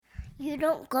You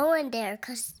don't go in there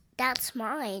because that's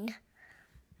mine.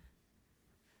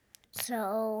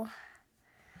 So,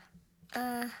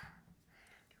 and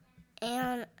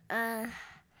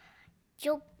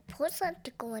you're supposed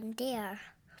to go in there.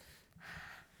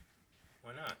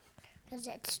 Why not? Because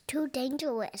it's too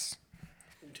dangerous.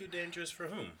 Too dangerous for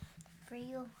whom? For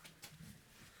you.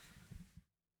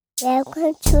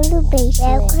 Welcome to the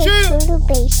basement. Welcome to the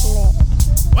basement.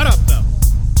 What up, though?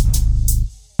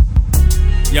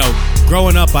 Yo,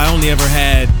 growing up, I only ever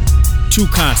had two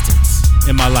constants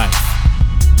in my life.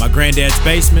 My granddad's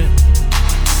basement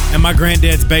and my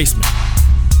granddad's basement.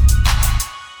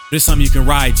 There's something you can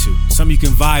ride to, something you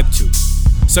can vibe to,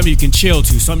 something you can chill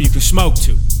to, something you can smoke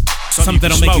to, something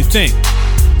that'll make you think,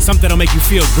 something that'll make you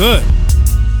feel good.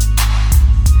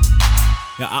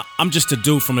 Yeah, I'm just a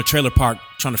dude from a trailer park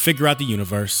trying to figure out the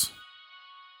universe.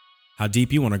 How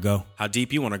deep you want to go? How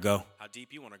deep you want to go? How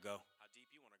deep you want to go? How deep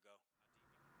you want to go?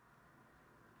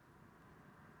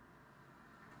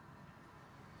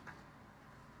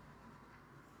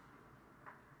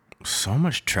 So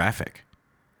much traffic.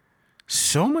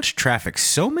 So much traffic.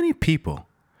 So many people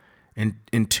in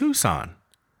Tucson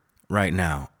right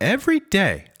now. Every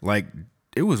day. Like,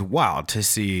 it was wild to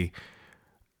see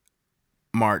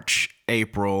March,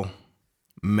 April,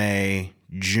 May,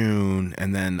 June,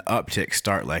 and then uptick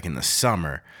start like in the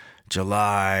summer.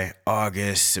 July,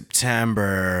 August,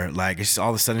 September. Like, it's all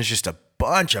of a sudden it's just a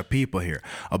bunch of people here.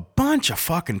 A bunch of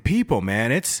fucking people,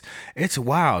 man. It's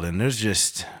wild, and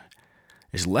there's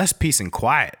less peace and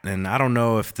quiet. And I don't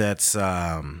know if that's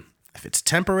if it's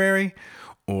temporary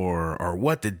or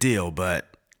what the deal,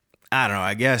 but I don't know.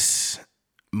 I guess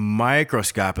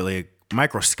microscopically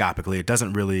it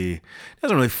doesn't really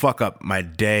fuck up my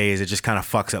days. It just kind of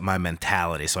fucks up my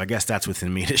mentality. So I guess that's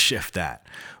within me to shift that.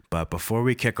 But before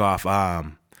we kick off,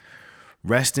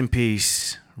 rest in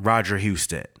peace, Roger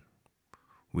Husted.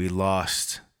 We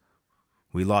lost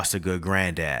a good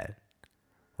granddad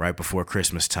right before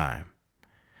Christmas time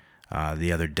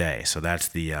the other day. So that's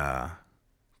the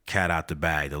cat out the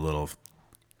bag, the little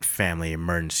family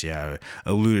emergency I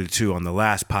alluded to on the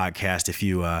last podcast. If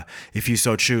you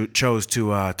so chose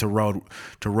to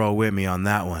roll with me on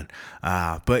that one,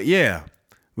 but yeah,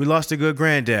 we lost a good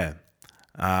granddad.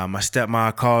 My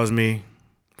stepmom calls me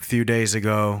a few days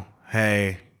ago.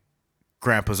 Hey,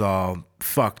 Grandpa's all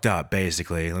fucked up.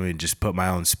 Basically, let me just put my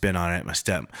own spin on it. My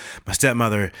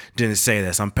stepmother didn't say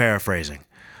this. I'm paraphrasing.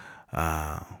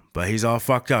 But he's all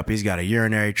fucked up. He's got a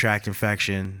urinary tract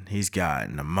infection. He's got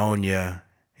pneumonia.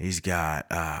 He's got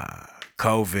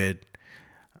COVID,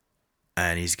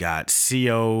 and he's got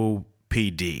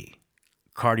COPD,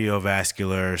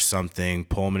 cardiovascular something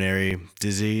pulmonary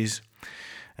disease.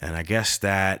 And I guess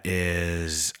that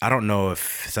is, I don't know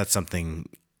if that's something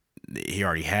he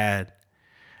already had,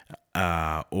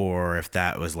 or if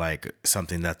that was like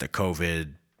something that the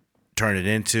COVID turned it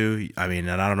into. I mean,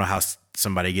 and I don't know how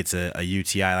somebody gets a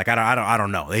UTI. Like, I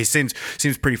don't know. It seems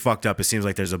pretty fucked up. It seems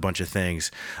like there's a bunch of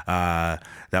things that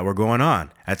were going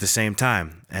on at the same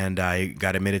time. And I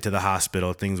got admitted to the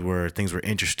hospital. Things were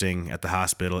interesting at the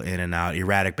hospital, in and out,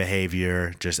 erratic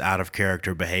behavior, just out of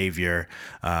character behavior,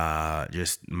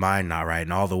 just mind not right.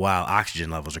 And all the while,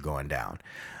 oxygen levels are going down.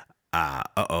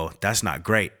 That's not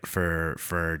great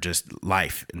for just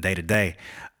life day to day.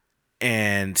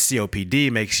 And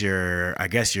COPD makes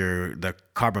the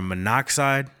carbon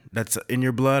monoxide that's in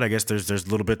your blood. I guess there's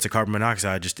little bits of carbon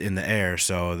monoxide just in the air.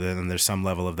 So then there's some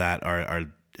level of that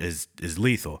is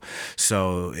lethal.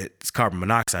 So its carbon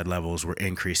monoxide levels were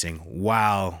increasing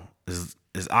while his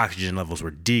oxygen levels were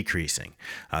decreasing.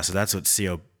 So that's what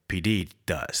COPD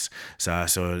does.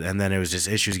 So and then it was just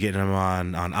issues getting him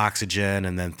on oxygen,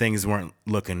 and then things weren't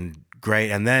looking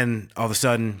great. And then all of a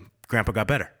sudden, Grandpa got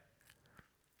better.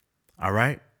 All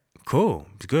right, cool.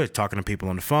 It's good. Talking to people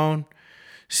on the phone,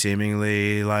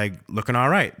 seemingly like looking all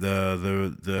right.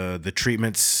 The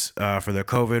treatments for the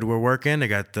COVID were working. They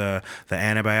got the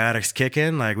antibiotics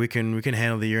kicking. Like, we can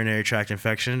handle the urinary tract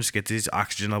infection, just get these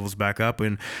oxygen levels back up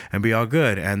and be all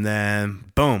good. And then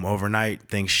boom, overnight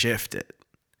things shifted.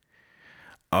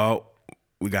 Oh,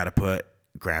 we got to put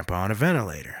Grandpa on a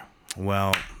ventilator.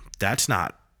 Well, that's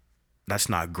not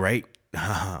great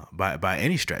by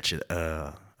any stretch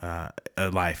of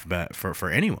life, but for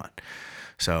anyone.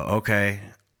 So okay,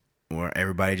 we're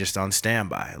everybody just on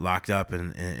standby, locked up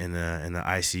in the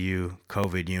ICU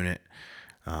COVID unit.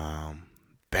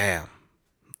 Bam,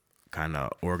 kind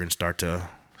of organs start to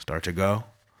go.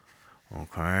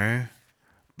 Okay,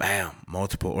 bam,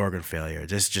 multiple organ failure.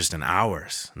 This is just in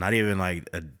hours, not even like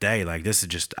a day. Like, this is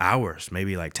just hours,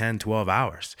 maybe like 10, 12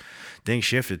 hours. Things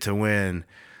shifted to when,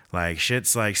 Like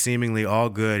shit's like seemingly all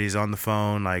good. He's on the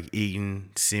phone, like eating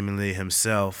seemingly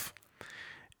himself.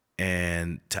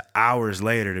 And to hours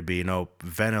later to be no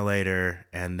ventilator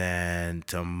and then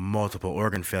to multiple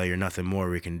organ failure, nothing more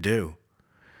we can do.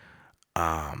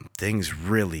 Things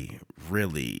really,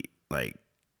 really like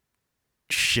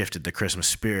shifted the Christmas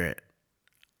spirit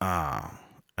in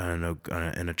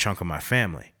a chunk of my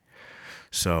family.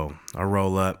 So I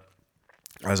roll up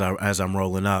as I'm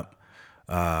rolling up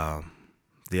the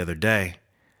other day.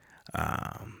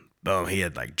 Boom, he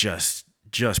had like just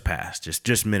passed,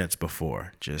 just minutes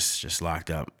before, just locked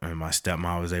up, and my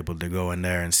stepmom was able to go in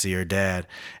there and see her dad,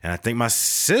 and I think my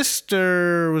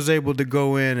sister was able to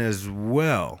go in as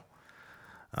well.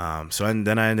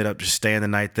 Then I ended up just staying the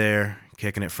night there,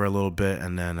 kicking it for a little bit,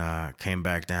 and then came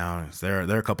back down. They're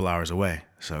a couple hours away,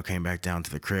 so came back down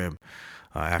to the crib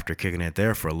after kicking it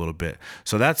there for a little bit.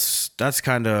 So that's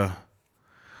kind of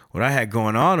what I had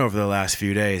going on over the last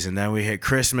few days, and then we hit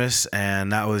Christmas,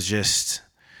 and that was just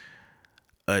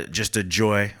a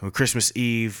joy. On Christmas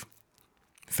Eve,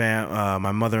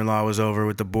 my mother-in-law was over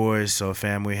with the boys, so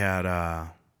we had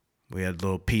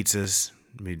little pizzas.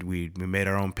 We made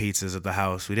our own pizzas at the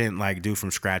house. We didn't like do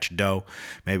from scratch dough.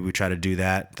 Maybe we try to do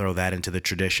that, throw that into the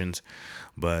traditions.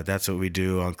 But that's what we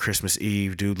do on Christmas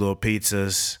Eve, do little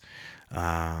pizzas,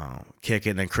 kick it,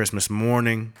 and then Christmas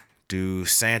morning, do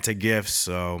Santa gifts.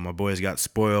 So my boys got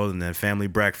spoiled, and then family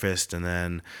breakfast, and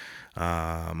then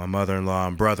my mother-in-law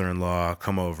and brother-in-law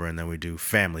come over, and then we do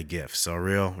family gifts. So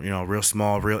real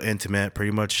small, real intimate,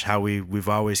 pretty much how we've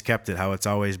always kept it, how it's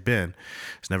always been.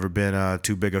 It's never been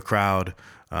too big a crowd,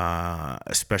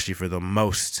 especially for the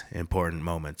most important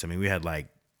moments. I mean, we had I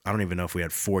don't even know if we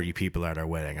had 40 people at our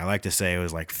wedding. I like to say it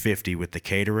was like 50 with the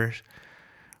caterers,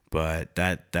 but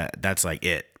that's like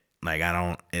it.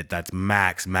 That's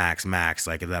max,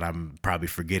 like that. I'm probably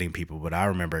forgetting people, but I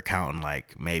remember counting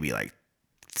maybe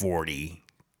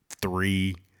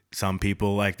 43, some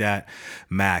people like that,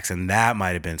 max, and that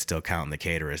might have been still counting the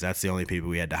caterers. That's the only people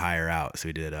we had to hire out. So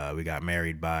we got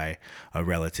married by a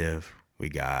relative, we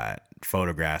got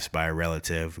photographs by a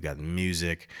relative, we got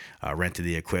music, rented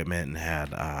the equipment, and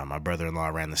had my brother-in-law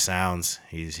ran the sounds.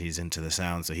 He's into the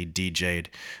sound, so he DJ'd.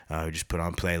 We just put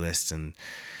on playlists, and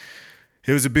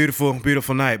it was a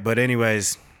beautiful night. But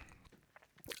anyways,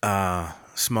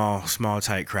 small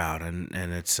tight crowd, and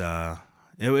it's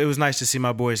it was nice to see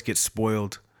my boys get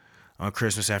spoiled on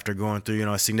Christmas after going through,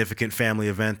 a significant family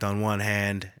event on one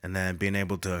hand, and then being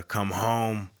able to come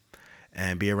home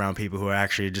and be around people who are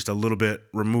actually just a little bit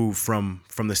removed from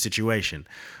the situation,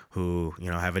 who,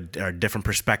 have a different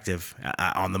perspective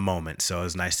on the moment. So it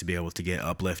was nice to be able to get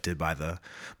uplifted by the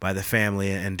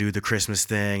family and do the Christmas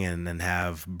thing, and then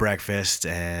have breakfast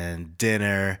and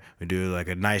dinner. We do like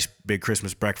a nice big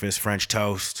Christmas breakfast, French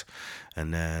toast,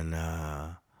 and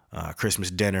then Christmas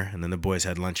dinner, and then the boys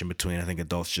had lunch in between. I think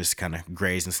adults just kind of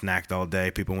grazed and snacked all day.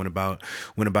 People went about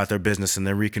their business, and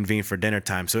then reconvened for dinner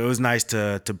time. So it was nice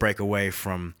to break away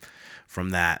from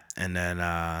that. And then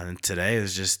and today it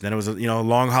was a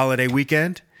long holiday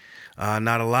weekend.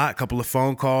 Not a lot, a couple of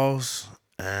phone calls,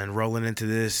 and rolling into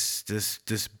this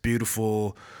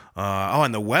beautiful.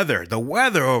 And the weather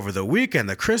over the weekend,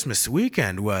 the Christmas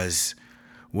weekend was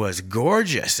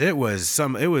gorgeous. It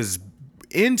was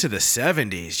into the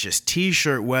 70s, just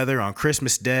t-shirt weather on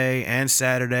Christmas Day and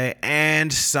Saturday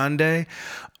and Sunday.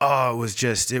 Oh,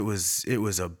 it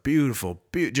was a beautiful,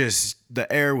 just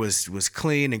the air was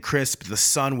clean and crisp. The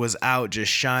sun was out, just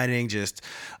shining.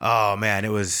 Oh man,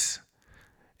 it was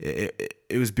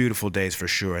beautiful days for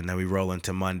sure. And then we roll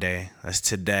into Monday. That's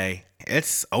today.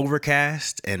 It's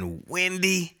overcast and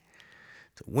windy.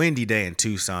 It's a windy day in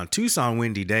Tucson. Tucson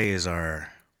windy days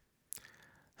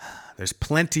there's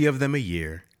plenty of them a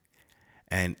year,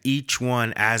 and each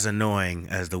one as annoying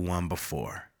as the one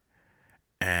before.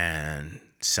 And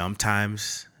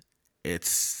sometimes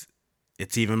it's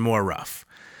even more rough.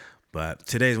 But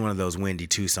today's one of those windy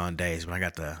Tucson days when I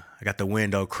got the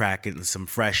window cracking and some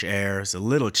fresh air. It's a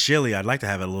little chilly. I'd like to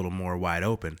have it a little more wide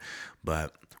open,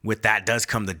 but with that does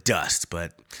come the dust.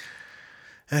 But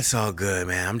that's all good,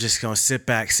 man. I'm just going to sit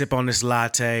back, sip on this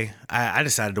latte. I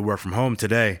decided to work from home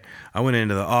today. I went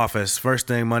into the office first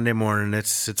thing Monday morning.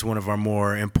 It's one of our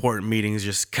more important meetings.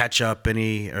 Just catch up. Are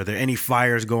there any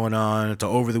fires going on? It's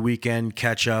over the weekend.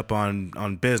 Catch up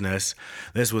on business.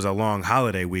 This was a long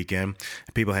holiday weekend.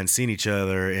 People hadn't seen each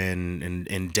other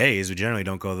in days. We generally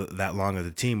don't go that long as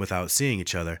a team without seeing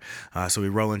each other. So we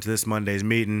roll into this Monday's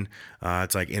meeting.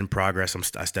 It's like in progress.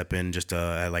 I step in just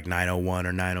at like 9:01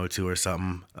 or 9:02 or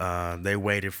something. They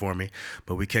waited for me,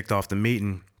 but we kicked off the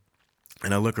meeting.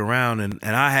 And I look around, and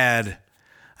I had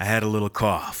a little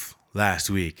cough last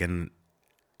week, and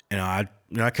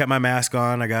I kept my mask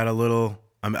on. I got a little.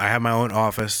 I have my own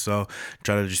office, so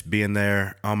try to just be in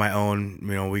there on my own.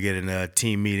 We get into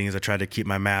team meetings. I tried to keep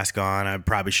my mask on. I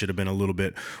probably should have been a little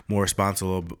bit more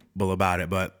responsible about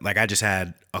it, but like I just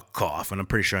had a cough, and I'm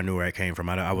pretty sure I knew where it came from.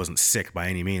 I wasn't sick by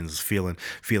any means. Feeling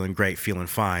great, feeling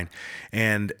fine,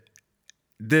 and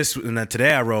then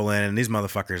today I roll in, and these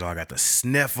motherfuckers all got the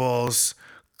sniffles,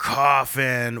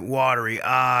 coughing, watery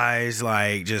eyes,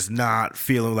 like just not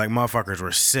feeling like motherfuckers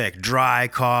were sick, dry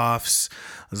coughs.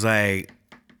 I was like,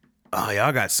 oh,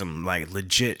 y'all got some like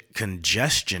legit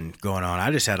congestion going on.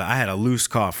 I had a loose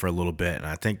cough for a little bit, and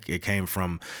I think it came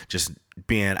from just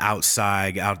being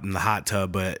outside, out in the hot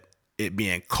tub, but it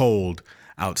being cold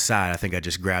outside. I think I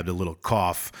just grabbed a little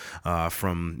cough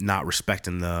from not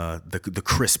respecting the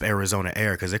crisp Arizona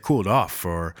air, because it cooled off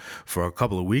for a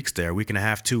couple of weeks there, week and a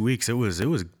half, 2 weeks. It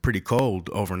was pretty cold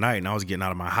overnight, and I was getting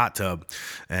out of my hot tub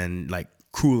and like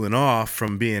cooling off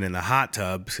from being in the hot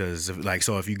tub, because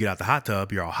so if you get out the hot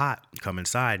tub, you're all hot, come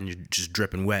inside and you're just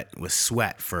dripping wet with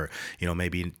sweat for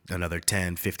maybe another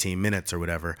 10-15 minutes or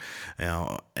whatever,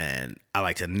 and I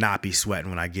like to not be sweating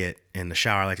when I get in the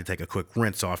shower. I like to take a quick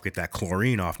rinse off, get that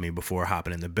chlorine off me before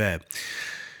hopping into bed.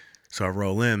 So I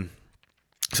roll in,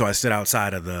 so I sit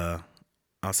outside of the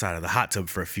hot tub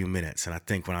for a few minutes, and I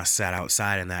think when I sat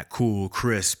outside in that cool,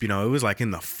 crisp, it was like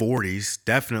in the 40s,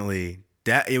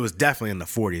 it was definitely in the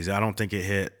 40s. I don't think it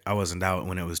hit. I wasn't out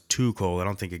when it was too cold. I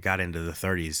don't think it got into the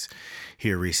 30s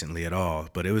here recently at all,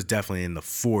 but it was definitely in the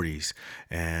 40s.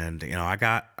 And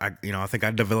I think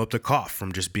I developed a cough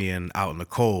from just being out in the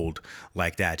cold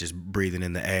like that, just breathing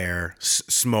in the air.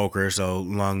 Smoker, so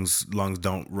lungs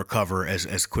don't recover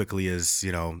as quickly as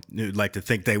you'd like to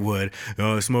think they would.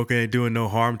 Smoking ain't doing no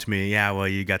harm to me. Yeah, well,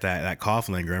 you got that cough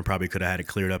lingering. Probably could have had it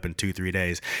cleared up in 2-3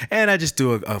 days. And I just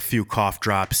do a few cough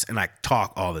drops, and I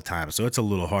talk all the time, so it's a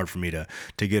little hard for me to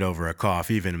get over a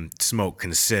cough, even smoke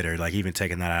considered. Like even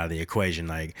taking that out of the equation,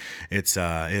 like it's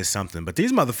is something. But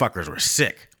these motherfuckers were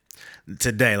sick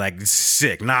today, like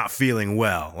sick, not feeling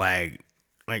well, like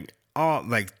all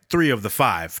like 3 of the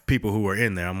 5 people who were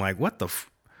in there. I'm like, what the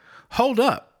hold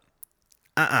up.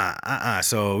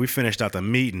 So we finished out the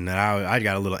meeting, and I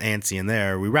got a little antsy in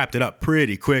there. We wrapped it up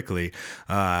pretty quickly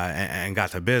and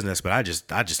got to business, but I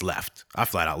just left. I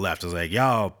flat out left. I was like,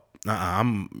 y'all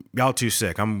too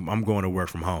sick. I'm going to work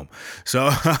from home. So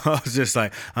I was just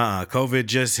like, COVID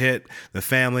just hit the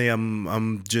family. I'm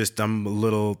a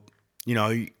little,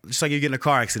 just like you get in a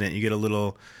car accident, you get a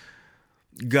little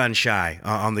gun shy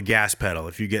on the gas pedal.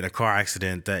 If you get in a car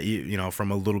accident that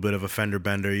from a little bit of a fender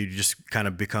bender, you just kind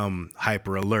of become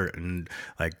hyper alert. And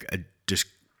like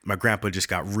my grandpa just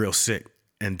got real sick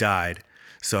and died.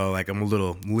 So like I'm a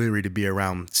little leery to be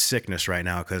around sickness right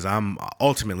now, because I'm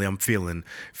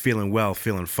feeling well,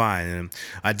 feeling fine. And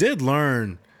I did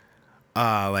learn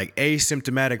like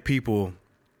asymptomatic people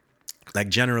like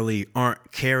generally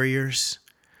aren't carriers.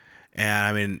 And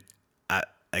I mean,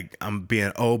 I'm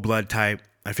being O blood type.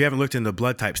 If you haven't looked into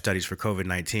blood type studies for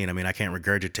COVID-19, I mean, I can't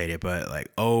regurgitate it, but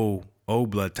like O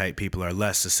blood type people are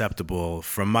less susceptible,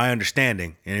 from my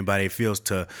understanding. Anybody feel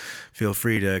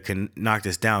free to knock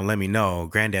this down, let me know.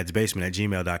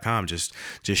 granddadsbasement@gmail.com. Just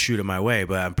shoot it my way.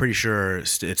 But I'm pretty sure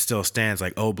it still stands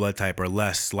like O blood type are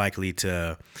less likely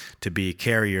to be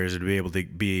carriers or to be able to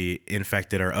be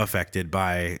infected or affected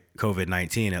by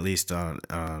COVID-19, at least on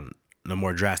a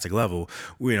more drastic level,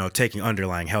 taking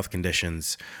underlying health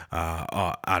conditions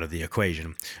out of the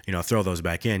equation, throw those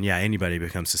back in. Yeah, anybody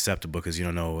becomes susceptible because we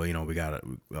got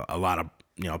a lot of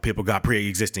people got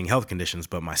pre-existing health conditions,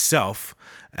 but myself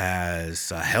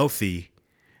as a healthy,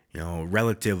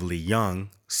 relatively young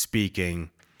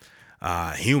speaking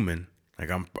human,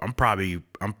 like I'm probably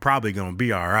gonna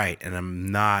be all right, and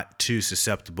I'm not too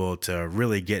susceptible to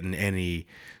really getting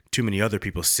too many other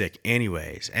people sick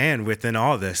anyways. And within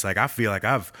all this, like I feel like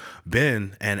I've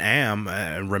been and am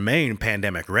and remain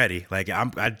pandemic ready. Like I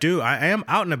am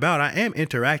out and about. I am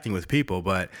interacting with people,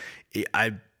 but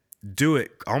I do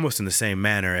it almost in the same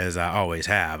manner as I always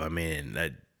have. I mean,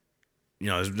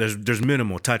 there's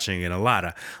minimal touching and a lot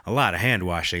of hand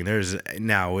washing. There's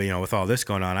now, with all this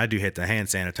going on, I do hit the hand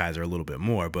sanitizer a little bit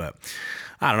more, but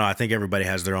I don't know. I think everybody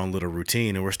has their own little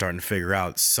routine, and we're starting to figure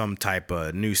out some type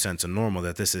of new sense of normal,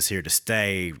 that this is here to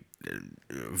stay,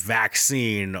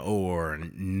 vaccine or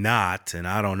not. And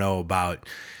I don't know about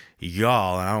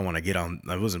y'all, and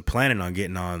I wasn't planning on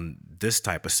getting on this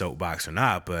type of soapbox or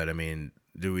not, but I mean,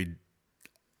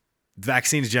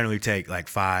 vaccines generally take like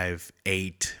 5,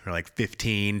 8, or like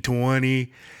 15,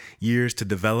 20 years to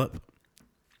develop.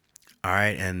 All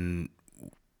right. And,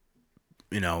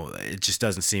 it just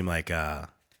doesn't seem like,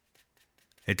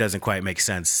 it it doesn't quite make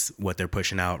sense what they're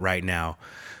pushing out right now.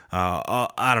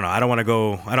 I don't know. I don't want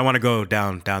to go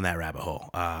down that rabbit hole.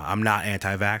 I'm not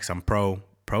anti-vax. I'm pro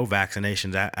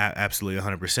vaccinations, absolutely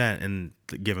 100%, and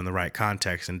given the right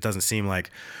context. And it doesn't seem like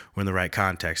we're in the right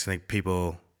context. I think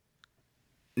people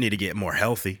need to get more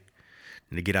healthy,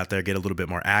 need to get out there, get a little bit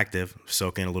more active,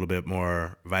 soak in a little bit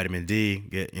more vitamin D,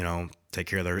 take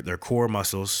care of their core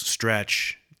muscles,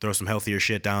 stretch, throw some healthier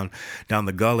shit down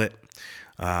the gullet,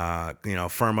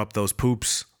 firm up those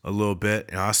poops a little bit.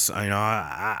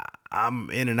 I'm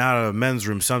in and out of a men's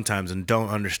room sometimes and don't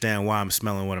understand why I'm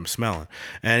smelling what I'm smelling.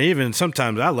 And even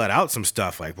sometimes I let out some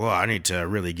stuff like, well, I need to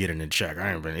really get it in check.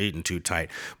 I ain't been eating too tight.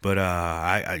 But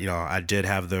I did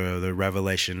have the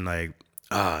revelation, like,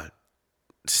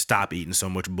 stop eating so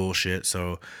much bullshit.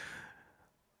 So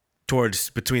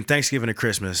between Thanksgiving and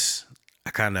Christmas,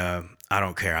 I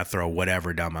don't care. I throw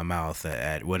whatever down my mouth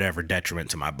at whatever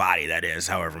detriment to my body that is,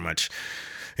 however much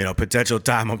potential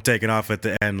time I'm taking off at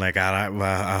the end. Like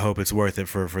I hope it's worth it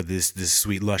for this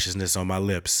sweet lusciousness on my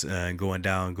lips and going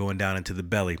down into the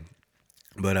belly.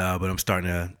 But I'm starting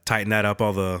to tighten that up.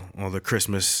 All the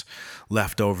Christmas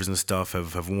leftovers and stuff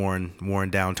have worn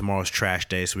down. Tomorrow's trash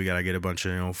day, so we gotta get a bunch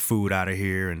of food out of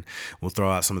here, and we'll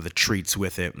throw out some of the treats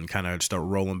with it and kind of start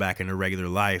rolling back into regular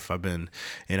life. I've been,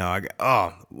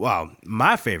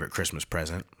 my favorite Christmas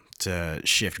present, to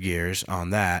shift gears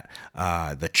on that,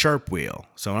 the chirp wheel.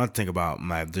 So when I think about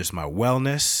my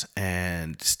wellness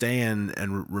and staying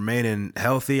and remaining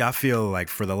healthy, I feel like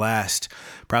for the last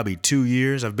probably 2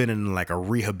 years, I've been in like a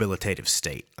rehabilitative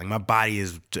state. Like my body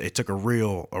it took a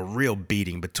real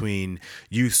beating between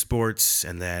youth sports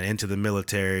and then into the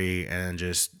military, and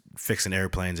just fixing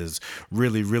airplanes is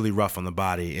really, really rough on the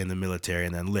body in the military,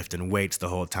 and then lifting weights the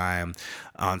whole time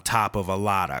on top of a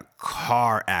lot of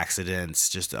car accidents.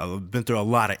 Just I've been through a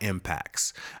lot of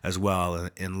impacts as well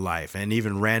in life, and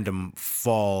even random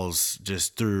falls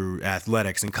just through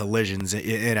athletics and collisions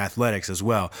in athletics as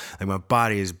well. Like my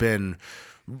body has been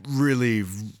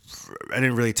I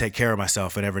didn't really take care of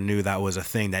myself. I never knew that was a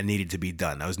thing that needed to be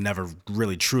done. That was never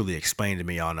really truly explained to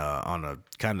me on a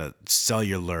kind of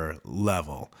cellular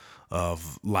level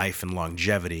of life and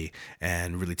longevity,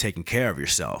 and really taking care of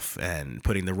yourself and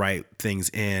putting the right things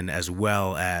in, as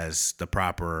well as the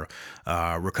proper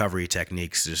recovery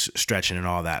techniques, just stretching and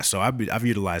all that. So I've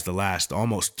utilized the last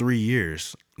almost 3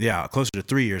 years, closer to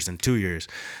 3 years than 2 years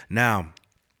now,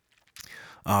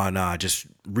 on just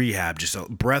rehab, just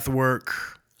breath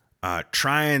work,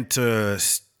 trying to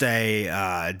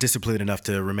stay disciplined enough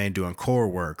to remain doing core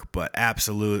work, but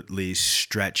absolutely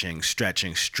stretching,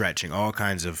 all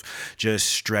kinds of just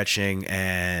stretching,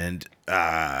 and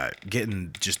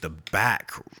getting just the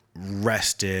back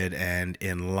rested and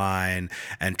in line,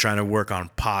 and trying to work on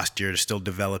posture, still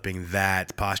developing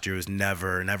that. Posture was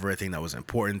never a thing that was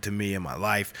important to me in my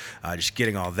life. Just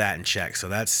getting all that in check. So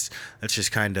that's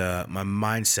just kind of my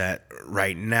mindset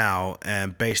right now.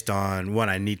 And based on what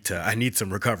I need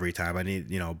some recovery time.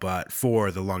 But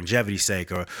for the longevity's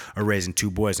sake, or raising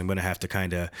 2 boys, I'm going to have to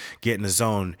kind of get in the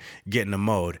zone, get in the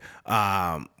mode.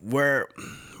 I don't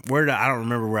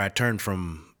remember where I turned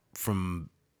from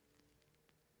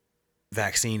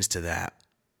vaccines to that.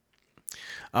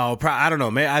 I don't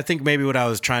know. I think maybe what I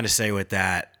was trying to say with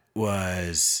that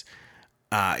was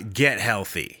get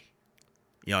healthy.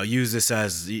 Use this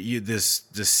as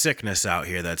this sickness out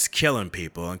here that's killing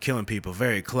people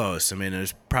very close. I mean,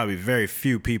 there's probably very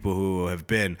few people who have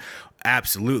been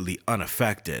absolutely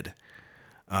unaffected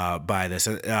by this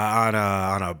on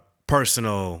a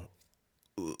personal,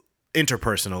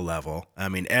 interpersonal level. I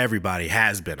mean, everybody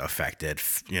has been affected,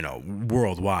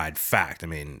 worldwide fact. I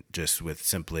mean, just with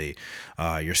simply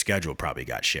your schedule probably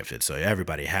got shifted, so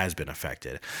everybody has been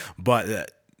affected.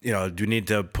 But do need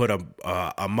to put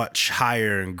a much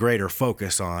higher and greater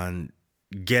focus on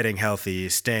getting healthy,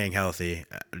 staying healthy,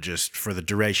 just for the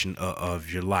duration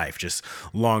of your life, just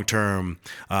long-term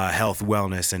health,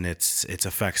 wellness, and its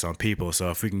effects on people. So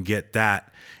if we can get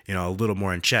that, a little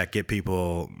more in check, get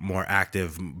people more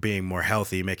active, being more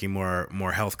healthy, making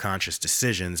more health conscious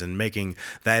decisions, and making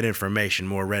that information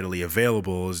more readily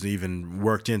available, is even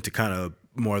worked into kind of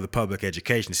more of the public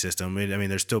education system. I mean,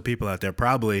 there's still people out there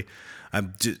probably,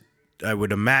 I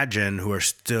would imagine, who are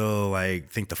still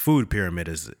think the food pyramid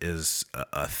is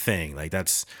a thing. Like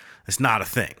it's not a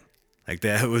thing. Like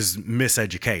that was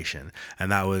miseducation,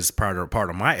 and that was part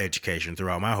of my education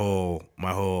throughout my whole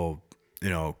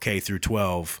K through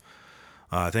 12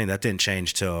 thing. That didn't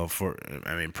change till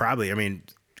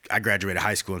I graduated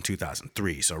high school in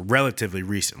 2003, so relatively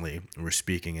recently. We're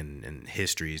speaking in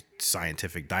history,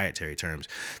 scientific, dietary terms.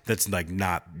 That's like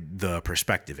not the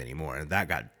perspective anymore, and that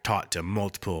got taught to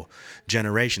multiple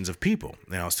generations of people.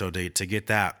 So to get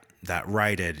that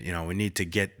righted, we need to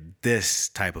get this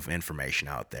type of information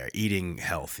out there: eating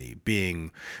healthy,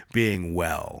 being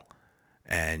well,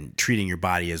 and treating your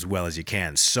body as well as you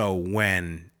can. So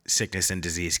when sickness and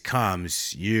disease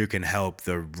comes, you can help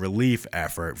the relief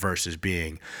effort versus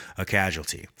being a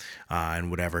casualty in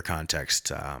whatever context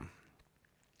you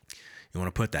want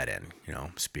to put that in,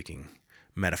 speaking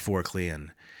metaphorically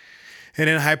and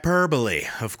in hyperbole,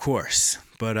 of course.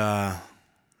 But I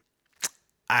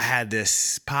had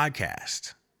this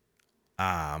podcast.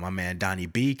 My man Donnie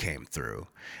B came through,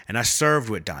 and I served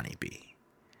with Donnie B.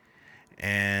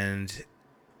 And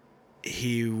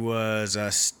he was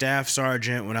a staff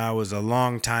sergeant when I was a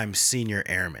longtime senior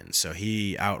airman. So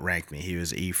he outranked me. He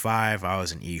was E5. I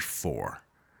was an E4.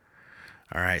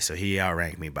 All right. So he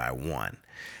outranked me by 1.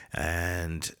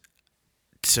 And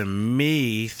to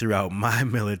me, throughout my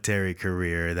military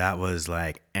career, that was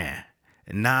like,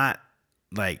 not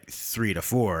like 3 to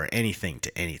 4, anything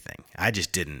to anything. I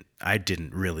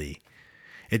didn't really,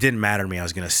 it didn't matter to me. I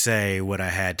was going to say what I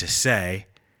had to say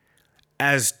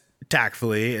as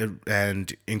tactfully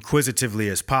and inquisitively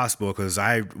as possible, because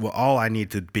all I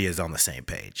need to be is on the same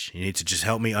page. You need to just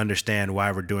help me understand why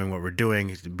we're doing what we're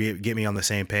doing, get me on the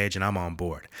same page, and I'm on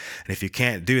board. And if you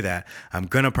can't do that, I'm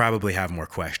gonna probably have more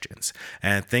questions.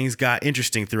 And things got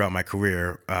interesting throughout my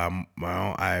career.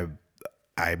 I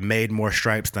made more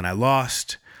stripes than I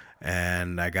lost,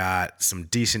 and I got some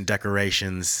decent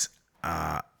decorations,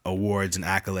 awards and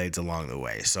accolades along the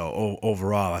way. So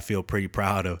overall, I feel pretty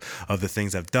proud of the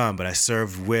things I've done. But I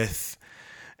served with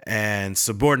and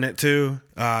subordinate to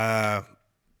my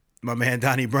man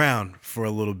Donnie Brown for a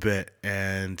little bit,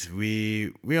 and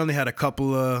we only had a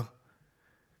couple of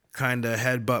kind of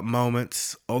headbutt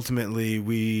moments. Ultimately,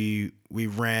 we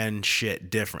ran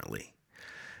shit differently,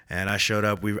 and I showed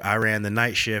up. I ran the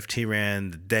night shift. He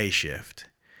ran the day shift.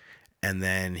 And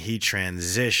then he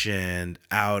transitioned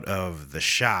out of the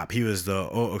shop.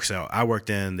 So I worked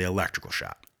in the electrical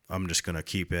shop. I'm just going to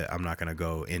keep it. I'm not going to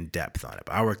go in depth on it.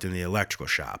 But I worked in the electrical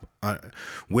shop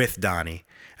with Donnie.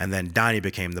 And then Donnie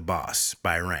became the boss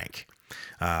by rank.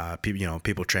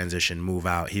 People transition, move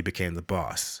out. He became the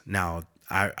boss. Now,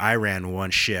 I ran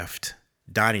one shift.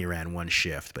 Donnie ran one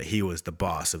shift, but he was the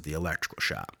boss of the electrical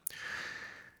shop.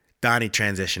 Donnie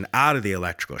transitioned out of the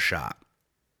electrical shop,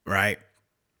 right?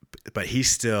 But he's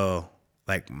still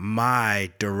like my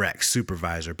direct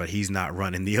supervisor, but he's not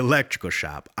running the electrical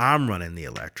shop. I'm running the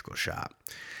electrical shop.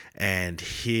 And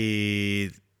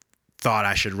he thought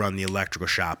I should run the electrical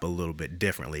shop a little bit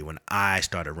differently when I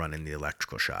started running the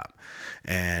electrical shop.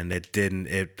 And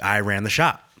I ran the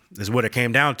shop, is what it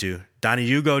came down to. Donnie,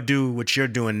 you go do what you're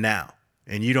doing now.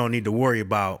 And you don't need to worry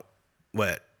about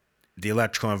what the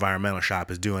electrical environmental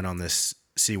shop is doing on this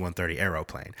C-130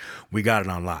 aeroplane. We got it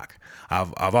on lock.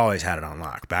 I've always had it on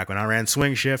lock. Back when I ran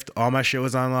swing shift, all my shit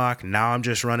was on lock. Now I'm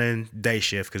just running day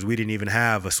shift because we didn't even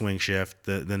have a swing shift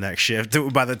the next shift.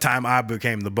 By the time I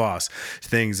became the boss,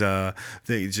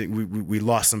 we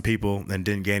lost some people and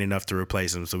didn't gain enough to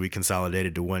replace them, so we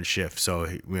consolidated to one shift. So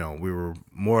we were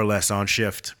more or less on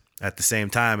shift at the same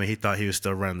time, and he thought he was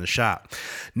still running the shop.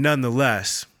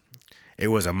 Nonetheless, it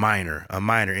was a minor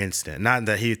incident. Not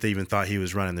that he even thought he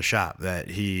was running the shop, that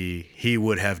he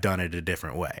would have done it a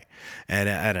different way. And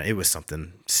it was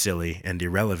something silly and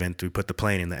irrelevant. We put the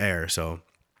plane in the air, so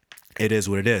it is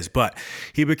what it is. But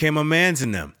he became a man's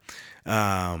in them.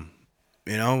 I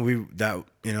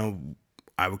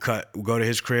would go to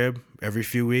his crib every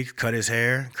few weeks, cut his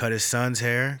hair, cut his son's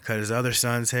hair, cut his other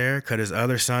son's hair, cut his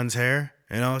other son's hair.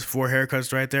 It's 4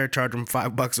 haircuts right there. Charge them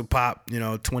 $5 a pop,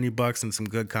 $20 and some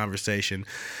good conversation.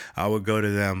 I would go to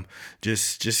them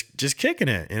just kicking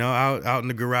it, out in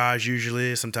the garage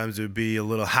usually. Sometimes it would be a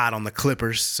little hot on the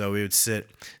clippers, so we would sit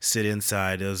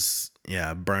inside. It was,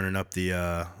 burning up the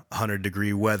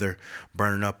 100-degree weather,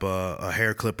 burning up a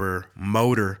hair clipper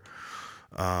motor.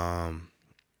 I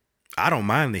don't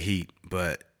mind the heat,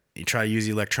 but you try to use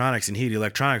the electronics and heat.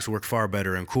 Electronics work far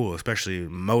better and cool, especially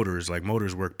motors. Like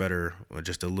motors work better with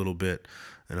just a little bit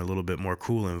in a little bit more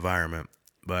cool environment.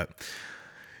 But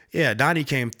yeah, Donnie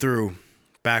came through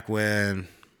back when,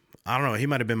 I don't know, he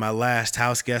might have been my last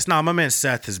house guest. No, my man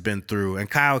Seth has been through, and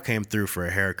Kyle came through for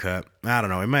a haircut. I don't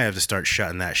know, we might have to start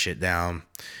shutting that shit down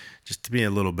just to be a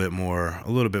little bit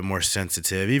more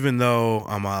sensitive. Even though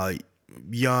I'm a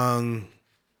young,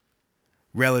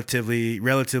 relatively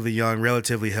young,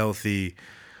 relatively healthy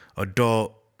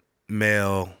adult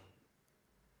male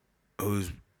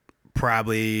who's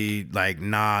probably like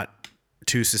not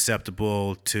too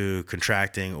susceptible to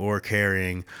contracting or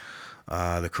carrying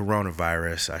the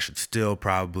coronavirus, I should still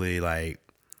probably like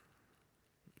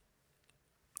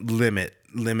limit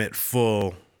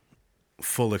full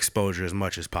exposure as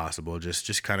much as possible.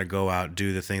 Just kind of go out,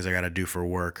 do the things I got to do for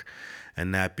work,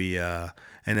 and that be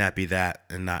that,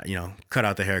 and not, you know, cut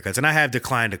out the haircuts. And I have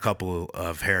declined a couple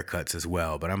of haircuts as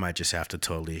well, but I might just have to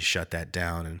totally shut that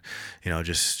down and, you know,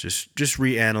 just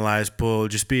reanalyze, pull,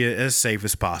 just be as safe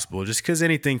as possible, just because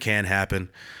anything can happen.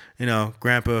 You know,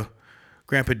 grandpa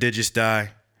did just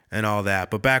die and all that.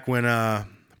 But back when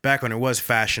it was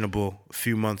fashionable a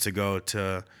few months ago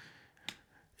to,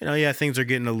 you know, yeah, things are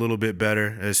getting a little bit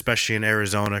better, especially in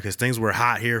Arizona, because things were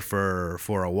hot here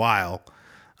for a while.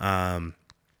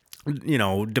 You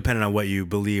know, depending on what you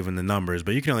believe in the numbers,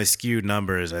 but you can only skew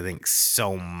numbers, I think,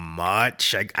 so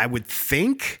much. I would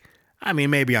think. I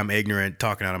mean, maybe I'm ignorant,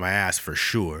 talking out of my ass for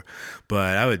sure,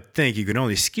 but I would think you can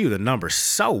only skew the numbers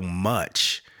so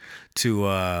much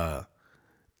to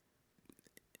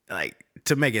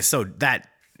make it so that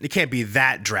it can't be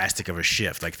that drastic of a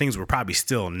shift. Like, things were probably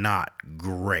still not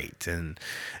great, and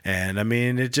I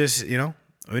mean, it just, you know,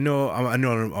 I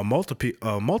know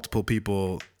multiple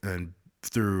people and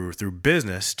through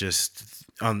business, just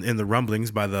in the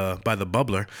rumblings by the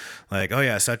bubbler, like, oh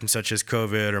yeah, such and such is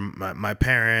COVID, or my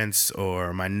parents,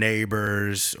 or my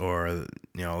neighbors, or,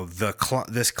 you know,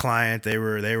 this client, they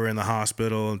were in the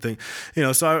hospital and things, you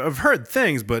know. So I've heard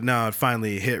things, but now it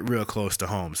finally hit real close to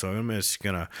home. So I'm just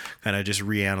gonna kind of just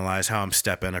reanalyze how I'm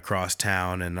stepping across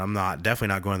town, and I'm definitely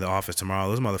not going to the office tomorrow.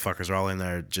 Those motherfuckers are all in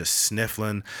there just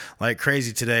sniffling like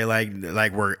crazy today, like they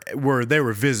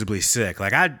were visibly sick.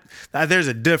 Like there's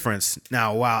a difference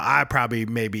now. While I probably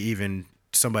maybe even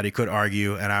somebody could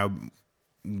argue, and I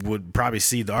would probably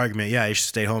see the argument, yeah, you should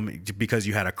stay home because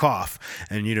you had a cough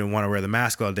and you didn't want to wear the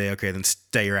mask all day. Okay, then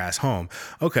stay your ass home.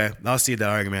 Okay, I'll see that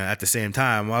argument. At the same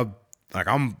time, I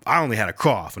only had a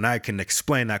cough, and I can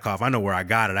explain that cough. I know where I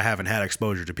got it. I haven't had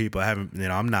exposure to people. I haven't, you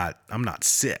know, I'm not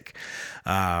sick.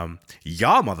 Y'all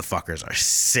motherfuckers are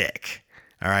sick.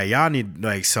 All right, y'all need,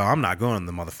 like, so I'm not going to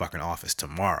the motherfucking office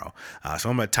tomorrow. So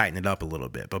I'm going to tighten it up a little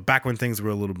bit. But back when things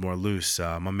were a little more loose,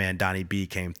 my man Donnie B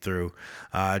came through.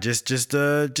 Just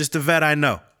a vet I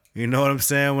know. You know what I'm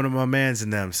saying? One of my mans in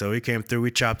them. So he came through.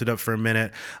 We chopped it up for a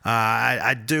minute.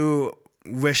 I do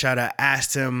wish I'd have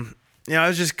asked him, you know, I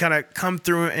was just kind of come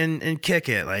through and kick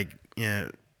it. Like, you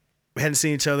know, we hadn't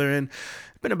seen each other in,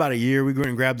 it's been about a year. We went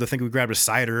and grabbed a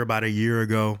cider about a year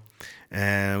ago.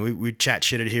 And we chat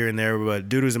shitted here and there, but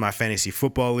dude was in my fantasy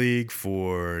football league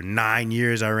for 9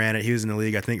 years. I ran it. He was in the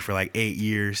league, I think, for like 8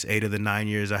 years. 8 of the 9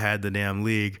 years I had the damn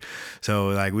league.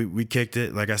 So like we kicked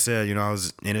it. Like I said, you know, I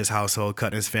was in his household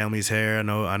cutting his family's hair.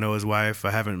 I know his wife.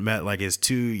 I haven't met like his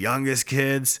 2 youngest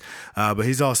kids, but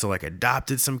he's also like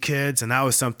adopted some kids, and that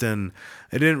was something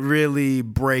it didn't really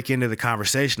break into the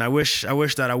conversation. I wish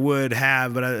that I would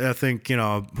have, but I think, you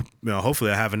know,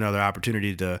 hopefully I have another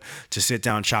opportunity to sit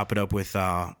down, chop it up with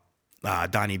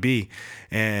Donnie B,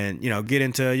 and, you know, get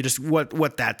into just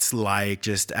what that's like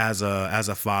just as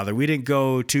a father. We didn't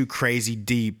go too crazy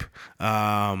deep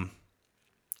on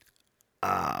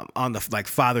the like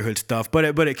fatherhood stuff, but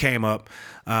it came up.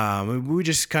 We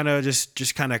just kind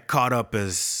of caught up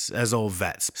as old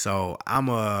vets. So I'm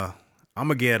gonna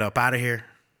get up out of here.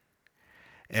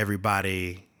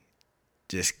 Everybody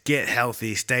just get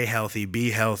healthy, stay healthy,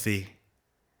 be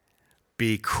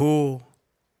cool,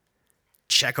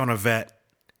 check on a vet,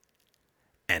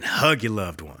 and hug your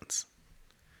loved ones.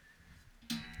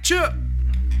 Cheer.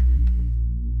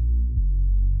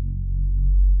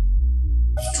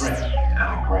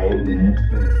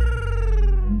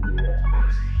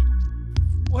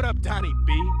 What up, Donnie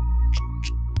B?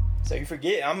 So you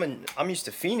forget, I'm used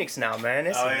to Phoenix now,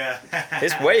 man. Oh yeah,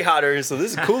 it's way hotter, so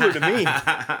this is cooler to me.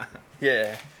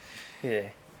 Yeah.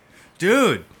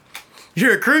 Dude,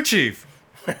 you're a crew chief.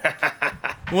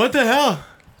 What the hell?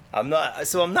 I'm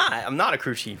not a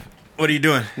crew chief. What are you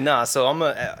doing? Nah, so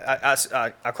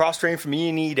I cross-trained from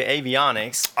E&E to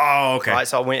avionics. Oh, okay. Right,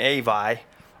 so I went AVI.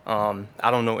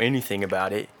 I don't know anything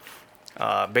about it.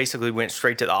 Basically went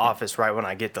straight to the office right when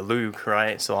I get the Luke,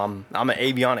 right? So I'm an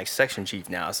avionics section chief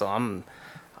now, so I'm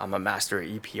a master at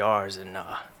EPRs and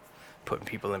putting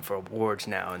people in for awards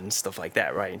now and stuff like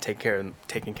that, right? And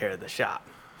taking care of the shop.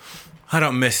 I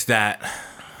don't miss that.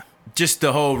 Just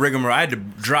the whole rigmarole. I had to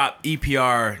drop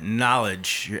EPR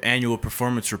knowledge, your annual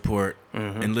performance report,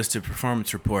 enlisted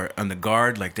performance report on the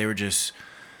guard. Like they were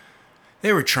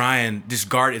trying this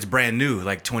guard. It's brand new,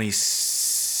 like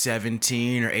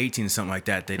 2017 or 18, something like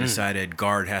that. They decided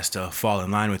guard has to fall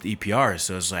in line with EPR.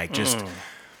 So it's like just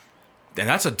and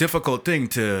that's a difficult thing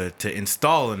to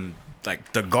install, and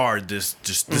like the guard, this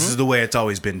is the way it's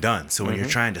always been done. So when you're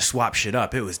trying to swap shit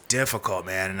up, it was difficult,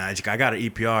 man. And I got an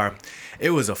EPR. It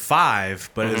was a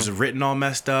 5, but it was written all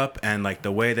messed up, and like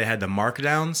the way they had the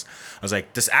markdowns, I was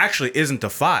like, this actually isn't a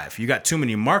 5. You got too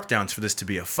many markdowns for this to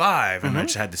be a 5. And I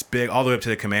just had this big, all the way up to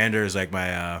the commanders, like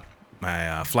my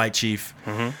flight chief,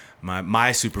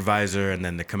 my supervisor, and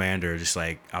then the commander. Just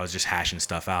like, I was just hashing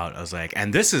stuff out. I was like,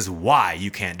 and this is why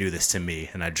you can't do this to me.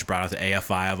 And I just brought out the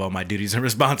AFI of all my duties and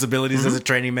responsibilities as a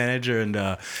training manager, and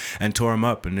tore them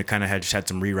up. And it kind of had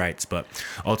some rewrites, but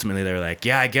ultimately they were like,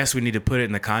 yeah, I guess we need to put it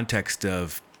in the context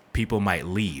of people might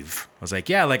leave. I was like,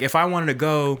 yeah, like if I wanted to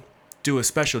go do a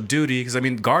special duty, because I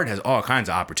mean, guard has all kinds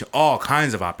of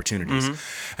opportunities,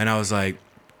 and I was like,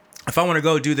 if I want to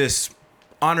go do this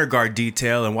honor guard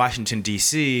detail in Washington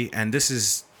D.C., and this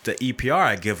is the EPR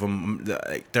I give them,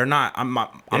 they're not. I'm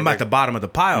at the bottom of the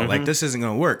pile. Like, this isn't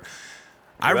gonna work.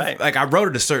 I wrote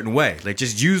it a certain way. Like,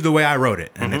 just use the way I wrote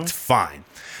it, and it's fine.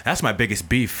 That's my biggest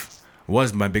beef.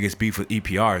 Was my biggest beef with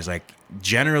EPRs. Like,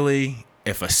 generally,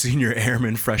 if a senior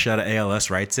airman fresh out of ALS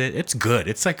writes it, it's good.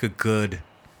 It's like a good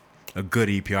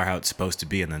EPR how it's supposed to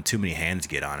be, and then too many hands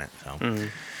get on it. So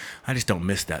I just don't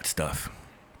miss that stuff.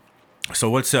 So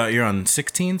what's you're on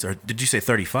 16s, or did you say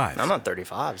 35s? I'm on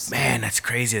 35s. Man, that's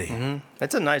crazy.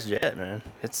 That's a nice jet, man.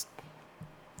 It's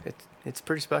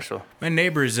pretty special. My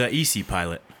neighbor's EC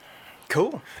pilot.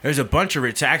 Cool. There's a bunch of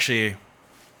it's actually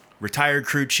retired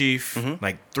crew chief,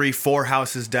 like 3-4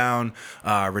 houses down,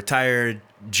 retired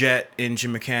jet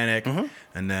engine mechanic,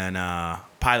 and then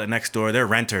pilot next door. They're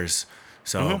renters,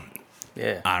 so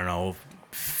yeah, I don't know.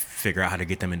 Figure out how to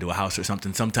get them into a house or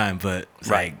something sometime, but it's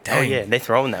like, dang. Oh yeah, they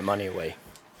throwing that money away.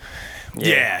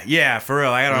 Yeah, for real.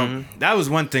 I don't. That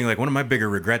was one thing. Like, one of my bigger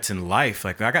regrets in life.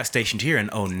 Like, I got stationed here in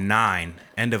 2009,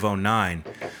 end of 2009.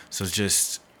 So it's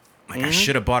just like, I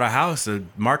should have bought a house. The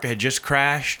market had just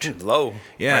crashed. Low.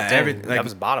 Yeah, right that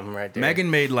was bottom right there.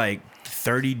 Megan made like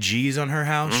 30 G's on her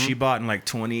house. She bought in like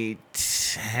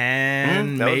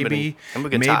 2010, maybe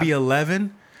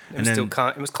 11.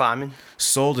 It was climbing.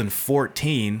 Sold in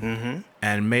 14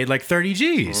 and made like 30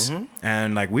 G's.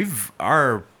 And like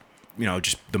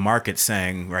just the market's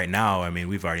saying right now, I mean,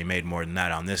 we've already made more than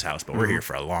that on this house, but we're here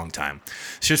for a long time.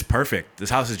 It's just perfect. This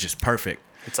house is just perfect.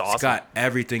 It's awesome. It's got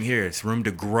everything here. It's room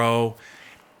to grow.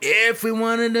 If we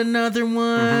wanted another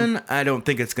one, I don't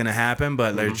think it's going to happen,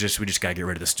 but we just got to get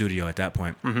rid of the studio at that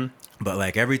point. But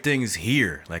like, everything's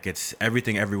here. Like, it's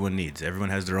everything everyone needs. Everyone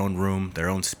has their own room, their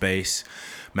own space.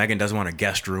 Megan doesn't want a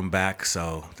guest room back,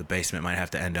 so the basement might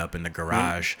have to end up in the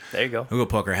garage. There you go. We'll go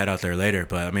poke our head out there later,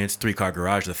 but I mean, it's a 3-car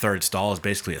garage. The third stall is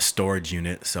basically a storage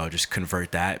unit, so just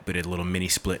convert that, put a little mini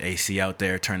split AC out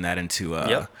there, turn that into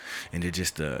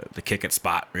just the kick it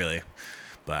spot, really.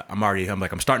 But I'm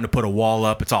starting to put a wall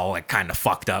up. It's all like kind of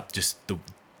fucked up. Just the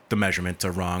measurements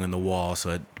are wrong in the wall,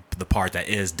 so the part that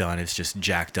is done is just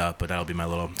jacked up. But that'll be my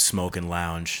little smoking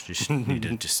lounge. Just need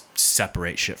to just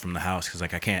separate shit from the house, because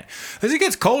like, I can't, because it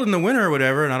gets cold in the winter or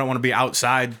whatever, and I don't want to be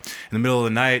outside in the middle of the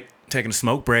night taking a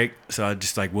smoke break. So I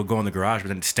just like, we'll go in the garage, but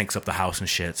then it stinks up the house and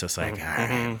shit. So it's like,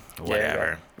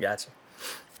 whatever. Yeah, gotcha.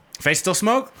 Face still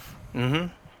smoke?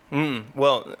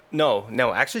 Well,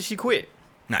 no. Actually, she quit.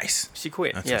 Nice. She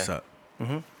quit. That's what's up.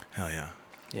 Hell yeah.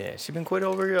 Yeah, she been quit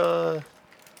over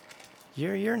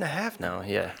year and a half now.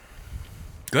 Yeah.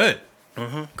 Good.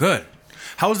 Good.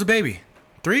 How was the baby?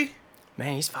 3?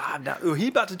 Man, he's 5 now. Ooh, he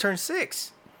about to turn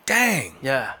 6. Dang.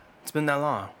 Yeah, it's been that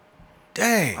long.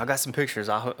 Dang. I got some pictures.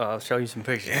 I'll show you some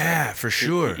pictures. Yeah, for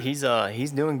sure. He's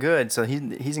doing good. So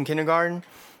he's in kindergarten.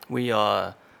 We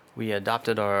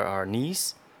adopted our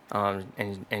niece,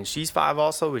 and she's 5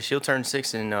 also, but she'll turn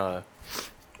 6 in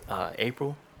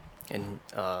April, and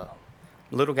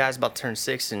little guy's about to turn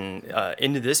 6 in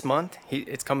into this month.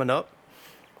 It's coming up,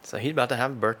 so he's about to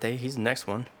have a birthday. He's the next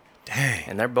one. Dang.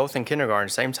 And they're both in kindergarten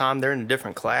same time. They're in a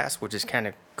different class, which is kind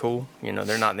of cool. You know,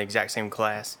 they're not in the exact same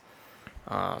class.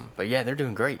 But yeah, they're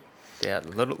doing great. Yeah,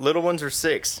 little ones are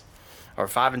 6 or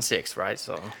 5 and 6, right?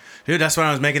 So, dude, that's when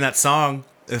I was making that song,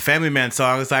 the Family Man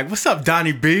song. It's like, what's up,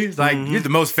 Donnie B? It's like, you're the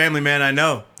most family man I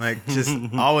know. Like, just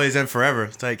always and forever.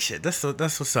 It's like, shit, that's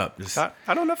what's up. Just, I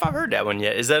don't know if I've heard that one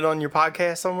yet. Is that on your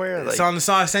podcast somewhere? It's on the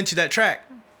song. I sent you that track.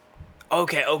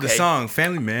 Okay. The song,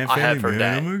 Family Man, I have heard Man,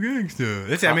 that. I'm a gangster.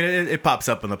 I mean, it pops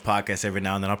up on the podcast every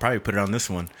now and then. I'll probably put it on this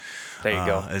one. There you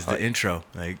go. As the intro.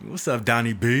 Like, what's up,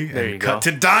 Donnie B? There you cut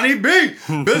go. to Donnie B.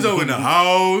 Bizzo in the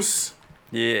house.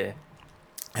 Yeah.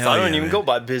 Hell So I don't yeah, even man. go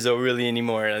by Bizzo really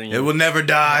anymore. I mean, It will never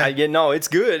die. no, it's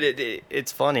good.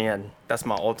 It's funny, and that's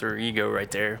my alter ego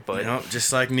right there. But You know,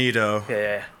 just like Nito.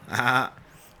 yeah. Uh-huh.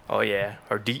 Oh yeah.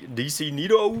 Or DC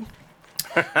Nito.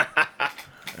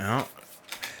 No.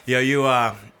 Yo,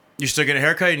 you still get a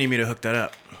haircut? You need me to hook that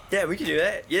up? Yeah, we can do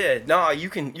that. Yeah, no, you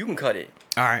can cut it.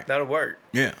 All right. That'll work.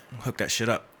 Yeah, hook that shit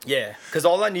up. Yeah, because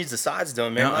all I need is the sides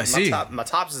done, man. Yeah, I see. My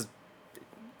tops is,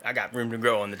 I got room to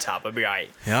grow on the top. I'll be all right.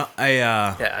 Yeah,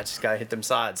 Yeah, I just gotta hit them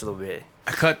sides a little bit.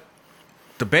 I cut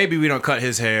the baby. We don't cut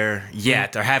his hair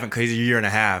yet. Or haven't, because he's a year and a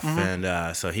half,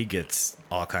 and so he gets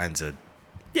all kinds of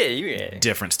Yeah.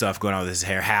 different stuff going on with his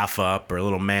hair, half up or a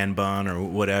little man bun or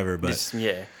whatever. But Just,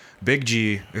 yeah. Big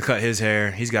G, we cut his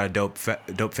hair. He's got a dope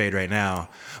fade right now.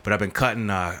 But I've been cutting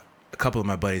a couple of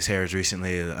my buddies' hairs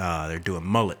recently. They're doing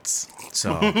mullets.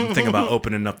 So I'm thinking about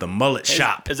opening up the mullet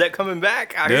shop. Is that coming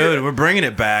back? Dude, we're bringing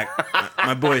it back.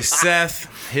 My boy Seth,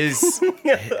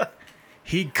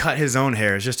 he cut his own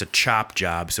hair. It's just a chop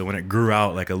job. So when it grew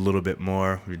out like a little bit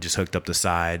more, we just hooked up the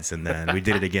sides. And then we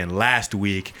did it again last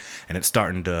week. And it's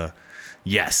starting to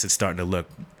look,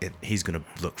 he's going to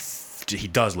look, he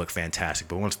does look fantastic.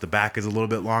 But once the back is a little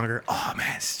bit longer, oh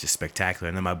man, it's just spectacular.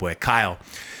 And then my boy Kyle,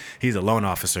 he's a loan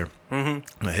officer.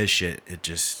 But his shit, it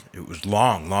was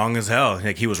long as hell.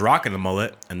 Like he was rocking the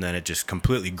mullet, and then it just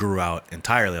completely grew out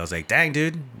entirely. I was like, dang,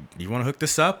 dude, you want to hook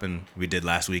this up? And we did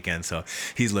last weekend. So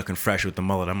he's looking fresh with the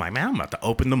mullet. I'm like, man, I'm about to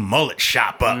open the mullet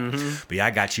shop up. But yeah,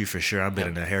 I got you for sure. I've been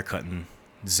in the haircutting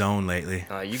zone lately.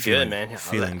 You good, man.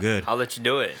 Feeling good. I'll let you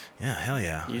do it. Yeah, hell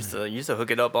yeah. You used to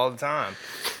hook it up all the time.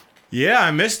 Yeah,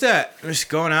 I missed that. Just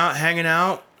going out, hanging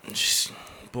out, just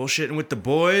bullshitting with the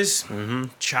boys,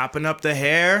 chopping up the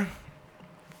hair.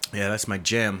 Yeah, that's my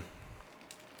jam.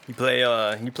 You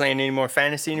playing any more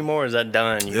fantasy anymore, or is that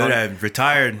done? Dude, I've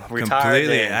retired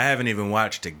completely. Then. I haven't even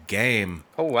watched a game.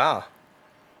 Oh, wow.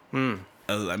 I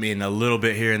mean, a little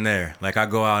bit here and there. Like, I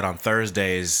go out on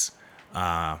Thursdays,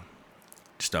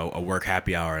 just a work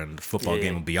happy hour, and the football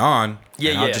game will be on.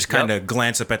 Yeah, and I'll just kind of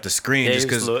glance up at the screen just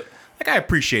because... Like, I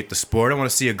appreciate the sport. I want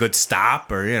to see a good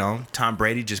stop, or, Tom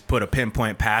Brady just put a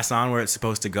pinpoint pass on where it's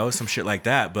supposed to go, some shit like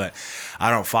that. But I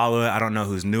don't follow it. I don't know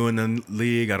who's new in the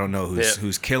league. I don't know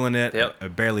who's killing it. Yep. I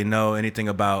barely know anything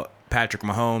about Patrick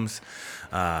Mahomes.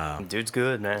 Dude's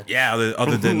good, man. Yeah,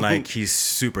 other than, like, he's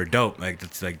super dope. Like,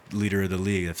 that's, like, leader of the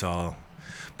league. That's all.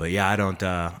 But, yeah, I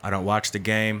don't watch the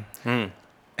game.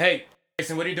 Hey,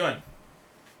 Jason, what are you doing?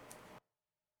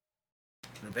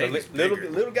 The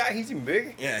little guy, he's even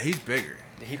bigger. Yeah, he's bigger.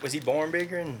 Was he born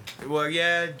bigger? Well,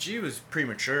 yeah, G was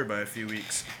premature by a few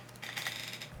weeks.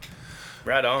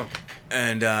 Right on.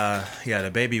 And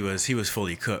the baby was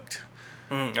fully cooked.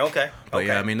 Okay. But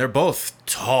yeah, I mean, they're both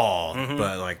tall,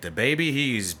 but like the baby,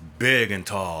 he's big and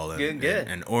tall and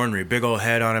and ornery, big old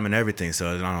head on him and everything. So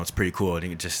I don't know, it's pretty cool.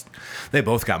 And they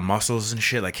both got muscles and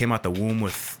shit. Like came out the womb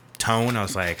with tone. I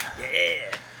was like, yeah.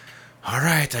 All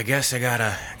right, I guess I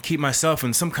gotta keep myself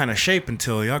in some kind of shape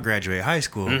until y'all graduate high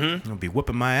school. I'll be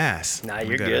whooping my ass. Nah,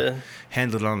 you're good.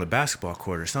 Handle it on the basketball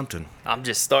court or something. I'm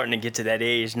just starting to get to that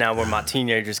age now where my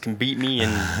teenagers can beat me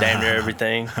and damn near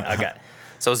everything.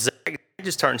 So Zach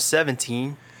just turned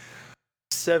 17.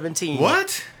 17.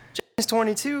 What? James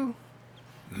 22.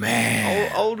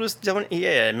 Man. Oldest,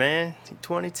 yeah, man.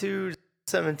 22,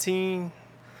 17.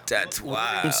 That's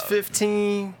wild. He's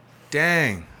 15.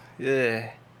 Dang. Yeah.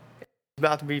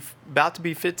 About to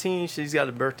be 15. She's got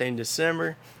a birthday in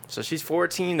December, so she's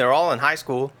 14. They're all in high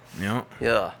school.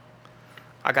 Yeah.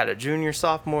 I got a junior,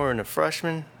 sophomore, and a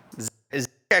freshman. Zach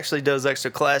actually does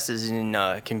extra classes and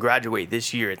can graduate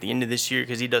this year at the end of this year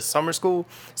because he does summer school.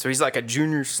 So he's like a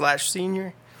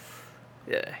junior/senior.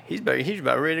 Yeah, he's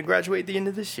about ready to graduate at the end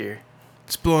of this year.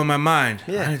 It's blowing my mind.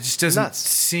 Yeah, it just doesn't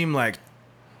seem like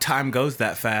time goes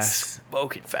that fast.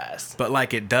 Spoken fast. But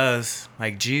like it does.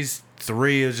 Like G's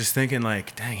 3, I was just thinking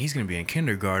like, dang, he's gonna be in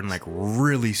kindergarten like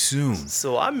really soon.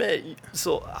 So I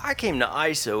came to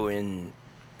ISO in,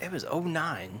 it was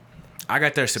 09. I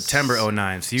got there September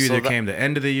 09. So you either came the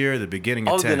end of the year or the beginning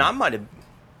of 10. Then I might have.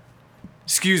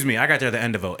 Excuse me, I got there the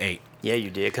end of 08. Yeah,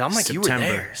 you did. Cause I'm like, you were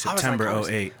there. September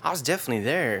 08. I was definitely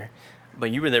there,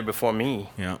 but you were there before me.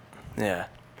 Yeah. Yeah.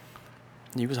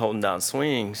 You was holding down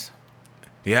swings.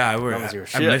 Yeah,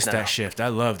 I missed that shift. I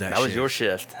love that shift. That was your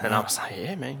shift. And I was like,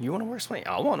 yeah, man, you want to work swing?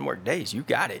 I want to work days. You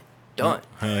got it. Done.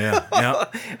 Hell yeah.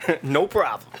 Yep. No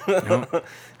problem. Yep.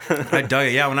 I dug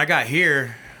it. Yeah, when I got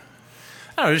here,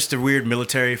 I don't know, just a weird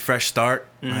military fresh start.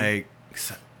 Like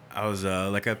I was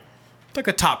like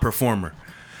a top performer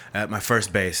at my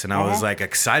first base, and I was like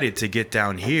excited to get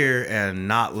down here and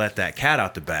not let that cat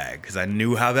out the bag because I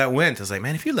knew how that went. I was like,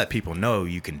 man, if you let people know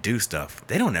you can do stuff,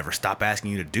 they don't ever stop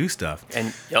asking you to do stuff.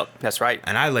 And yep, that's right.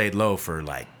 And I laid low for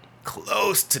like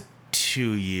close to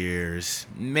 2 years,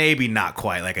 maybe not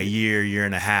quite, like a year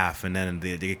and a half, and then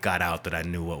it got out that I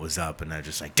knew what was up, and I was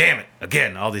just like, damn it,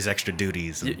 again, all these extra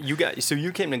duties. So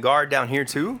you came to guard down here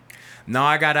too? No,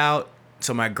 I got out.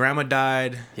 So my grandma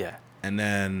died. Yeah. And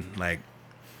then like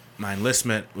my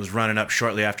enlistment was running up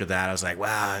shortly after that. I was like,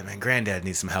 wow, man, granddad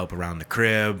needs some help around the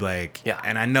crib. Like, yeah.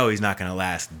 And I know he's not going to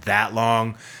last that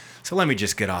long. So let me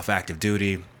just get off active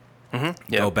duty,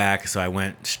 go back. So I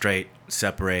went straight,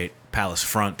 separate, Palace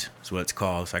Front is what it's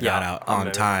called. So I got out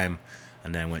on time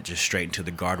and then went just straight into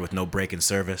the guard with no break in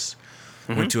service.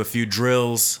 Went to a few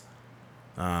drills.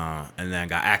 And then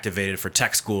got activated for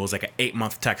tech school. It was like an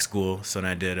 8-month tech school. So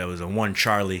then it was a 1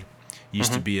 Charlie.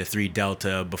 Used to be a 3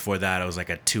 Delta. Before that, I was like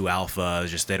a 2 Alpha. It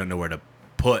was just they don't know where to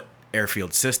put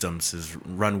airfield systems. Is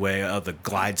runway of the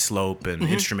glide slope and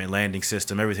instrument landing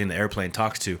system, everything the airplane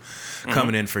talks to,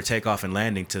 coming in for takeoff and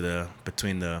landing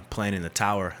between the plane and the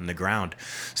tower and the ground.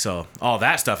 So all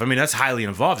that stuff. I mean, that's highly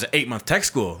involved. It's an 8-month tech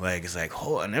school. Like it's like,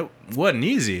 oh, and it wasn't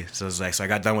easy. So it's like, so I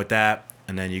got done with that.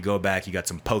 And then you go back, you got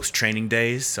some post-training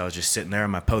days. So I was just sitting there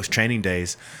on my post-training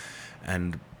days,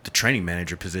 and the training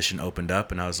manager position opened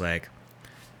up, and I was like,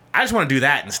 I just want to do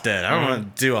that instead. I don't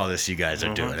want to do all this you guys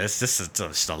are doing. It's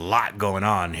just a lot going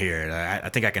on here. And I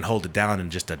think I can hold it down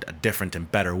in just a different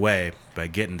and better way by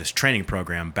getting this training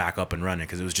program back up and running,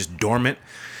 because it was just dormant.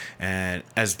 And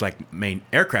as like main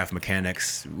aircraft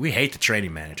mechanics, we hate the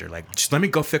training manager. Like, just let me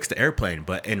go fix the airplane.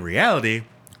 But in reality,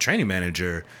 the training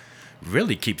manager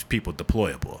really keeps people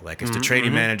deployable. Like it's the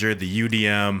training manager, the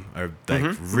UDM are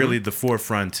like really the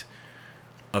forefront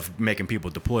of making people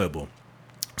deployable.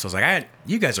 So I was like,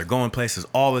 you guys are going places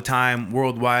all the time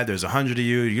worldwide. There's 100 of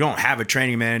you. You don't have a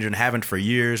training manager and haven't for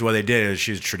years. What they did is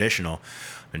she's traditional,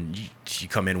 and you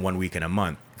come in 1 week in a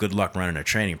month. Good luck running a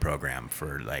training program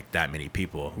for like that many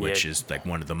people, which is like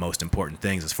one of the most important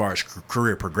things as far as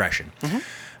career progression.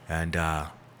 And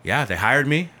they hired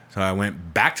me. So I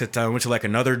went to like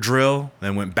another drill,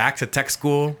 then went back to tech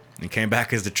school and came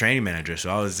back as the training manager. So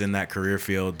I was in that career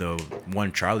field, the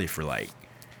 1 Charlie, for like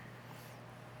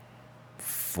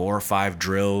 4 or 5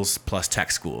 drills plus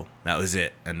tech school. That was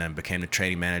it. And then became the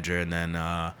training manager. And then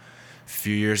a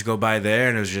few years go by there,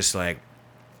 and it was just like,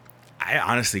 I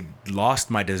honestly lost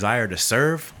my desire to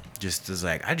serve. Just as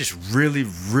like, I just really,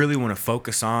 really want to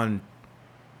focus on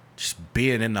just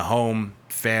being in the home,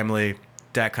 family,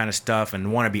 that kind of stuff,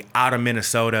 and want to be out of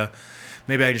Minnesota.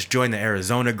 Maybe I just joined the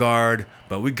Arizona Guard,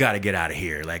 but we got to get out of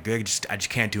here. Like I just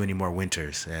can't do any more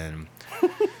winters. And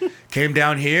came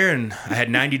down here, and I had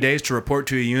 90 days to report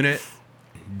to a unit.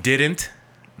 Didn't,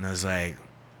 and I was like,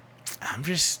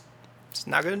 it's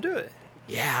not gonna do it.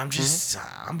 Yeah,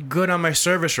 I'm good on my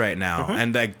service right now.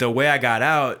 And like the way I got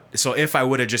out, so if I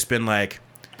would have just been like,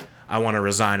 I want to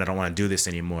resign, I don't want to do this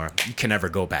anymore, you can never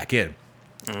go back in.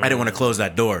 I didn't want to close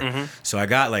that door. So I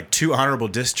got like 2 honorable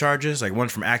discharges, like one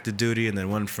from active duty and then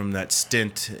one from that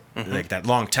stint, like that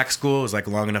long tech school. It was like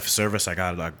long enough service. I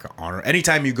got like honor.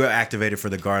 Anytime you go activated for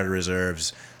the Guard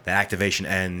Reserves, the activation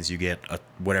ends, you get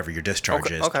whatever your discharge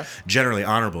is. Generally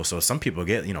honorable. So some people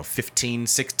get, 15,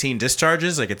 16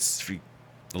 discharges. Like it's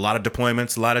a lot of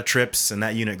deployments, a lot of trips, and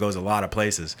that unit goes a lot of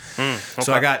places.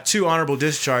 So I got 2 honorable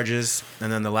discharges,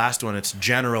 and then the last one, it's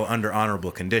general under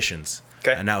honorable conditions.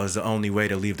 Okay. And that was the only way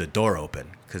to leave the door open.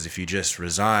 Because if you just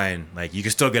resign, like you can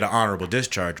still get an honorable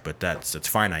discharge, but that's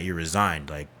finite. You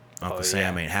resigned. Like Uncle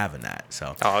Sam ain't having that.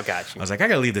 So I got you. I was like, I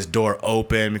gotta leave this door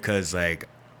open because like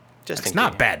it's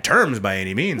not bad terms by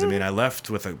any means. I mean, I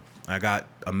left with I got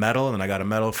a medal, and I got a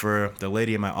medal for the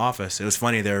lady in my office. It was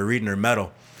funny, they were reading her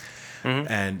medal,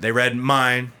 and they read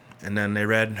mine, and then they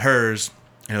read hers,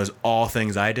 and it was all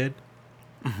things I did,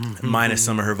 minus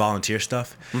some of her volunteer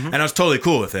stuff, and I was totally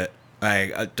cool with it.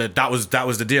 Like that was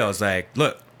the deal. I was like,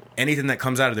 look, anything that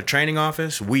comes out of the training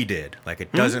office, we did. Like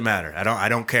it doesn't matter. I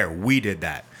don't care. We did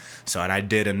that. So and I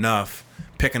did enough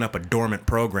picking up a dormant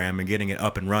program and getting it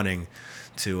up and running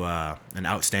to an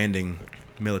outstanding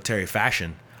military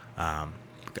fashion.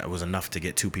 It was enough to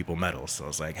get 2 people medals. So I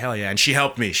was like, hell yeah. And she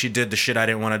helped me. She did the shit I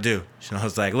didn't want to do. So I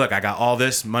was like, look, I got all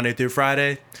this Monday through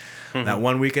Friday. That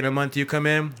 1 week in a month you come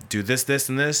in, do this, this,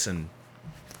 and this, and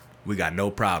we got no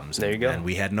problems. There you go. And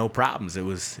we had no problems. It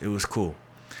was cool.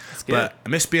 That's good. But I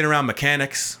miss being around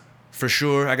mechanics for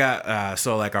sure. I got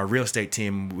so like our real estate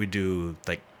team, we do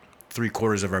like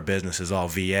 3/4 of our business is all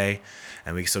VA,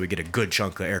 and we get a good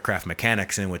chunk of aircraft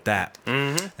mechanics in with that.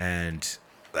 And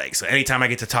like so, anytime I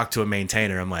get to talk to a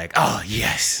maintainer, I'm like, oh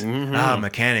yes,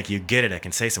 mechanic, you get it. I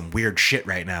can say some weird shit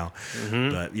right now.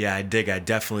 But yeah, I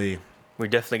definitely. We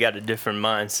definitely got a different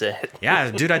mindset. Yeah,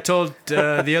 dude, I told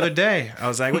the other day, I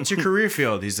was like, what's your career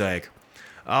field? He's like,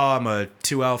 oh, I'm a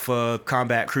 2 Alpha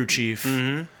combat crew chief.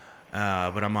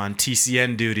 but I'm on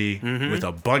TCN duty with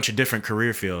a bunch of different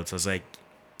career fields. I was like,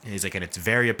 he's like, and it's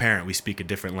very apparent we speak a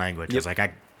different language. I was like,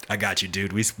 I got you,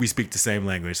 dude. We speak the same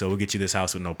language, so we'll get you this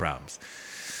house with no problems.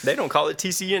 They don't call it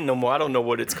TCN no more. I don't know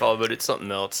what it's called, but it's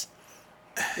something else.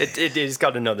 It's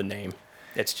got another name.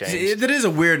 It's changed. That is a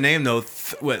weird name though.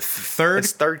 Third?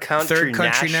 It's Third Country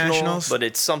Nationals, but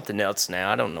it's something else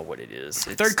now. I don't know what it is.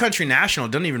 Third Country National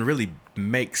doesn't even really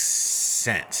make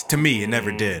sense to me. It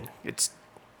never did.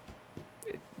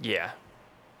 Yeah.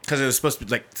 Because it was supposed to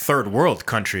be like third world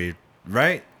country,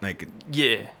 right? Like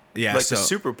yeah. Like so, the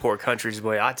super poor countries, the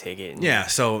way I take it.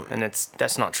 And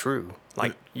that's not true.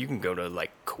 Like you can go to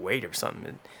like Kuwait or something,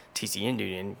 and TCN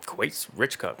dude, and Kuwait's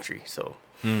rich country. So,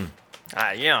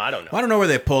 I don't know. I don't know where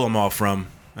they pull them all from.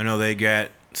 I know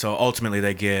ultimately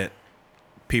they get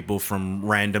people from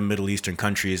random Middle Eastern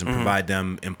countries and provide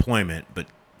them employment, but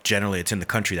generally it's in the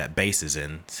country that base is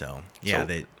in. So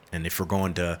and if we're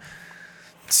going to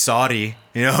Saudi,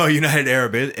 United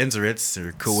Arab Emirates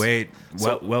or Kuwait,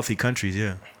 wealthy countries,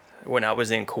 yeah. When I was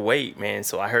in Kuwait, man,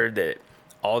 so I heard that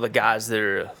all the guys that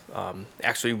are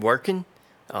actually working,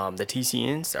 the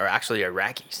TCNs, are actually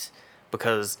Iraqis.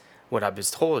 Because what I've been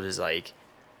told is, like,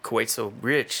 Kuwait's so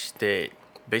rich that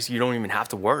basically you don't even have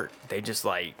to work. They just,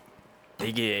 like,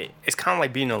 it's kind of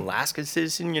like being an Alaska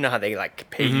citizen. You know how they, like,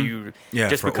 pay you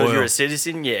just because oil. you're a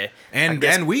citizen? Yeah.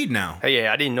 And weed now.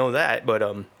 Yeah, I didn't know that. But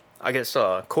I guess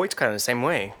Kuwait's kind of the same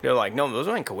way. They're like, no, those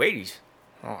aren't Kuwaitis.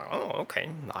 I'm like, oh, okay.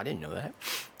 I didn't know that.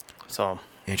 So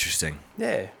interesting.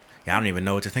 Yeah, I don't even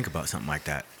know what to think about something like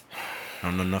that. I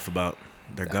don't know enough about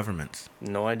their governments.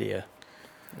 No idea.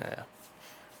 Yeah.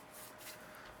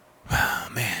 Oh,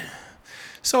 man.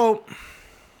 So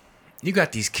you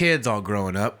got these kids all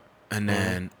growing up, and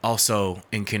then also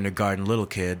in kindergarten, little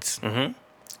kids. Mm-hmm.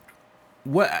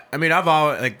 I've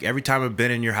always, like, every time I've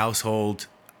been in your household,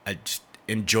 I just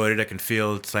enjoyed it. I can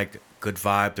feel it's like a good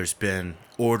vibe. There's been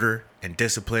order and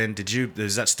discipline.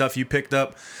 Is that stuff you picked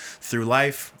up through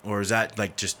life, or is that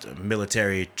like just a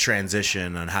military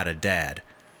transition on how to dad?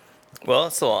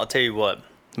 Well, so I'll tell you what,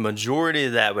 the majority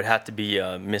of that would have to be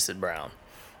Mrs. Brown.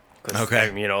 Okay.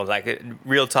 Like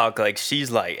real talk, like she's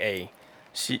like,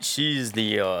 she's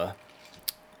the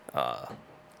what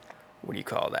do you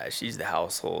call that? She's the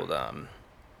household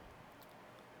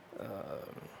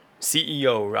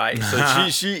CEO, right? So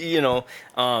she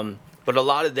but a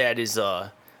lot of that is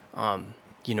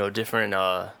different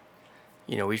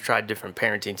we've tried different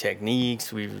parenting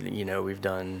techniques. We've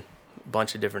done a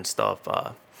bunch of different stuff,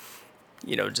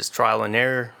 just trial and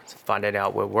error, finding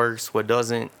out what works, what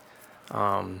doesn't.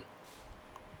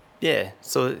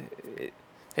 So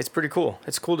it's pretty cool.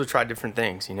 It's cool to try different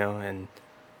things, and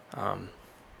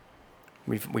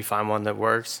we find one that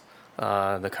works.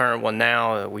 The current one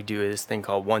now, we do this thing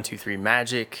called 1, 2, 3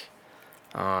 Magic.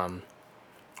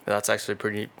 That's actually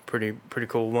a pretty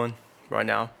cool one right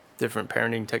now. Different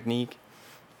parenting technique.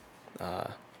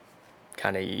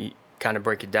 Kind of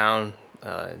break it down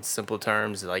in simple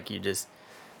terms. Like you just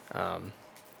count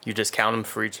them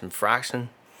for each infraction.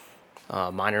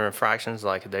 Minor infractions,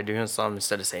 like if they're doing something,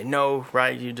 instead of saying no,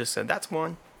 right, you just said that's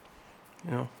 1.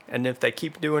 And if they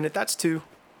keep doing it, that's 2.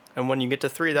 And when you get to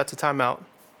 3, that's a timeout.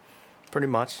 Pretty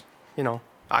much,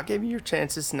 I gave you your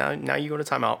chances. Now you go to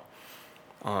timeout.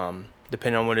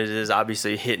 Depending on what it is,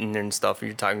 obviously hitting and stuff.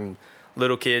 You're talking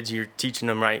little kids, you're teaching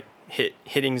them right.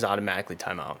 Hitting's automatically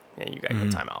timeout, and you got to go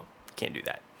timeout. You can't do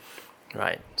that,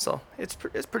 right? So it's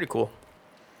pretty cool.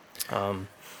 The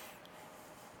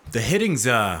hitting's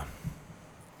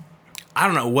I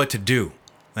don't know what to do.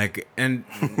 Like, and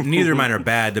neither of mine are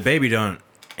bad. The baby don't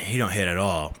hit at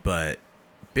all, but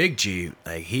Big G,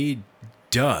 like, he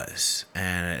does,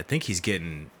 and I think he's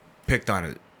getting picked on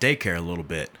at daycare a little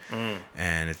bit,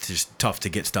 and it's just tough to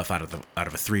get stuff out of a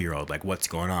 3-year-old. Like, what's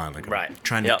going on? Like, right. I'm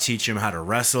trying to teach him how to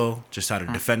wrestle, just how to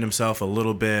defend himself a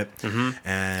little bit,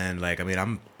 and like,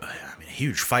 I'm a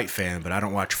huge fight fan, but I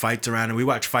don't watch fights around him. We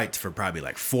watched fights for probably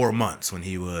like 4 months when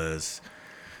he was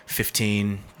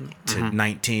 15 to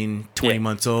 19, 20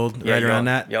 months old, right around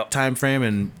that time frame,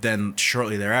 and then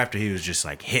shortly thereafter he was just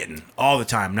like hitting all the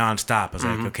time, nonstop. I was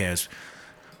like, okay,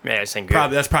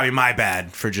 that's probably my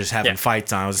bad for just having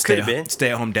fights on. I was a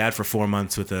stay-at-home dad for 4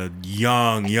 months with a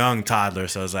young toddler,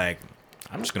 so I was like,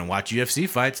 I'm just gonna watch UFC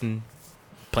fights and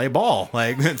play ball,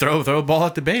 like throw a ball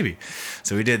at the baby.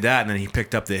 So we did that, and then he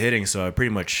picked up the hitting. So I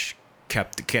pretty much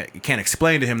can't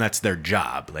explain to him that's their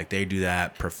job. Like, they do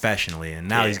that professionally, and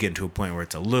now he's getting to a point where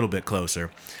it's a little bit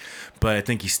closer. But I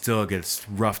think he still gets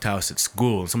roughed house at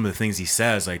school. And some of the things he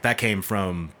says, like, that came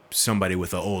from somebody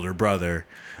with an older brother,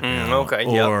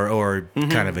 or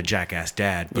kind of a jackass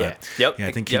dad. But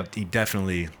I think he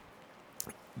definitely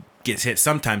gets hit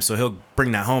sometimes, so he'll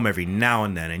bring that home every now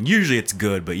and then, and usually it's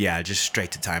good. But yeah, just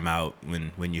straight to timeout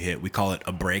when you hit. We call it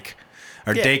a break.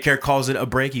 Our daycare calls it a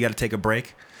break. You got to take a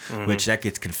break, which that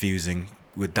gets confusing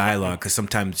with dialogue because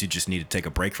sometimes you just need to take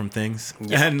a break from things,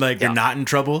 and like you're not in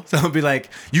trouble. So I'll be like,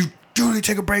 "You do need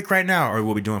to take a break right now," or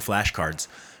we'll be doing flashcards.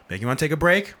 Like, you want to take a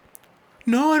break?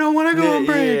 No, I don't want to go on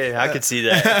break. Yeah, I could see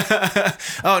that.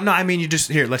 Oh no, I mean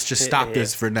let's just stop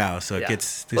this for now. So it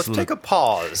gets this Let's take a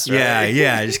pause. Right?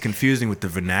 Yeah, just confusing with the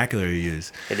vernacular you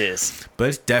use. It is. But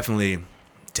it's definitely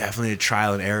a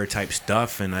trial and error type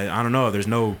stuff, and I don't know. There's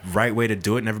no right way to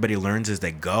do it, and everybody learns as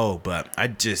they go. But I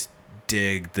just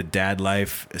dig the dad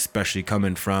life, especially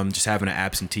coming from just having an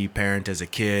absentee parent as a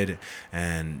kid,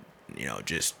 and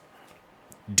just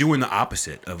doing the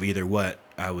opposite of either what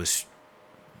I was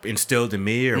instilled in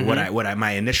me or what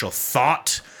my initial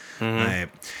thought. I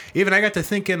got to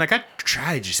thinking, like, I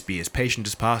try to just be as patient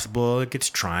as possible. It gets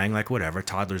trying, like, whatever.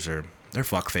 Toddlers they're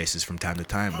fuck faces from time to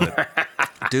time. But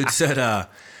dude said I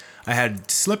had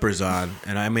slippers on,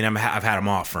 and I mean I've had them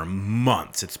off for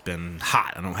months. It's been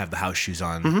hot. I don't have the house shoes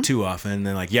on too often. And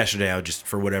then like yesterday, I just,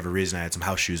 for whatever reason, I had some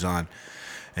house shoes on,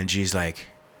 and G's like,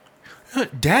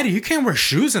 "Daddy, you can't wear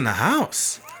shoes in the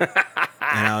house."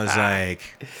 And I was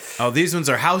like, "Oh, these ones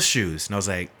are house shoes." And I was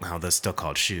like, "Oh, they're still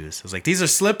called shoes." I was like, "These are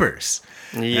slippers."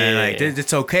 Yeah. And like,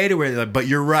 it's okay to wear them, but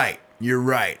you're right.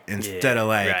 Instead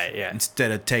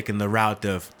of taking the route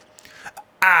of,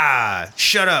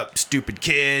 shut up, stupid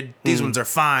kid. These ones are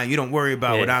fine. You don't worry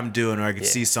about what I'm doing. Or I could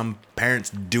see some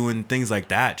parents doing things like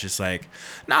that. Just like,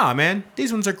 nah, man,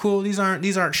 these ones are cool. These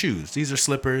aren't shoes. These are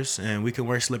slippers, and we can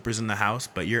wear slippers in the house.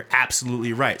 But you're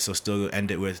absolutely right. So still end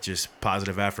it with just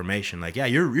positive affirmation. Like, yeah,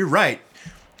 you're right,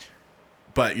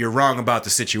 but you're wrong about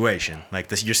the situation. Like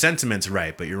your sentiment's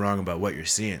right, but you're wrong about what you're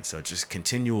seeing. So just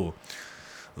continual,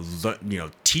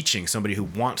 teaching somebody who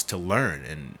wants to learn.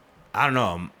 And I don't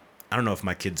know if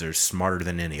my kids are smarter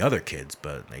than any other kids,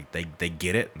 but they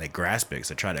get it and they grasp it,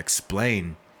 because I try to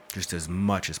explain just as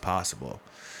much as possible.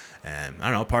 And I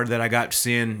don't know, part of that I got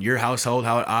seeing your household,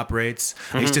 how it operates.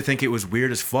 I used to think it was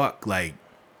weird as fuck. Like,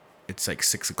 it's like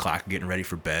 6 o'clock getting ready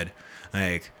for bed.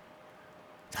 Like,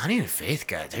 Donnie and Faith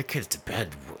got their kids to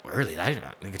bed early.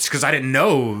 It's because I didn't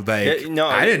know. Like, I didn't know.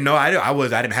 I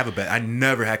didn't have a bed. I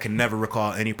can never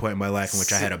recall any point in my life in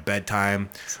which I had a bedtime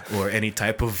or any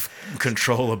type of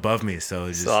control above me.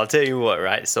 So I'll tell you what,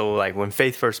 right? So like when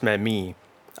Faith first met me,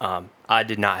 I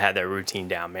did not have that routine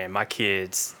down, man. My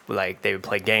kids, like, they would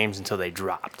play games until they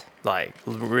dropped. Like,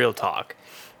 real talk.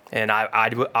 And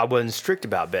I wasn't strict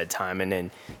about bedtime. And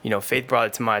then, Faith brought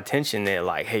it to my attention that,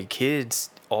 like, hey, kids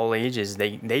all ages,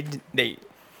 they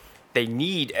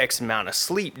need X amount of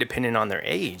sleep depending on their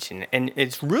age, and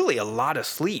it's really a lot of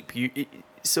sleep.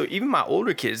 So even my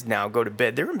older kids now go to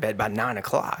bed. They're in bed by 9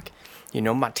 o'clock.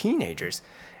 My teenagers,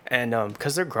 and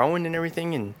because they're growing and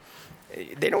everything, and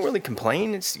they don't really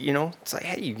complain. It's it's like,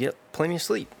 hey, you get plenty of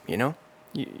sleep.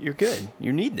 You're good.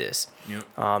 You need this. Yep.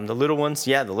 The little ones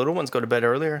go to bed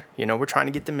earlier. We're trying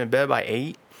to get them in bed by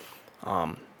 8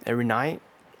 every night.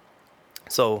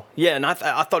 So, yeah, and I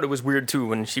thought it was weird, too,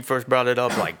 when she first brought it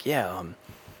up, like,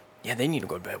 they need to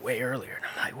go to bed way earlier. And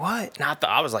I'm like, what? And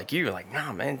I was like,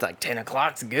 nah, man, it's like 10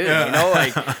 o'clock's good,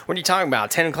 Like, what are you talking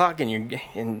about, 10 o'clock?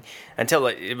 And until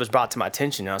it was brought to my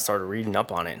attention, and I started reading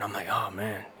up on it, and I'm like, oh,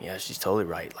 man, yeah, she's totally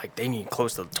right. Like, they need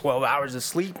close to 12 hours of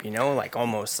sleep, like,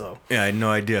 almost, so. Yeah, I had no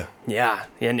idea. Yeah,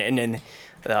 and then,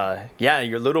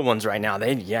 your little ones right now,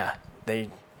 they need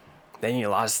a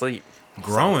lot of sleep.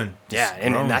 Growing. So,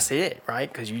 and that's it,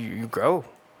 right? Because you grow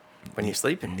when you're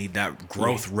sleeping. You need that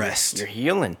growth rest. You're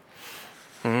healing.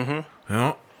 Mm-hmm.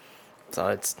 Yeah. So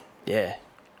it's,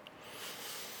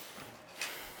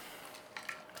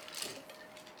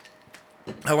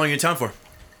 How long are you in town for?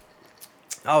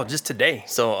 Oh, just today.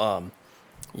 So,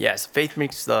 so Faith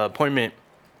makes the appointment.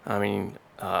 I mean,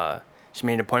 she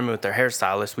made an appointment with her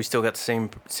hairstylist. We still got the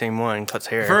same one, cuts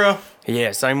hair. For real?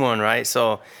 Yeah, same one, right?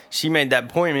 So she made that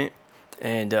appointment.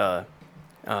 And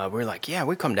we're like, yeah,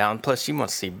 we come down. Plus, she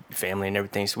wants to see family and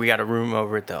everything. So we got a room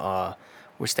over at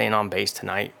we're staying on base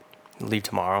tonight. Leave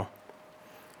tomorrow.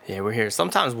 Yeah, we're here.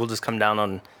 Sometimes we'll just come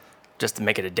down just to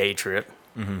make it a day trip,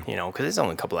 because it's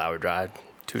only a couple hour drive,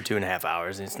 2.5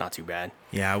 hours, and it's not too bad.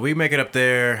 Yeah, we make it up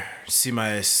there. See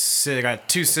I got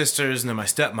 2 sisters and then my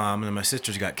stepmom, and then my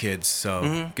sister's got kids.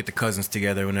 So get the cousins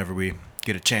together whenever we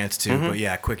get a chance to. But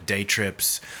yeah, quick day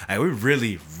trips. We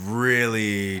really,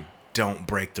 really don't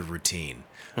break the routine,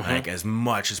 like, as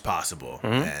much as possible.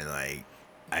 And like,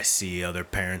 I see other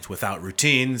parents without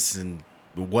routines, and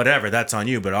whatever, that's on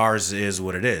you, but ours is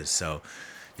what it is. So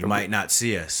you might not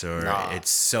see us, or it's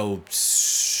so,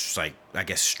 like, I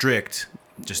guess, strict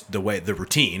just the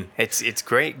routine. It's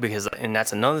great because, and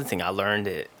that's another thing I learned,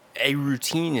 that a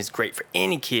routine is great for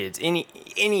any kids, any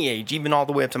age, even all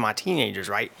the way up to my teenagers,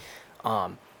 right?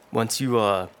 Once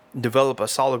you develop a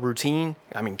solid routine,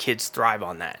 I mean, kids thrive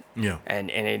on that. Yeah. And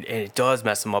it does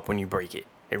mess them up when you break it.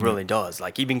 It really does.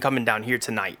 Like, even coming down here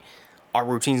tonight, our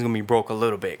routine's gonna be broke a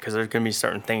little bit because there's gonna be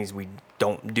certain things we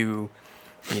don't do.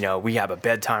 You know, we have a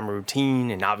bedtime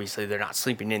routine, and obviously they're not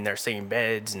sleeping in their same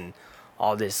beds and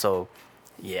all this. So,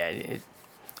 yeah, it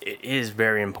is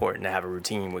very important to have a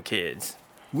routine with kids.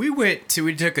 We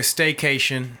took a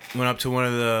staycation, went up to one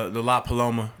of the La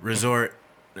Paloma resort,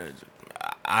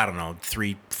 I don't know,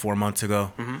 3-4 months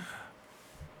ago. Mm-hmm.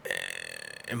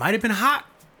 It might have been hot.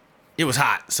 It was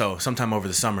hot, so sometime over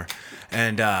the summer.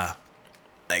 And,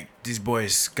 like, these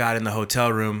boys got in the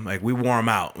hotel room, like, we wore them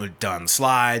out. We'd done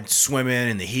slides, swimming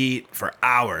in the heat for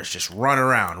hours, just run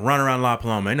around La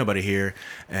Paloma. Ain't nobody here.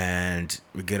 And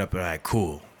we get up and like,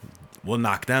 cool. We'll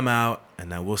knock them out,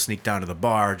 and then we'll sneak down to the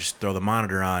bar, just throw the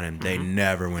monitor on, and they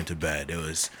never went to bed.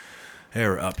 They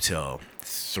were up till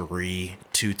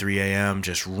 2-3 a.m.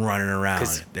 just running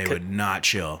around. They would not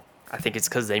chill. I think it's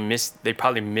because they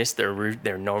probably missed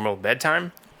their normal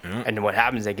bedtime, and what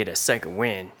happens, they get a second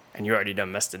wind, and you already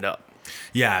done messed it up.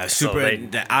 Yeah,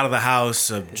 out of the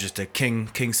house, just a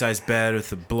king size bed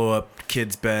with a blow up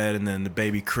kid's bed, and then the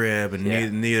baby crib, and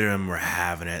neither of them were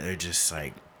having it. They're just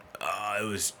like, it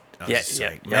was.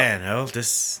 Man, oh,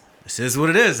 this is what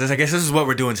it is. I guess this is what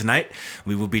we're doing tonight.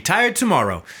 We will be tired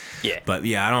tomorrow. Yeah. But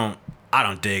yeah, I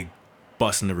don't dig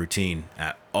busting the routine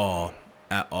at all.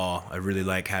 I really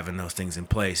like having those things in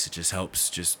place. It just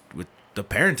helps just with the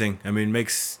parenting. I mean, it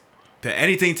makes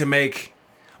anything to make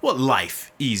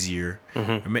life easier.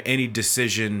 Mm-hmm. Any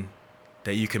decision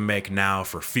that you can make now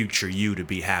for future you to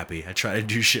be happy. I try to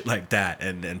do shit like that,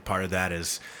 and part of that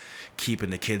is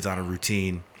keeping the kids on a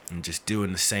routine. And just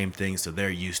doing the same thing so they're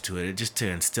used to it. Just to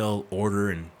instill order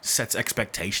and sets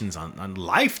expectations on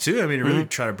life, too. I mean, really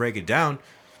try to break it down.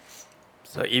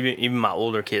 So even my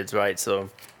older kids, right? So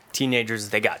teenagers,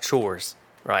 they got chores,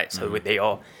 right? So they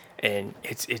all, and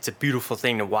it's a beautiful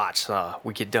thing to watch.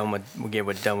 We get done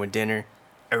with dinner.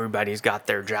 Everybody's got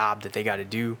their job that they got to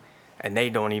do. And they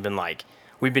don't even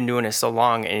we've been doing it so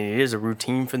long, and it is a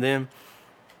routine for them.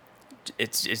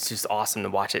 It's just awesome to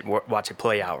watch it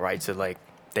play out, right? So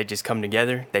they just come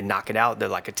together, they knock it out. They're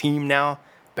like a team now.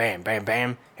 Bam, bam,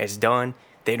 bam. It's done.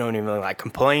 They don't even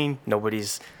complain.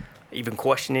 Nobody's even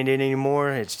questioning it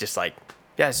anymore. It's just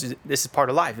this is part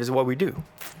of life. This is what we do,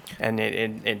 and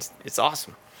it's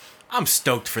awesome. I'm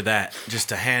stoked for that. Just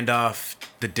to hand off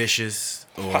the dishes,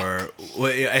 or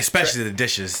especially the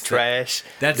dishes, trash,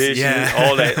 dishes,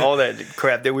 all that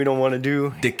crap that we don't want to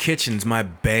do. The kitchen's my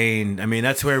bane. I mean,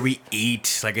 that's where we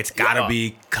eat. It's gotta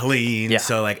be clean. Yeah.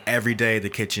 So every day the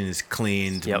kitchen is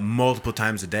cleaned multiple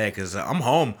times a day because I'm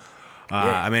home.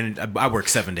 I mean, I work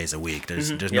 7 days a week.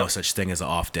 There's no such thing as an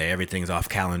off day. Everything's off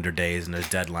calendar days, and there's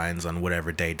deadlines on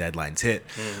whatever day deadlines hit.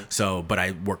 So, but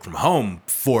I work from home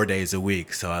 4 days a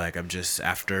week. So I'm just,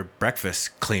 after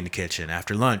breakfast, clean the kitchen.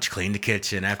 After lunch, clean the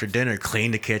kitchen. After dinner,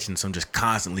 clean the kitchen. So I'm just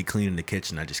constantly cleaning the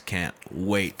kitchen. I just can't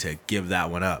wait to give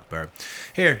that one up. Or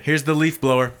here's the leaf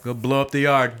blower. Go blow up the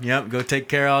yard. Yep, go take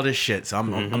care of all this shit. So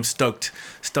I'm stoked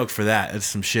for that. It's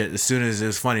some shit. As soon as it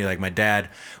was funny, my dad,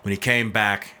 when he came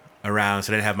back around,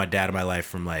 so I didn't have my dad in my life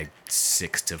from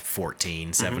 6 to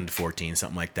 14, 7 to 14,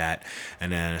 something like that.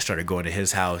 And then I started going to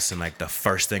his house, and the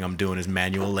first thing I'm doing is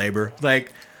manual labor. Wait,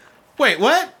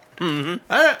 what? All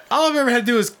I've ever had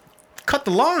to do is cut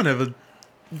the lawn of a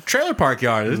trailer park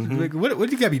yard. What do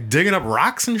you gotta be digging up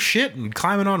rocks and shit and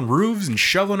climbing on roofs and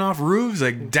shoveling off roofs?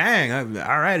 Dang,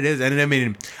 all right, it is. And I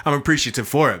mean, I'm appreciative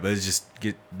for it, but it's just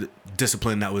the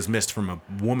discipline that was missed from a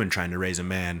woman trying to raise a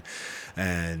man.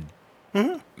 And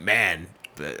man,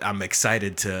 I'm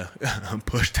excited to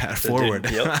push that forward.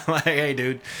 Hey,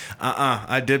 dude,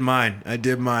 I did mine.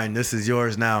 This is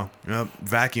yours now.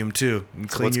 Vacuum too.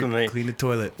 Clean the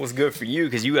toilet. What's good for you?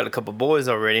 Because you got a couple boys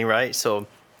already, right? So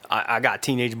I got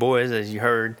teenage boys, as you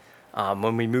heard.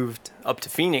 When we moved up to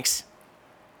Phoenix,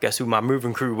 guess who my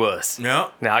moving crew was?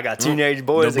 No. Now I got teenage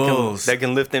boys that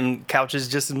can lift them couches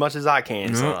just as much as I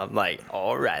can. So I'm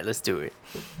all right, let's do it.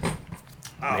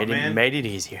 Made it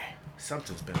easier.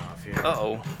 Something's been off here.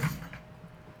 Uh-oh.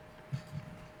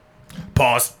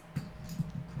 Pause.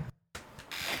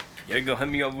 You gonna hit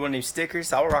me up with one of these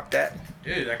stickers? I'll rock that.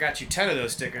 Dude, I got you 10 of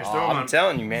those stickers. I'm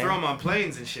telling you, man. Throw them on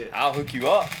planes and shit. I'll hook you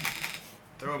up.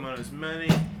 Throw them on as many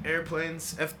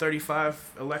airplanes,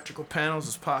 F-35 electrical panels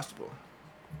as possible.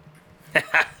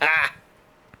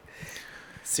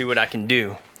 See what I can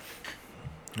do.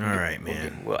 All right,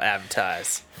 man. We'll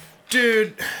advertise.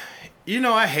 Dude, You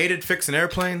know, I hated fixing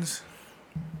airplanes.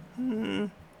 You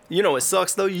know what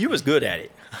sucks though? You was good at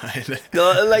it.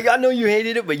 Like I know you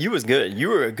hated it, but you was good. You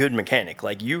were a good mechanic.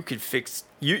 Like you could fix.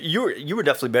 You were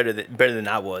definitely better than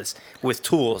I was with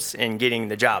tools and getting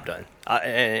the job done.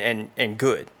 And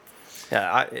good.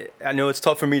 I know it's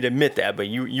tough for me to admit that, but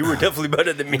you were definitely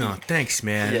better than me. No, thanks,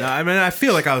 man. Yeah. I mean, I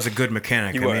feel like I was a good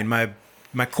mechanic. You were. I mean,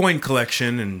 my coin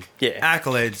collection and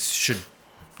accolades should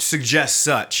suggest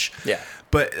such. Yeah.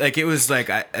 But like it was like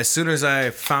as soon as I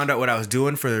found out what I was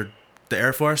doing for the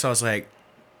Air Force, I was like,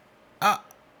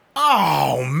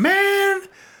 oh man.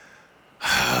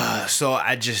 So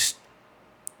I just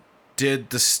did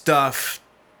the stuff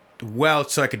well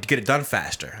so I could get it done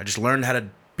faster. I just learned how to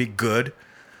be good.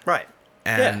 Right.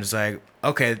 And it's like,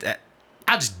 okay,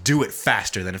 I'll just do it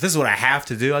faster. Then if this is what I have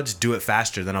to do, I'll just do it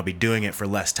faster. Then I'll be doing it for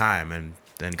less time, and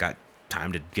then got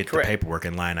time to get the paperwork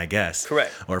in line, I guess.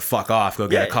 Correct. Or fuck off, go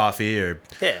get a coffee, or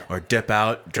dip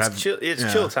out, drive.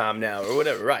 It's chill time now, or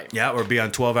whatever. Right. Yeah, or be on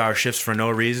 12-hour shifts for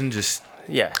no reason. Just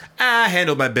I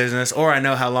handle my business, or I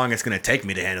know how long it's gonna take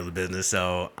me to handle the business,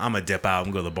 so I'm gonna dip out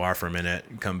and go to the bar for a minute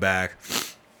and come back.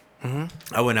 Mm-hmm.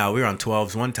 I went out. We were on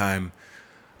 12s one time.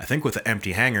 I think with an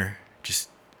empty hangar,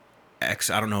 I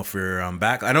don't know if we were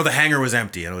back. I know the hangar was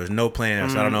empty. There was no plane,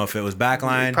 so I don't know if it was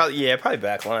backline. Probably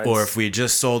backline. Or if we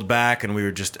just sold back and we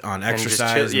were just on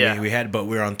exercise. Just chill, but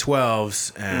we were on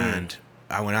 12s, and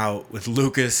I went out with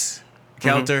Lucas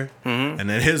Kelter, and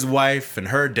then his wife and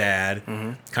her dad.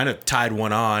 Kind of tied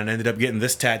one on. Ended up getting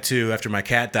this tattoo after my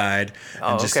cat died,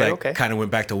 and kind of went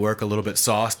back to work a little bit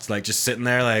sauced, like just sitting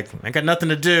there, like I got nothing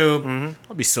to do.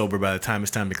 I'll be sober by the time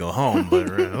it's time to go home. But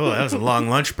that was a long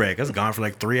lunch break. I was gone for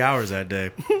like 3 hours that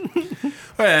day.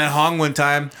 And Hong one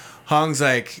time, Hong's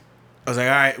like, I was like,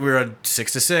 all right, we were on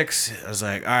 6 to 6. I was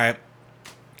like, all right,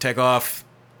 take off.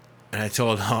 And I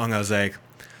told Hong, I was like,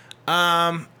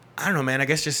 I don't know, man. I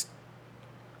guess just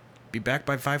be back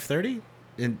by 5:30.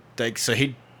 And like, so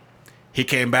he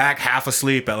came back half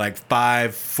asleep at like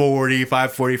 5:40,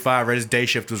 5:45. Right as day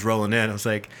shift was rolling in. I was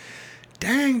like,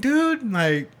 dang, dude.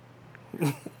 Like,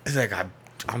 it's like,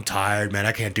 I'm tired, man.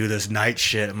 I can't do this night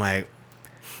shit. I'm like,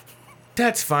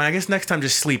 that's fine. I guess next time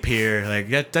just sleep here.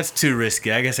 Like that's too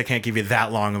risky. I guess I can't give you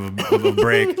that long of a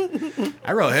break.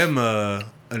 I wrote him an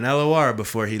LOR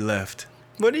before he left.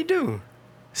 What'd he do?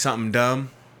 Something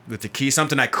dumb with the key.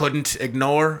 Something I couldn't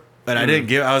ignore. But I didn't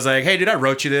give. I was like, "Hey, dude, I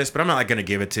wrote you this, but I'm not like gonna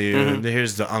give it to you.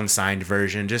 Here's the unsigned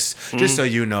version, just so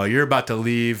you know, you're about to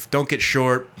leave. Don't get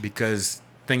short because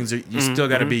things are. You still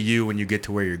got to be you when you get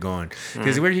to where you're going.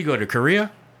 Because where did he go to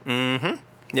Korea? Yeah,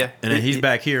 and then he's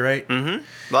back here, right?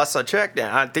 Last I checked,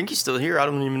 I think he's still here. I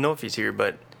don't even know if he's here,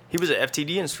 but he was an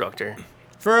FTD instructor.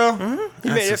 For real? He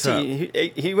made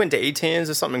FTD. He went to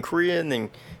A10s or something in Korea, and then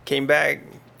came back.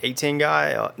 A10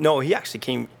 guy. No, he actually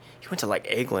came. He went to like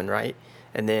Eglin, right?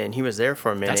 And then he was there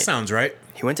for a minute. That sounds right.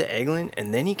 He went to Eglin,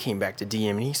 and then he came back to DM,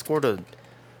 and he scored an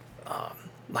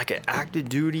active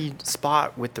duty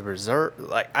spot with the reserve.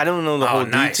 Like, I don't know the whole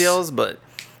details, but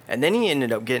and then he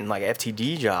ended up getting like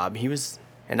FTD job. He was,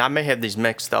 and I may have these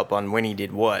mixed up on when he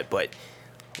did what, but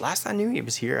last I knew he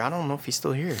was here. I don't know if he's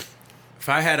still here. If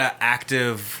I had an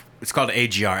active, it's called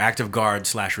AGR, active guard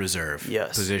 / reserve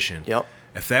position. Yep.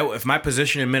 If my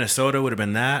position in Minnesota would have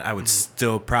been that, I would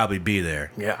still probably be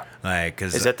there. Yeah. Like,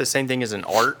 cause is that the same thing as an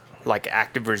ART, like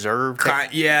active reserve?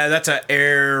 Yeah, that's an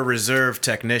air reserve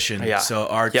technician. Yeah. So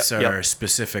ARTs are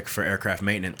specific for aircraft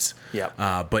maintenance.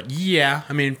 Yeah. But yeah,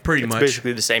 I mean, pretty much.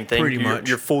 Basically the same thing. Pretty much.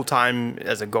 You're full time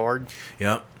as a guard.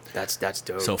 Yep. That's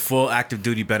dope. So full active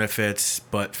duty benefits,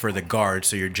 but for the guard,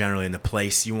 so you're generally in the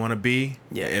place you want to be.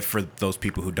 Yeah. If for those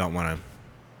people who don't want to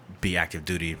be active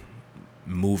duty,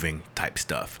 moving type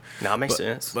stuff. Now it makes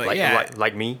sense. But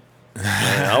like me.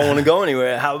 I don't want to go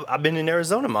anywhere. I've been in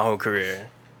Arizona my whole career.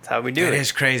 That's how we do it. It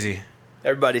is crazy.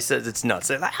 Everybody says it's nuts.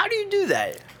 They're like, how do you do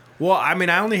that? Well, I mean,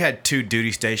 I only had 2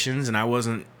 duty stations, and I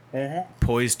wasn't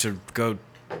poised to go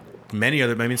many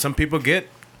other. I mean, some people get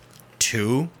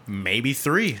 2, maybe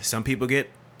 3. Some people get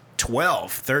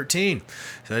 12, 13.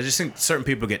 So I just think certain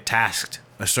people get tasked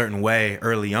a certain way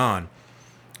early on.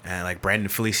 And like Brandon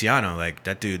Feliciano, like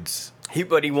that dude's...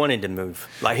 But he wanted to move.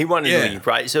 Like, he wanted to leave,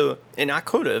 right? So, and I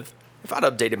could have. If I'd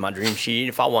updated my dream sheet,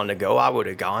 if I wanted to go, I would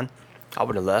have gone. I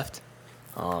would have left.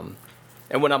 And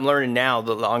what I'm learning now,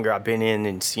 the longer I've been in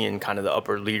and seeing kind of the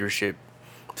upper leadership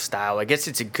style, I guess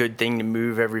it's a good thing to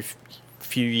move every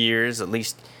few years, at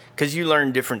least, because you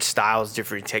learn different styles,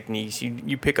 different techniques.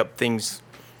 You pick up things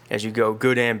as you go,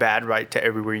 good and bad, right, to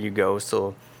everywhere you go.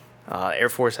 So, Air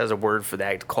Force has a word for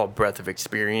that called breadth of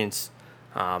experience.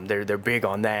 They're big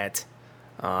on that.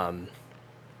 Of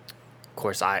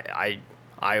course, I'm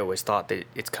I always thought that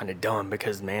it's kind of dumb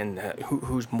because, man,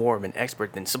 who's more of an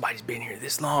expert than somebody's been here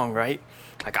this long, right?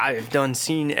 Like, I have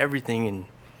seen everything and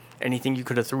anything you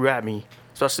could have threw at me,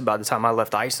 especially by the time I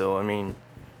left ISO. I mean,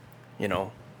 you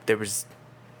know, there was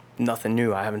nothing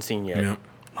new I haven't seen yet.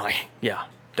 Yeah,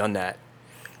 done that.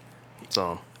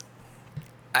 So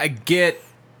I get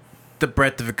the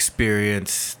breadth of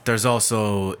experience. There's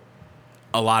also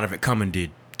a lot of it coming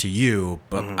to you,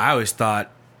 but I always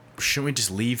thought, shouldn't we just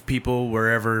leave people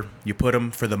wherever you put them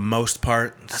for the most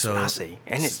part? That's what I say.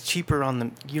 And it's cheaper on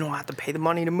them. You don't have to pay the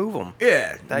money to move them.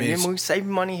 Yeah. We save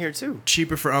money here too.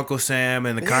 Cheaper for Uncle Sam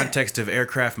in the context of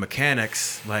aircraft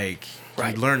mechanics. Like,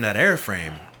 you learn that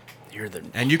airframe.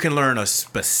 And you can learn a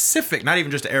specific, not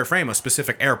even just an airframe, a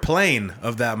specific airplane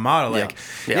of that model. Like,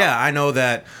 I know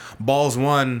that Balls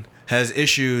 1 has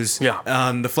issues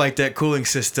on the flight deck cooling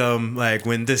system, like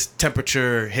when this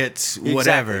temperature hits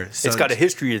whatever. Exactly. So it's got a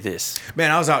history of this. Man,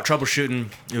 I was out troubleshooting.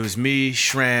 It was me,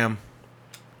 Shram.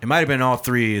 It might have been all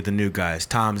three of the new guys,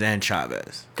 Toms and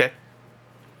Chavez. Okay.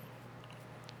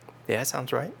 Yeah, that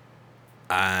sounds right.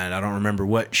 And I don't remember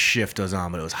what shift I was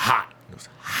on, but it was hot. It was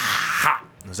hot.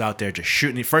 I was out there just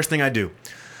shooting. The first thing I do,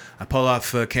 I pull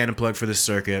off a cannon plug for this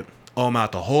circuit, ohm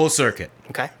out the whole circuit.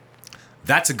 Okay.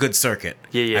 That's a good circuit.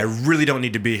 Yeah. I really don't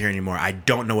need to be here anymore. I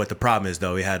don't know what the problem is,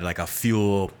 though. We had like a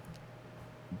fuel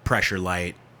pressure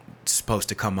light supposed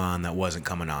to come on that wasn't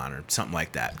coming on or something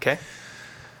like that.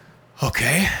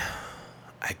 Okay.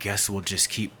 I guess we'll just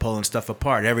keep pulling stuff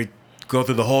apart. Go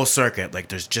through the whole circuit. Like,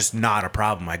 there's just not a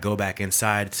problem. I go back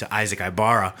inside to Isaac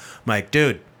Ibarra. I'm like,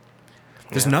 dude,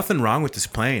 there's nothing wrong with this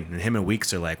plane. And him and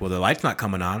Weeks are like, well, the light's not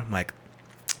coming on. I'm like,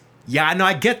 yeah, I know,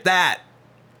 I get that.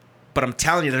 But I'm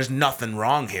telling you, there's nothing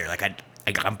wrong here. Like,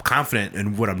 I'm confident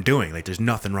in what I'm doing. Like, there's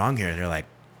nothing wrong here. And they're like,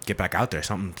 get back out there.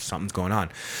 Something's going on.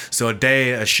 So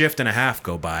a shift and a half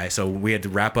go by. So we had to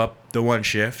wrap up the one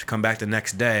shift, come back the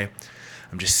next day.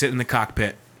 I'm just sitting in the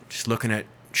cockpit, just looking at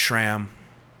Shram.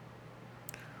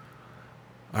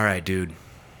 All right, dude.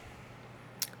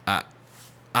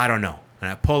 I don't know.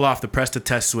 And I pull off the press to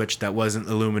test switch that wasn't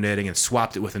illuminating and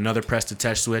swapped it with another press to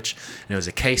test switch. And it was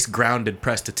a case grounded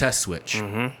press to test switch.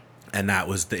 Mm-hmm. And that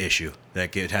was the issue.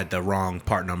 Like, it had the wrong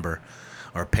part number,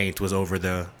 or paint was over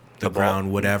the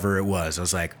ground, whatever it was. I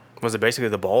was like, was it basically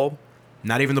the bulb?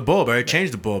 Not even the bulb. I already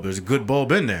changed the bulb. There's a good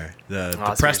bulb in there. The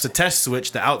press to test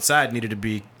switch, the outside needed to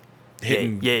be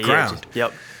hitting ground.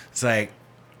 Yep. It's like,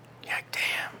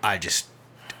 damn.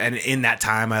 And in that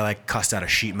time, I like cussed out a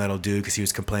sheet metal dude because he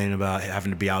was complaining about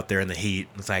having to be out there in the heat.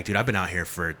 It's like, dude, I've been out here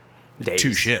for days.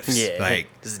 2 shifts. Yeah, like,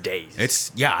 this is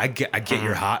days. I get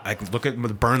you're hot. I look at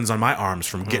the burns on my arms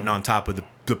from getting on top of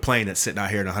the plane that's sitting out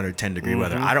here in 110 degree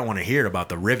weather. I don't want to hear about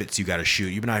the rivets you got to shoot.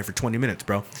 You've been out here for 20 minutes,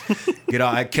 bro.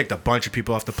 I kicked a bunch of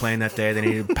people off the plane that day. They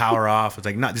needed to power off. It's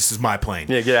like, no, this is my plane.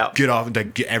 Yeah, get out. Get off.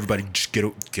 And everybody just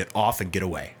get off and get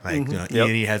away. Like,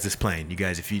 E&E has this plane. You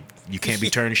guys, if you can't be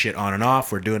turning shit on and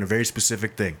off. We're doing a very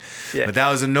specific thing. Yeah. But that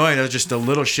was annoying. That was just a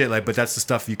little shit. Like, but that's the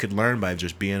stuff you could learn by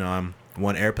just being on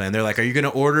one airplane. They're like, are you going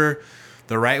to order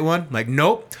the right one? I'm like,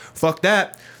 nope. Fuck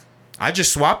that. I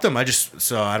just swapped them.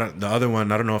 The other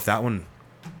one, I don't know if that one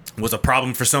was a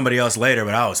problem for somebody else later,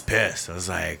 but I was pissed. I was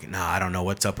like, nah, I don't know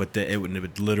what's up with it. It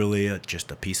would literally just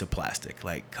a piece of plastic.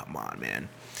 Like, come on, man.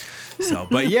 So,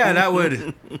 but yeah,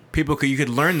 you could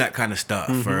learn that kind of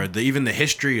stuff, or even the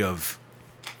history of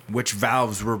which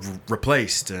valves were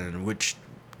replaced and which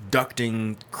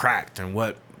ducting cracked and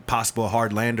what possible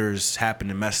hard landers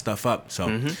happened and messed stuff up.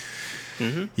 So,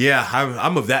 yeah,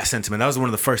 I'm of that sentiment. That was one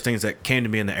of the first things that came to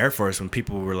me in the Air Force when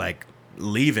people were like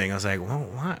leaving. I was like, well,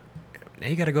 what? Now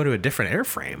you got to go to a different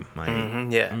airframe. Like,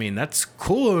 I mean, that's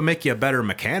cool. It would make you a better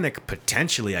mechanic,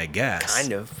 potentially, I guess.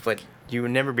 Kind of, but you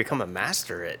would never become a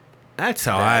master at. That's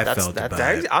how I felt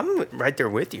about it. I'm right there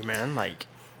with you, man. Like,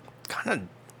 kind of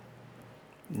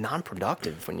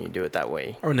non-productive when you do it that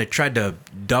way. Or when they tried to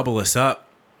double us up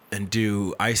and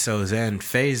do ISOs and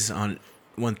phase on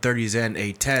 130s and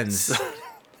A10s.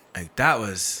 Like, that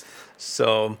was...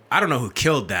 So... I don't know who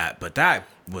killed that, but that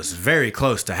was very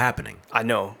close to happening. I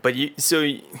know, but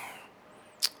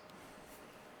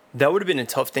that would have been a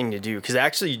tough thing to do. Because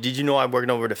actually, did you know I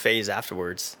worked over to phase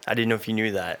afterwards? I didn't know if you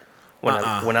knew that. When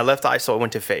I left ISO, I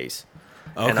went to phase.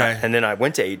 Okay. And then I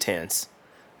went to A10s,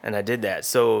 and I did that.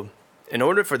 So in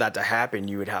order for that to happen,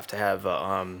 you would have to have...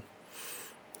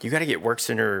 you got to get work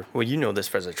center. Well, you know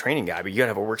this as a training guy, but you got to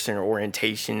have a work center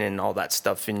orientation and all that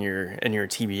stuff in your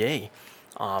TBA,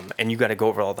 and you got to go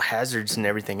over all the hazards and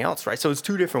everything else, right? So it's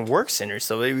 2 different work centers,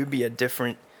 so it would be a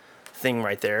different thing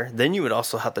right there. Then you would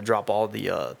also have to drop all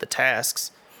the tasks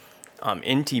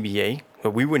in TBA,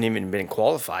 but we wouldn't even have been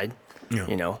qualified. Yeah.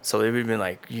 You know, so it would have been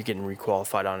like you getting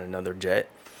requalified on another jet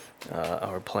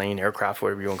or plane, aircraft,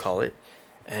 whatever you want to call it.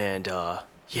 And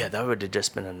yeah, that would have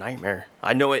just been a nightmare.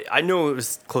 I know it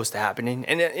was close to happening,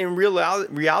 and in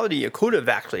reality, it could have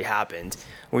actually happened.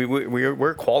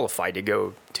 We're qualified to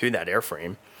go to that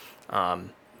airframe,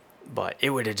 but it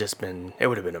would have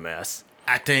been a mess.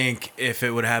 I think if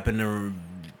it would have happened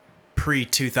pre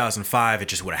 2005, it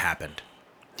just would have happened.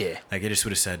 Yeah. Like it just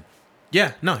would have said,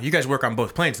 "Yeah, no, you guys work on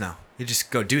both planes now. You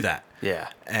just go do that." Yeah.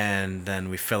 And then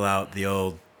we fill out the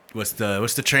old what's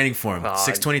the training form?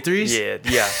 623s?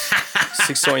 Yeah.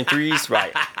 623s,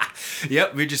 right.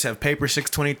 Yep, we just have paper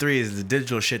 623s. The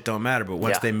digital shit don't matter, but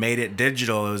once Yeah. they made it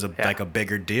digital, it was like a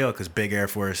bigger deal because big Air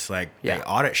Force they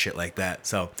audit shit like that.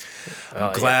 So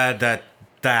I'm glad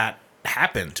that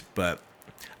happened, but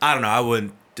I don't know. I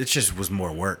wouldn't. It just was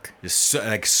more work. Just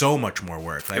so much more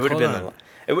work. Like, It would have been.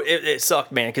 It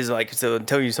sucked, man, because so I'll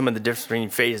tell you some of the difference between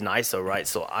phase and ISO, right?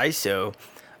 So ISO,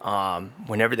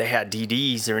 whenever they had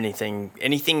DDs or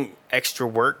anything extra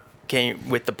work came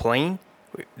with the plane,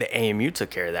 the AMU took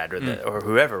care of that, or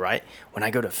whoever, right? When I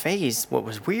go to phase, what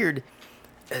was weird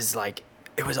is like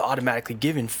it was automatically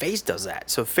given. Phase does that.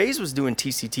 So phase was doing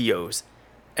TCTOs,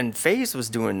 and phase was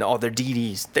doing all their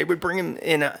DDs. They would bring them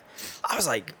in. I was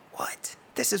like, what?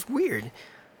 This is weird,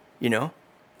 you know?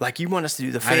 Like, you want us to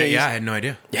do the phase. I had no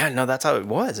idea. Yeah, no, that's how it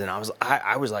was. And I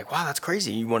was like, wow, that's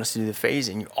crazy. You want us to do the phase,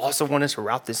 and you also want us to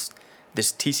route this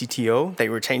TCTO. They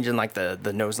were changing like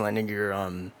the nose landing gear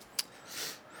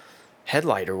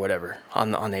headlight or whatever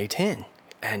on the A10.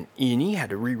 And E&E had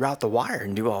to reroute the wire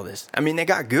and do all this. I mean, they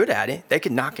got good at it. They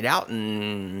could knock it out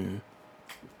in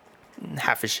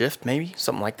half a shift, maybe,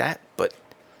 something like that. But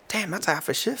damn, that's half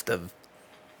a shift of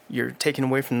you're taking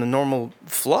away from the normal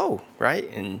flow, right?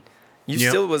 And you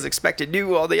still was expected to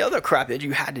do all the other crap that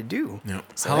you had to do. Yep.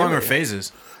 So How long are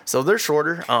phases? So they're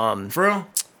shorter. For real?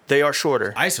 They are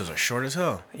shorter. ISOs are short as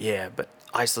hell. Yeah, but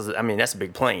ISOs, I mean, that's a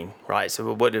big plane, right?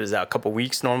 So what is that, a couple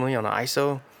weeks normally on an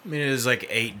ISO? I mean, it was like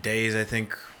 8 days, I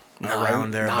think,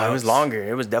 around there. No, it was longer.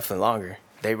 It was definitely longer.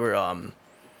 They were,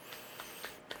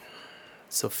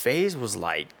 so phase was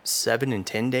like 7 and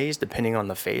 10 days, depending on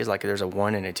the phase. Like there's a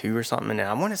 1 and a 2 or something. And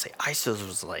I want to say ISOs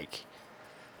was like,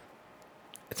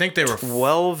 I think they were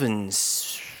 12 and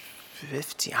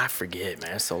 15. I forget,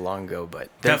 man. It's so long ago, but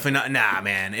definitely not. Nah,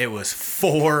 man. It was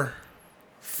 4,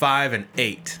 5, and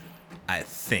 8, I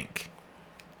think.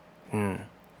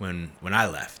 When I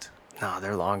left. No,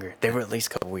 they're longer. They were at least a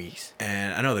couple weeks.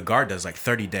 And I know the Guard does like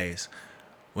 30 days.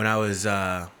 When I was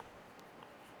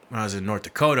in North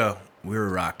Dakota, we were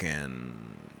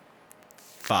rocking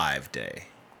 5 day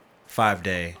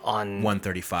on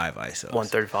 135 ISOs.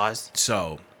 135s.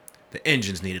 So the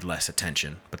engines needed less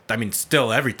attention, but I mean,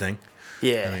 still everything.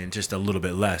 Yeah. I mean, just a little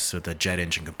bit less with a jet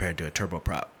engine compared to a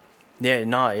turboprop. Yeah,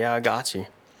 no, yeah, I got you.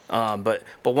 But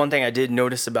one thing I did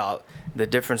notice about the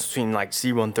difference between like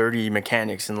C-130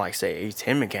 mechanics and like say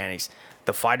A-10 mechanics,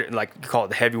 the fighter, like you call it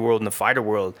the heavy world and the fighter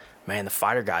world, man, the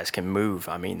fighter guys can move.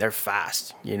 I mean, they're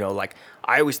fast. You know, like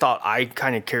I always thought I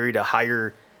kind of carried a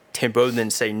higher tempo than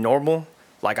say normal.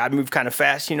 Like I move kind of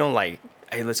fast, you know, like,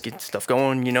 hey, let's get stuff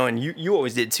going, you know, and you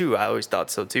always did too. I always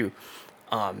thought so too.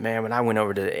 Man, when I went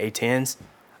over to the A-10s,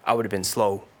 I would have been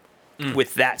slow.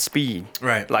 With that speed,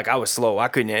 Right? Like I was slow. I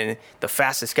couldn't. And the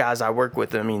fastest guys I worked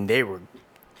with, I mean, they were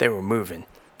moving,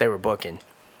 they were booking.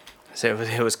 So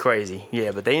it was crazy. Yeah,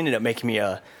 but they ended up making me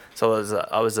I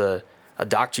was a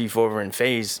dock chief over in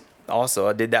phase. Also,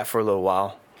 I did that for a little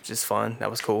while, which is fun.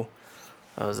 That was cool.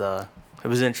 It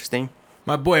was interesting.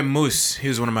 My boy Moose, he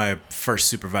was one of my first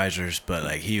supervisors, but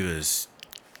like he was,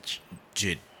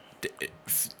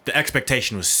 the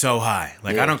expectation was so high.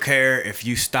 Like, Yeah. I don't care if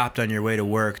you stopped on your way to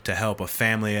work to help a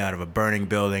family out of a burning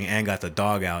building and got the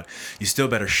dog out. You still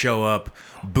better show up,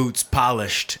 boots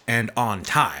polished and on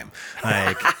time.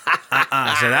 Like,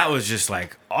 so that was just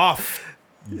like off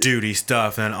duty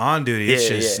stuff. And on duty, it's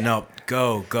just nope,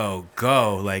 go.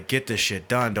 Like, get this shit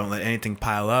done. Don't let anything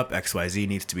pile up. XYZ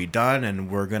needs to be done,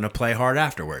 and we're gonna play hard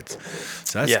afterwards.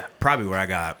 So that's probably where I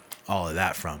got all of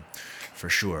that from, for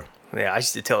sure. Yeah, I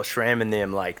used to tell Shram and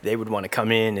them, like, they would want to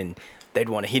come in and they'd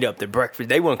want to heat up their breakfast.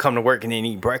 They want to come to work and then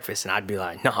eat breakfast. And I'd be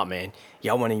like, nah, man,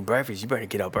 y'all want to eat breakfast? You better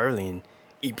get up early and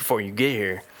eat before you get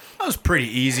here. I was pretty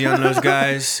easy on those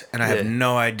guys, and I have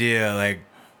no idea. Like,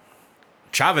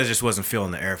 Chavez just wasn't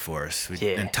feeling the Air Force.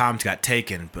 And Tom's got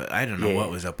taken, but I don't know what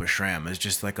was up with Shram. It's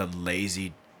just like a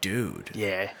lazy dude.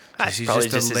 Yeah. He's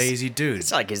just a lazy dude.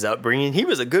 It's like his upbringing. He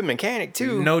was a good mechanic,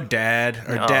 too. No dad,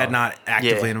 or dad not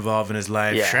actively involved in his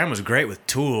life. Yeah. Shram was great with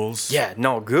tools. Yeah,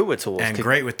 no, good with tools. And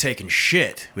great with taking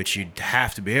shit, which you'd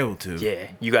have to be able to. Yeah,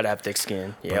 you got to have thick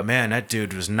skin. Yep. But man, that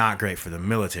dude was not great for the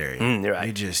military. You're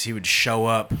right. He would show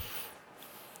up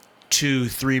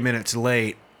 2-3 minutes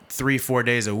late, 3-4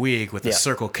 days a week with a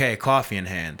Circle K coffee in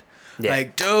hand. Yeah.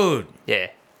 Like, dude.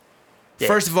 Yeah.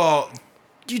 First of all,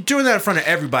 you're doing that in front of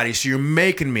everybody, so you're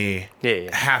making me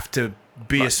have to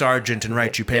be a sergeant and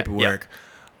write you paperwork.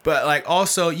 But, like,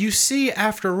 also, you see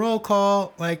after roll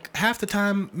call, like, half the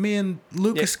time me and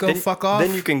Lucas go fuck off.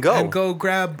 Then you can go. And go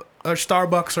grab a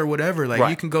Starbucks or whatever. Like,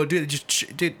 you can go do it.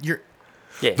 Just, dude,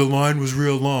 the line was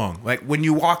real long. Like, when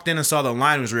you walked in and saw the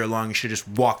line was real long, you should just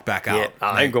walk back out. Yeah,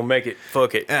 I ain't gonna make it.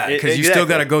 Fuck it. Yeah, because you still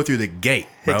got to go through the gate,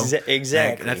 bro. Exactly.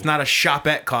 Like, that's not a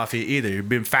shopette coffee either. You'd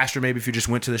been faster maybe if you just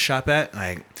went to the shopette.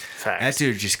 Like, that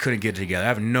dude just couldn't get it together. I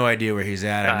have no idea where he's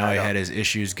at. I know he had his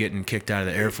issues getting kicked out of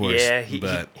the Air Force. Yeah, he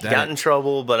got in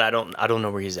trouble, but I don't know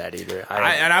where he's at either.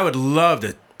 And I would love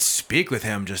to speak with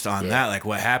him just on that, like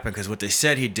what happened, because what they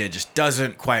said he did just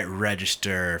doesn't quite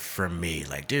register for me.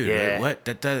 Like, dude, what?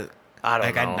 I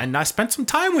don't know. And I spent some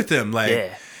time with him,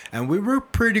 like, and we were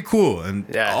pretty cool.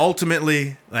 And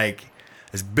ultimately, like,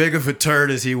 as big of a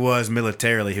turd as he was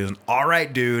militarily, he was an all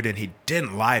right dude, and he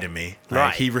didn't lie to me.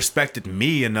 Like, he respected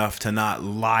me enough to not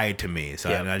lie to me. So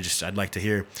I'd like to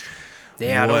hear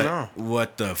I don't know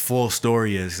what the full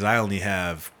story is, because I only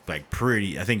have, like,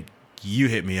 I think you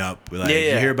hit me up. Like,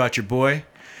 you hear about your boy?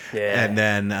 Yeah. And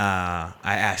then I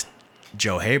asked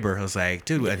Joe Haber, I was like,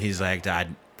 dude, and he's like,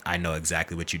 I know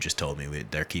exactly what you just told me.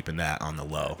 They're keeping that on the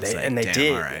low. They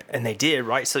did. All right. And they did,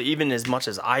 right? So even as much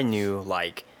as I knew,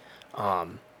 like,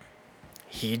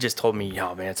 he just told me,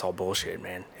 "Oh man, it's all bullshit,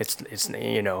 man. It's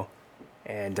you know,"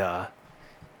 and I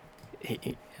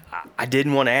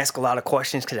didn't want to ask a lot of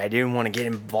questions because I didn't want to get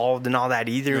involved in all that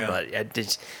either. Yeah.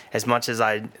 But as much as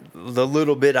the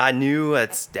little bit I knew,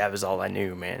 that was all I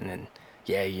knew, man. And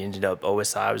yeah, he ended up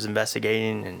OSI was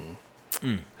investigating,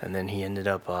 and then he ended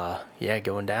up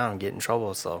going down and getting in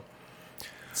trouble. So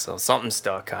something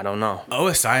stuck. I don't know.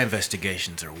 OSI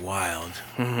investigations are wild.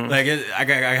 Mm-hmm. Like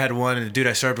I had one, the dude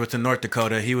I served with in North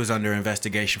Dakota. He was under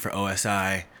investigation for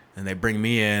OSI, and they bring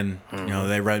me in. Mm-hmm. You know,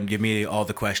 they give me all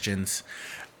the questions,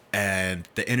 and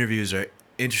the interviews are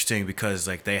interesting because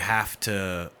like they have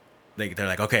to. They're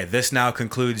like, okay, this now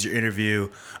concludes your interview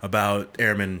about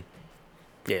airmen.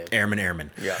 Yeah. Airmen.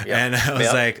 Yeah. And I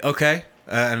was like, okay,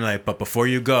 and like, but before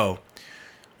you go,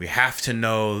 we have to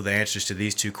know the answers to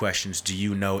these two questions. Do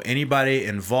you know anybody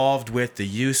involved with the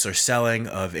use or selling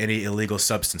of any illegal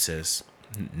substances?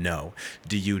 No.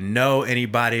 Do you know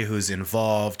anybody who's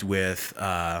involved with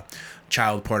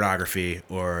child pornography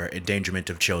or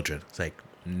endangerment of children? It's like,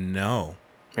 no.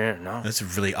 Yeah, no. That's a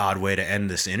really odd way to end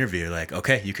this interview. Like,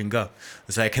 okay, you can go.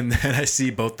 It's like, and then I see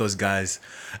both those guys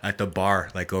at the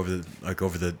bar, over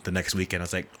the next weekend. I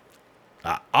was like,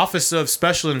 Office of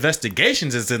Special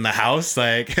Investigations is in the house.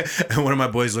 Like, and one of my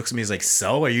boys looks at me. He's like,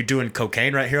 "So, are you doing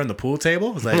cocaine right here on the pool table?"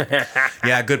 I was like,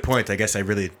 "Yeah, good point. I guess I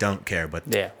really don't care, but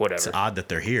yeah, whatever. It's odd that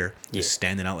they're here, just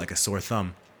standing out like a sore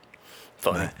thumb."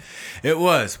 Funny. It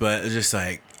was, but it's just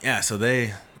like, yeah. So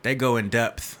they go in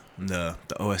depth. The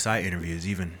OSI interviews,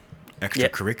 even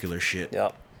extracurricular shit.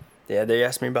 Yep. Yeah, they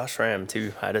asked me about SRAM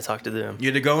too. I had to talk to them. You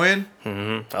had to go in?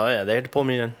 Mm-hmm. Oh yeah, they had to pull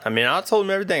me in. I mean, I told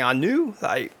them everything I knew.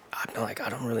 I'm like, I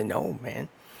don't really know, man.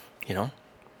 You know,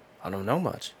 I don't know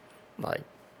much. Like,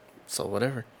 so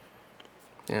whatever.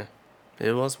 Yeah,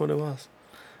 it was what it was.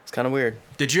 It's kind of weird.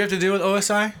 Did you have to deal with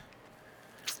OSI?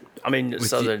 I mean,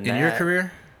 in your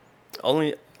career?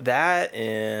 Only that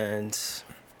and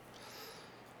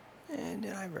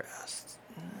did I ever ask?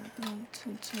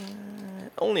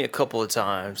 Only a couple of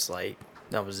times. Like,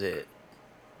 that was it.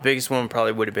 Biggest one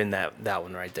probably would have been that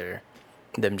one right there.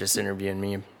 Them just interviewing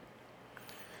me.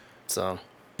 So.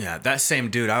 Yeah, that same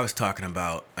dude I was talking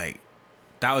about, like,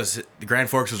 that was Grand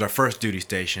Forks was our first duty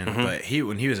station, but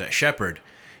when he was at Shepherd,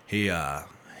 he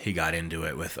got into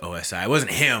it with OSI. It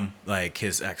wasn't him. Like,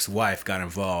 his ex-wife got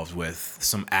involved with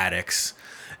some addicts,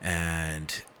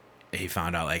 and he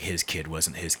found out like his kid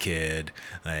wasn't his kid,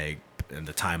 like, and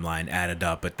the timeline added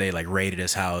up. But they like raided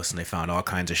his house and they found all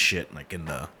kinds of shit like in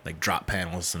the like drop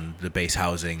panels and the base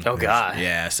housing. Oh god.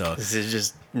 Yeah. So this is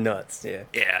just nuts. Yeah.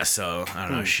 Yeah. So I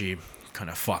don't know. She kind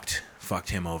of fucked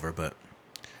him over, but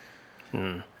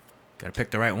gotta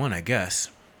pick the right one, I guess.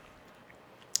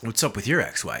 What's up with your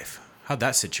ex-wife? How'd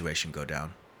that situation go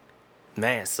down?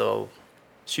 Man, so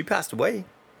she passed away.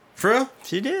 For real?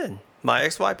 She did. My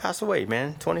ex-wife passed away,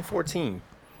 man, 2014.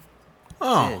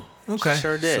 Oh. Okay.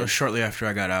 Sure did. So shortly after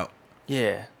I got out.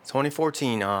 Yeah,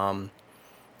 2014.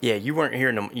 Yeah, you weren't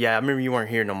here no. Yeah, I remember you weren't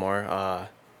here no more.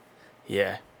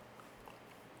 Yeah.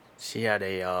 She had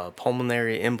a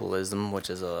pulmonary embolism, which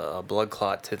is a blood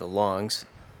clot to the lungs.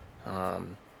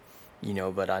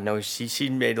 But I know she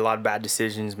made a lot of bad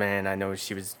decisions, man. I know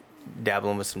she was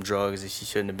dabbling with some drugs that she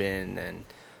shouldn't have been, and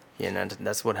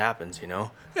that's what happens,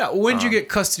 Yeah. When did you get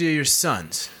custody of your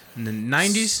sons? In the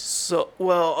 90s? So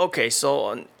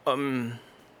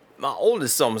my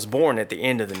oldest son was born at the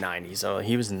end of the 90s.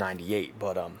 He was in 98,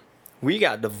 but we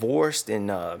got divorced in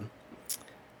 08,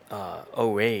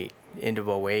 end of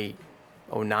 08,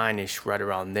 09-ish, right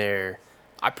around there.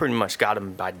 I pretty much got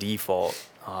him by default.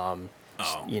 I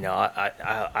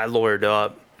lawyered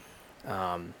up,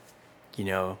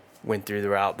 went through the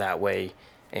route that way,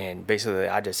 and basically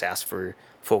I just asked for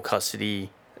full custody,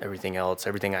 everything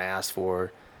I asked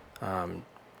for.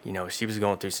 She was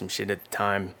going through some shit at the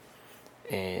time,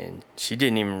 and she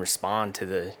didn't even respond to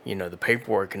the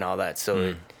paperwork and all that.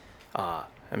 So, I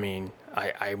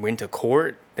went to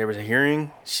court. There was a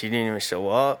hearing. She didn't even show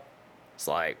up. It's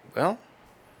like, well,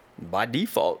 by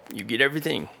default, you get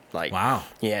everything. Like, wow.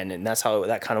 Yeah, and then that's how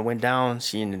that kind of went down.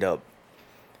 She ended up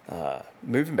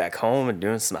moving back home and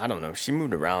doing some, I don't know, she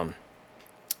moved around.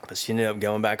 But she ended up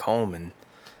going back home, and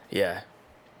yeah.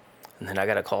 And then I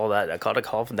got a call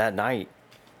for that night.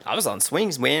 I was on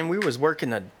swings, man. We was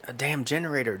working a damn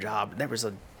generator job.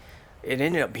 It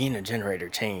ended up being a generator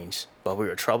change, but we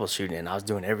were troubleshooting, and I was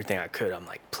doing everything I could. I'm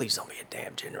like, please don't be a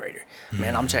damn generator.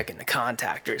 Man, I'm checking the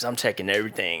contactors. I'm checking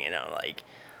everything, and I'm like,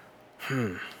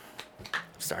 I'm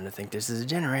starting to think this is a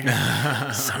generator.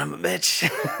 Son of a bitch.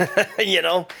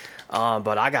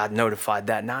 But I got notified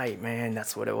that night, man.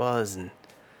 That's what it was, and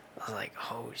I was like,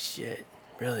 oh, shit.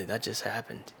 Really, that just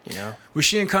happened, Was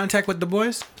she in contact with the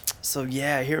boys? So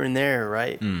yeah, here and there,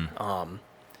 right? I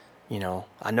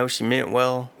know she meant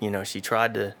well. She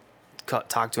tried to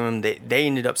talk to him. They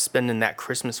ended up spending that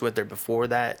Christmas with her before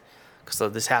that. So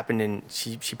this happened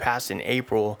she passed in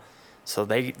April. So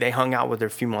they hung out with her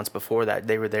a few months before that.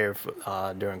 They were there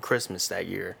during Christmas that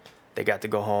year. They got to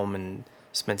go home and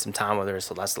spend some time with her.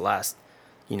 So that's the last,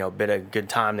 bit of good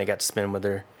time they got to spend with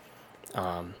her.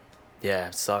 Yeah,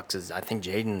 it sucks. I think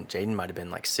Jaden might have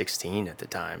been like 16 at the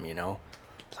time, So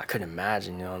I couldn't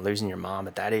imagine, losing your mom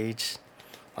at that age.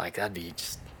 Like, that'd be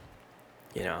just,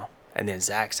 And then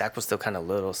Zach was still kind of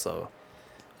little, so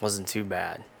it wasn't too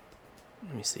bad.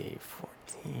 Let me see,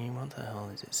 14, what the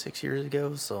hell is it, 6 years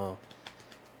ago? So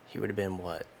he would have been,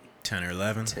 what? 10 or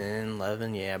 11? 10,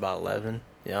 11, yeah, about 11,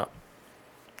 yeah.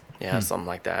 Yeah, something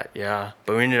like that, yeah.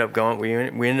 But we ended up we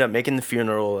ended up making the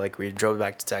funeral. Like, we drove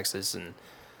back to Texas, and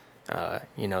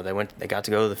they got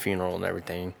to go to the funeral and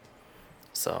everything.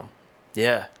 So,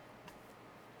 yeah,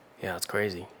 it's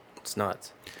crazy. It's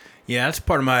nuts. Yeah, that's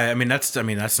part of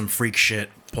that's some freak shit,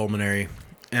 pulmonary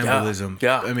embolism.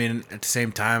 Yeah. At the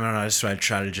same time, I don't know, I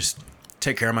try to just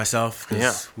take care of myself.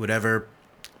 Yeah. Whatever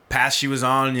path she was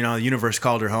on, the universe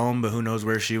called her home, but who knows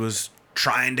where she was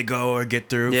trying to go or get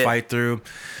through, fight through.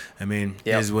 It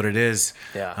is what it is.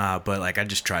 Yeah. But like, I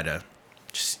just try to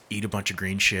just eat a bunch of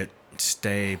green shit,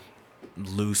 stay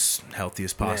loose, healthy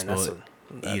as possible,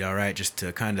 eat all right, just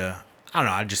to kind of, I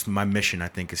don't know, my mission, I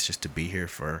think, is just to be here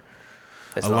for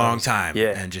a long time,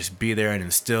 and just be there and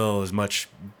instill as much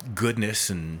goodness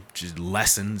and just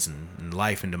lessons and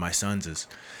life into my sons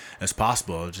as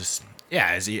possible. Just,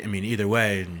 either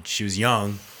way, she was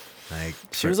young. Like,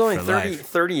 she was only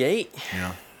 38.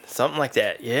 Yeah. Something like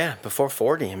that. Yeah. Before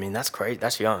 40. That's crazy.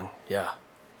 That's young. Yeah.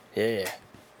 Yeah.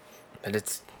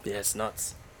 But it's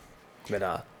nuts.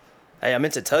 But, hey, I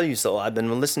meant to tell you, so I've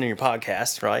been listening to your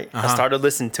podcast, right? I started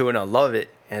listening to it and I love it.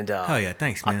 And, oh yeah,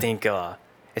 thanks, man. I think,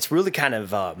 it's really kind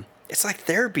of, it's like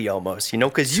therapy almost,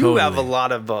 because you have a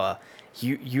lot of,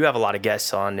 you have a lot of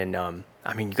guests on, and,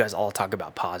 you guys all talk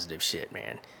about positive shit,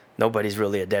 man. Nobody's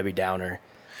really a Debbie Downer.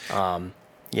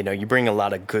 You bring a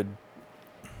lot of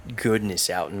goodness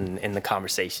out in the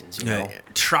conversations,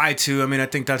 Try to. I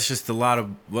think that's just a lot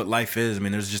of what life is.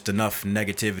 there's just enough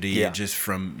negativity just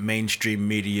from mainstream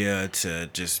media to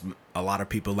just a lot of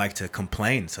people like to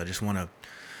complain. So I just want to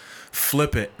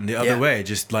flip it the other way.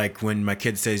 Just like when my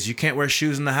kid says, you can't wear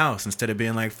shoes in the house, instead of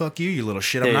being like, fuck you little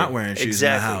shit, I'm not wearing shoes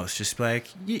in the house. Just like,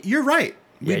 you're right.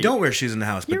 We don't wear shoes in the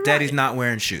house, but Daddy's not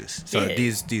wearing shoes. So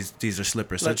these are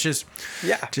slippers. So it's just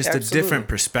a different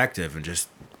perspective, and just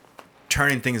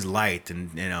turning things light,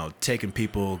 and taking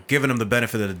people, giving them the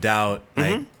benefit of the doubt,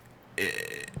 like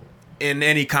in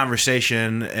any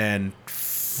conversation, and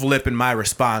flipping my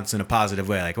response in a positive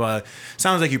way. Like, well, it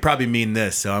sounds like you probably mean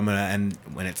this, so I'm gonna. And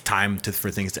when it's time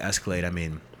for things to escalate,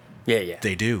 Yeah.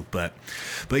 they do. But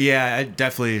yeah, I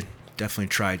definitely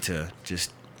tried to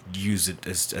just use it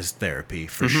as therapy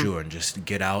for sure, and just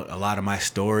get out a lot of my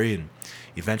story and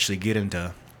eventually get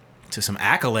into some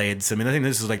accolades. I mean, I think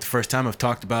this is like the first time I've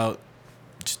talked about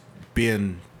just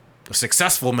being a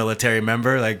successful military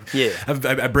member. Like, yeah,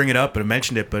 I bring it up and I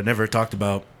mentioned it, but I never talked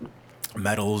about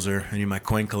medals or any of my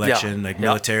coin collection. Like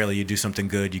militarily, you do something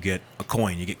good, you get a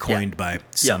coin. You get coined by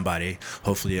somebody,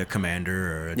 hopefully a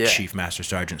commander or a chief master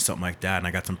sergeant, something like that. And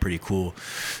I got some pretty cool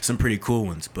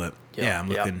ones. But I'm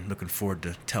looking forward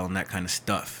to telling that kind of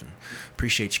stuff. And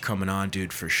appreciate you coming on,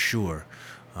 dude, for sure.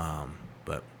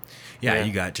 But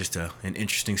you got just an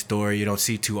interesting story. You don't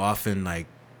see too often, like,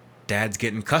 dads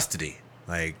getting custody.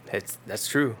 Like, that's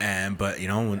true. But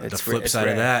the flip side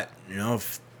of that,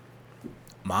 if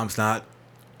mom's not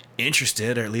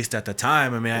interested, or at least at the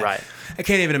time, I mean, I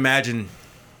can't even imagine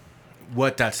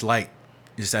what that's like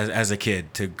just as a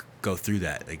kid to go through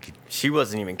that. Like, she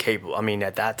wasn't even capable. I mean,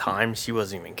 at that time, she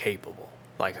wasn't even capable.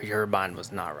 Like, her mind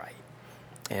was not right.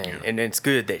 And it's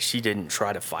good that she didn't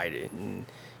try to fight it, and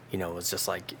was just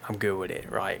like, I'm good with it,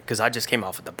 right? Because I just came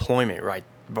off a deployment right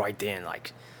then.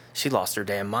 Like, she lost her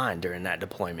damn mind during that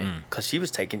deployment because she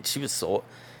was taking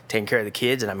care of the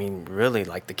kids, and I mean, really,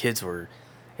 like, the kids were.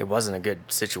 It wasn't a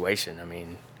good situation. I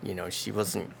mean, she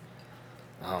wasn't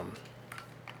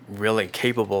really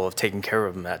capable of taking care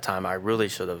of them that time. I really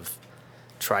should have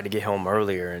tried to get home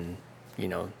earlier and,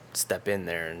 step in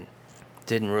there, and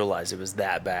didn't realize it was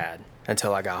that bad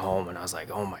until I got home, and I was like,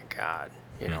 oh my God,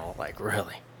 like,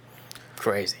 really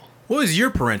crazy. What was your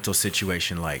parental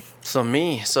situation like? So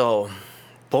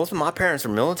both of my parents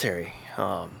were military.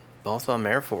 Both of them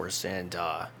Air Force, and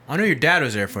I know your dad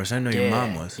was Air Force. I know your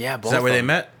mom was. Yeah, both. Is that where they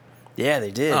met? Yeah,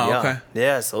 they did. Oh, yeah. Okay.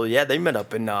 Yeah, so they met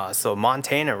up in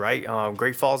Montana, right?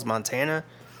 Great Falls, Montana.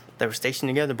 They were stationed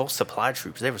together. Both supply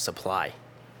troops. They were supply.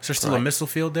 Is there still a missile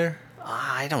field there?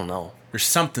 I don't know. There's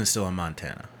something still in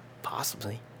Montana.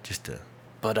 Possibly. Just a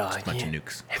bunch of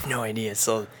nukes. I have no idea.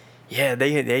 So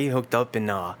they hooked up, and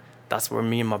that's where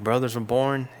me and my brothers were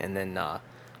born, and then.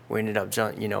 We ended up,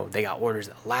 they got orders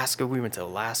to Alaska. We went to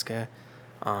Alaska.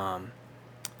 And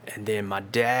then my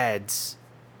dad's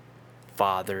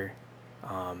father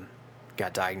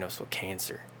got diagnosed with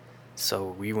cancer. So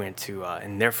we went to,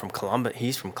 and they're from Columbus.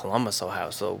 He's from Columbus,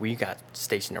 Ohio. So we got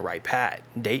stationed at Wright Pat,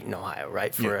 Dayton, Ohio,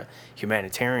 right, for a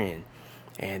humanitarian.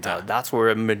 And that's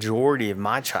where a majority of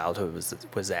my childhood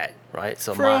was at, right?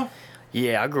 So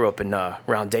I grew up in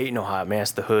around Dayton, Ohio. Man,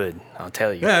 it's the hood, I'll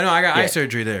tell you. Yeah, no, I got eye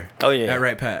surgery there. Oh, yeah. At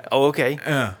Wright Pat. Oh, okay.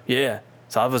 Yeah. Yeah.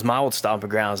 So that was my old stomping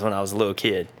grounds when I was a little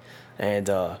kid. And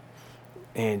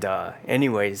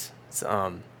anyways,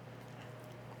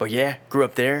 but yeah, grew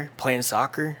up there playing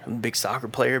soccer. I'm a big soccer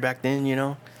player back then,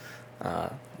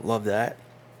 Love that.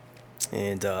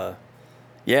 And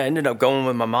ended up going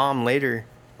with my mom later.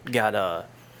 She got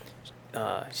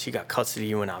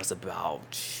custody when I was about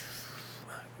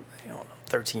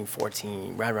 13,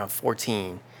 14, right around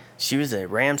 14. She was at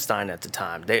Ramstein at the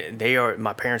time.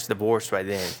 My parents divorced by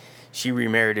then. She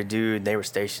remarried a dude. They were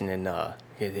stationed in,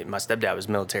 my stepdad was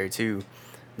military too.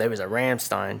 They was at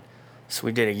Ramstein. So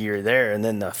we did a year there, and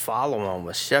then the following one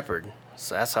was Shepherd.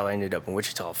 So that's how I ended up in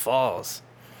Wichita Falls.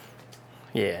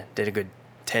 Yeah, did a good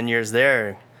 10 years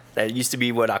there. That used to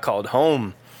be what I called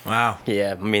home. Wow.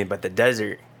 Yeah, I mean, but the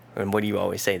desert. And what do you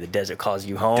always say? The desert calls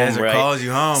you home, desert right? calls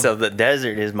you home. So the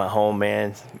desert is my home,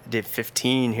 man. Did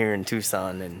 15 here in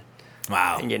Tucson, and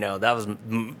wow. And, that was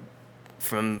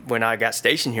from when I got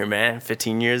stationed here, man.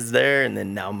 15 years there, and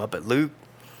then now I'm up at Luke.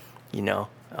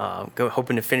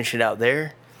 Hoping to finish it out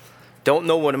there. Don't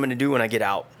know what I'm gonna do when I get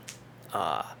out,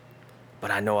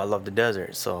 but I know I love the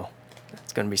desert, so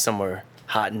it's gonna be somewhere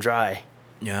hot and dry.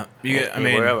 Yeah,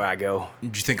 wherever I go.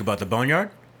 Did you think about the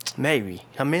boneyard? Maybe.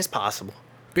 I mean, it's possible.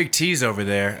 Big T's over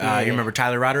there. You remember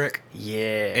Tyler Roderick?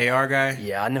 Yeah. AR guy?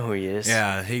 Yeah, I know who he is.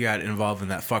 Yeah, he got involved in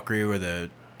that fuckery where the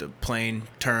plane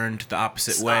turned the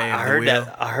opposite way. I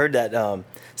heard that.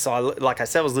 So like I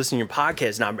said, I was listening to your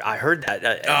podcast, and I heard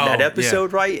that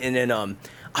episode, right? And then I'm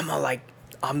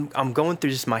going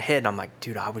through this in my head. I'm like,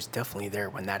 dude, I was definitely there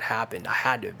when that happened. I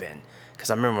had to have been, because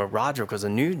I remember Roderick was a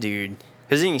new dude.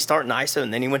 Because then he started in ISO,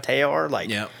 and then he went to AR.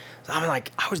 Yeah. So I'm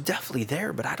like, I was definitely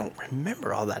there, but I don't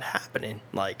remember all that happening.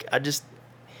 Like,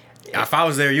 if I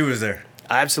was there, you was there.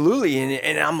 Absolutely,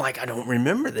 and I'm like, I don't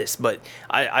remember this, but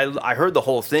I heard the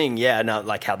whole thing, not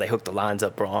like how they hooked the lines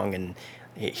up wrong, and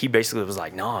he basically was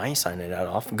like, no, I ain't signing that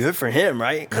off. Good for him,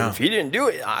 right? Because if he didn't do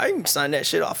it, I ain't sign that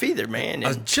shit off either, man. And I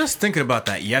was just thinking about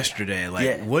that yesterday. Like,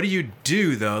 Yeah. what do you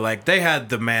do though? Like, they had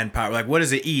the manpower. Like, what does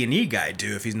the E&E guy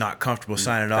do if he's not comfortable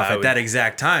signing off at that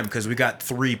exact time? Because we got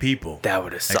 3 people. That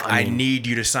would have Like, I need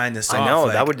you to sign this off. I know,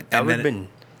 like, that would and have then been,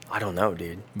 I don't know,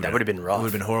 dude. That would have been It rough. would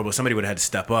have been horrible. Somebody would have had to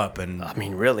step up. And I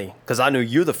mean, really? Because I knew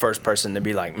you're the first person to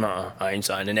be like, nah, I ain't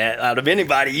signing that. Out of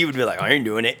anybody, you would be like, I ain't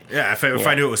doing it. yeah, if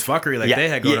I knew it was fuckery, like Yeah, they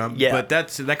had going yeah, on. yeah. But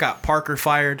that got Parker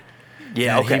fired.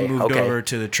 Yeah, and okay, he moved okay. over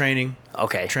to the training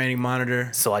monitor.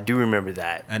 So I do remember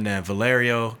that. And then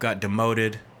Valerio got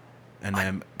demoted, and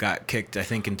then got kicked, I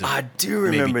think, into I do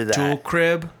remember maybe that. tool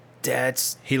crib.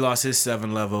 That's He lost his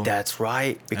 7 level.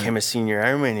 right. Became a senior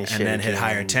airman and shit. then hit again.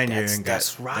 higher tenure That's, and got-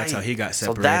 that's right. that's how he got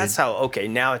separated. So that's how. Okay,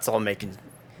 now it's all making.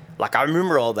 Like I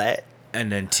remember all that.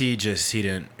 And then T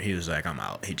he was like, I'm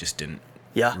out. He just didn't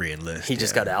Yeah. re-enlist. He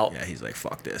just Yeah. got out. Yeah, he's like,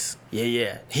 fuck this.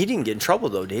 Yeah. He didn't get in trouble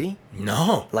though, did he?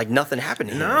 No. Like nothing happened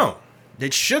to him. No. They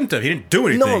shouldn't have. He didn't do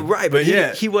anything. No, right. But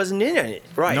yeah. he wasn't in it.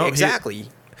 Right. No, exactly.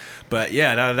 But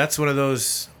yeah, that's one of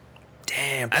those.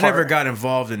 Damn. I never got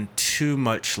involved in too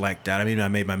much like that. I mean, I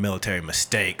made my military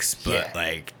mistakes, but Yeah.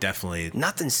 like definitely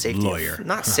Nothing safety. lawyer.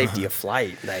 Not safety of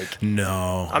flight. Like.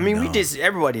 No. I mean, we no. just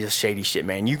everybody does shady shit,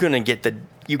 man. You're gonna get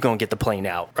the plane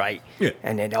out, right? Yeah.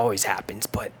 And it always happens,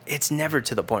 but it's never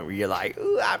to the point where you're like,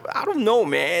 "Ooh, I don't know,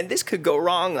 man. This could go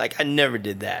wrong. Like I never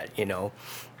did that, you know.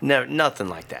 Never, nothing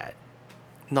like that.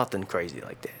 Nothing crazy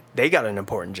like that. They got an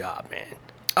important job, man.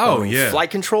 Oh, I mean, yeah.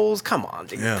 Flight controls. Come on,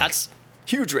 dude. Yeah. That's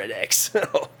huge red X.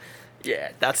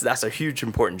 Yeah, that's a huge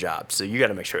important job. So you got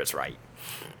to make sure it's right.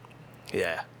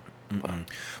 Yeah.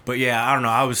 But yeah, I don't know.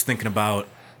 I was thinking about.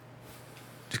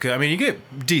 I mean, you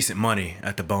get decent money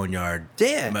at the boneyard.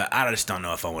 Yeah. But I just don't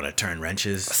know if I want to turn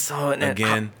wrenches So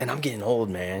again. I'm getting old,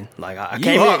 man. Like I You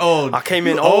came are in old. I came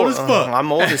in You old, old as fuck. I'm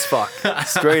old as fuck,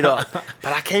 straight up.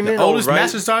 But I came in Oldest old, right?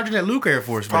 master sergeant at Luke Air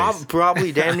Force Base.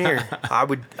 Probably damn near.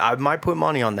 I might put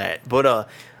money on that. But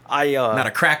Not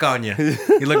a crack on you.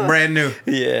 You look brand new.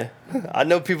 yeah. I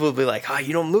know people will be like, "Oh,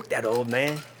 you don't look that old,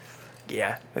 man."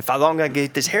 Yeah. If I long gotta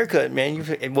get this haircut, man,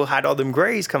 we'll hide all them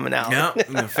grays coming out. Yep.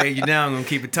 I'm gonna fade you down. I'm gonna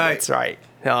keep it tight. That's right.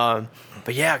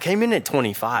 But yeah, I came in at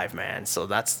 25, man. So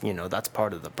that's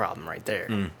part of the problem right there.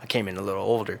 I came in a little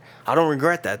older. I don't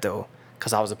regret that though,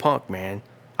 because I was a punk, man.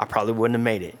 I probably wouldn't have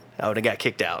made it. I would have got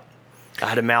kicked out. I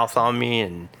had a mouth on me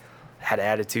and had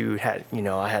attitude.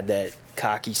 I had that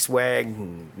cocky swag.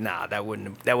 And nah, that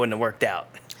wouldn't have worked out.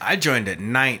 I joined at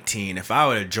 19. If I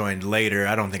would have joined later,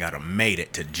 I don't think I'd have made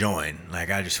it to join.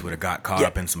 Like, I just would have got caught Yeah.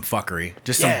 up in some fuckery.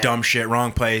 Just Yeah. some dumb shit,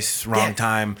 wrong place, wrong Yeah.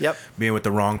 time. Yep. Being with the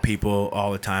wrong people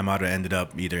all the time. I'd have ended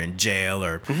up either in jail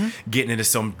or getting into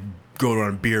some go on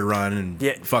a beer run and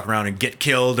Yeah. fuck around and get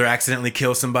killed or accidentally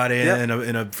kill somebody Yep.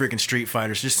 in a freaking Street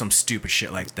Fighter. It's just some stupid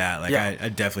shit like that. Like, Yeah. I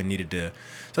definitely needed to. So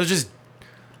it was just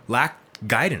lack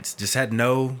guidance, just had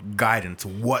no guidance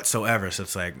whatsoever. So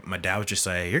it's like my dad was just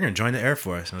like, you're gonna join the Air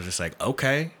Force, and I was just like,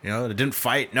 okay, it didn't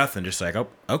fight nothing, just like, oh,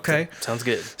 okay, Sounds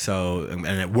good. so and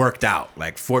it worked out.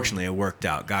 Like, fortunately it worked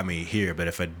out, got me here. But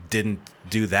if I didn't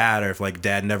do that, or if like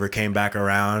dad never came back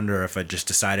around, or if I just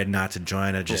decided not to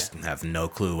join, I just have no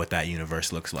clue what that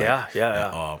universe looks like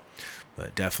at all.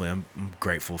 But definitely I'm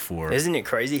grateful for Isn't it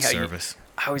crazy how service.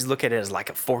 I always look at it as like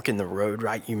a fork in the road,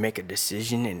 right? You make a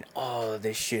decision and all of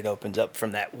this shit opens up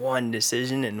from that one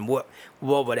decision. And what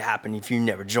would have happened if you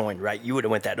never joined, right? You would have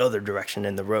went that other direction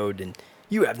in the road and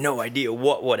you have no idea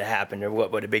what would have happened or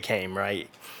what would have became, right?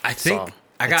 I think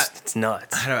So, it's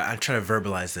nuts. I try to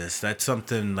verbalize this. That's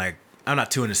something like, I'm not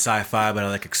too into sci-fi, but I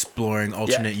like exploring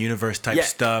alternate universe type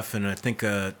stuff, and I think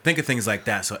of things like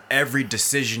that. So every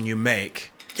decision you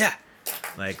make, Yeah.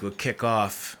 like, will kick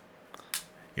off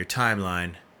your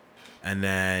timeline, and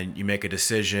then you make a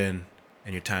decision,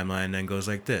 and your timeline then goes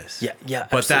like this. Yeah, yeah.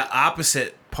 But absolutely. that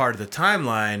opposite part of the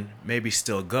timeline maybe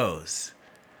still goes.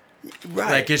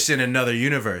 Right. Like, it's in another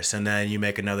universe, and then you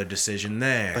make another decision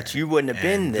there. But you wouldn't have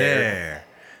been and there.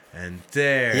 and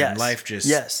there, Yes. and life just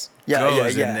Yes. Yeah,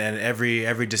 goes, yeah. and then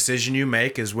every decision you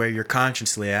make is where you're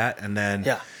consciously at, and then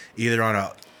either on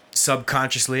a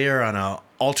subconsciously or on a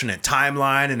alternate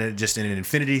timeline, and just in an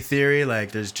infinity theory,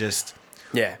 like there's just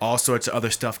all sorts of other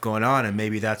stuff going on, and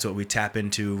maybe that's what we tap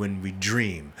into when we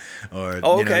dream, or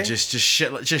just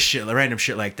shit, random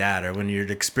shit like that, or when you're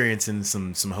experiencing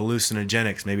some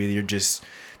hallucinogenics, maybe you're just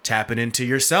tapping into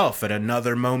yourself at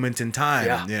another moment in time,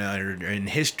 Yeah. you know, or in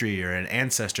history or an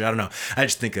ancestor. I don't know. I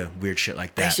just think of weird shit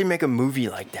like They that. should make a movie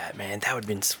like that, man. That would have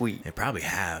been sweet. They probably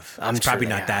have. I'm It's sure probably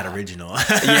they not that have. original.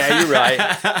 Yeah, you're right.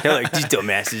 They're like, these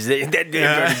dumbasses.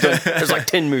 There's like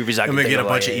 10 movies I I'm can gonna think get a of.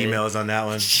 bunch of like, emails on that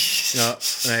one. No,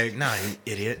 like, nah, you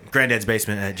idiot.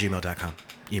 Granddad'sbasement@gmail.com.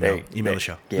 Email Hey, the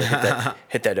show. Yeah,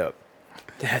 hit that up.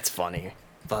 That's funny.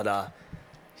 But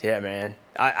yeah, man.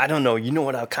 I don't know. You know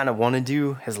what I kind of want to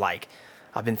do is like,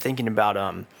 I've been thinking about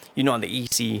you know, on the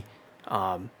EC,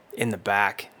 in the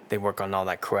back they work on all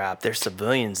that crap. There's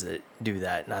civilians that do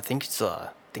that, and I think it's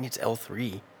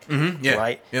L3. Yeah.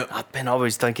 Right? Yep. I've been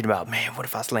always thinking about, man, what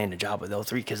if I land a job with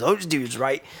L3? Because those dudes,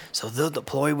 right? So they'll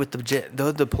deploy with the jet.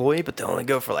 They'll deploy, but they'll only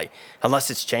go for like, unless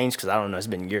it's changed, because I don't know, it's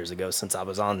been years ago since I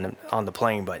was on the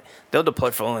plane, but they'll deploy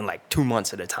for only like 2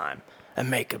 months at a time and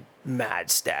make a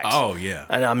mad stacks. Oh, yeah.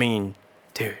 And I mean,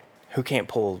 dude, who can't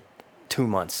pull 2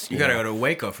 months? You gotta know? go to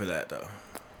Waco for that, though,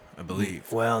 I believe.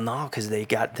 Well, no, because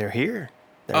they're here.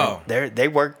 Oh. They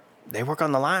work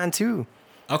on the line too.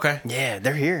 Okay. Yeah,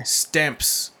 they're here.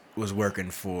 Stamps was working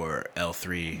for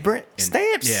L3. Brent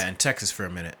Stamps? Yeah, in Texas for a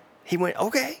minute. He went,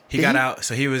 okay. He got out,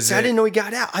 so he was. So I didn't know he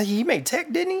got out. He made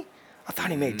tech, didn't he? I thought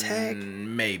he made tech.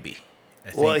 Maybe.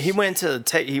 I Well, think he went to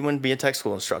tech. He went to be a tech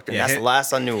school instructor. Yeah, That's the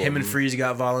last I knew of him and Freeze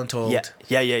got voluntold.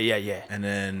 Yeah. And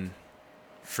then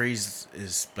Freeze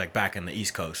is like back in the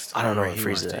East Coast. I don't know where where he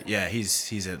Freeze wants is to- at. Yeah,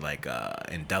 he's at like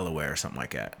in Delaware or something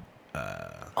like that.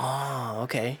 Oh,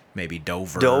 okay. Maybe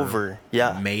Dover. Dover,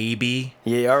 yeah. Maybe.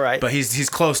 Yeah, all right. But he's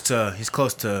close to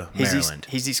Maryland.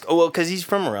 He's East. Oh, well, because he's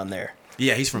from around there.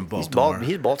 Yeah, he's from Baltimore.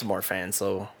 He's a Baltimore fan,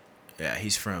 so. Yeah,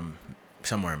 he's from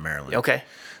somewhere in Maryland. Okay.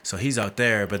 So he's out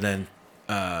there, but then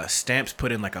Stamps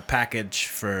put in like a package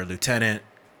for lieutenant,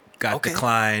 got Okay.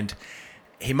 declined.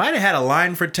 He might have had a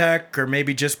line for tech, or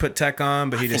maybe just put tech on,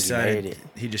 but I he think he decided made it.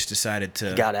 he just decided to.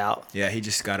 He got out. Yeah, he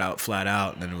just got out flat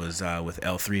out, and then was with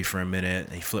L3 for a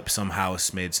minute. He flipped some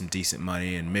house, made some decent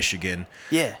money in Michigan.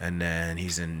 Yeah. And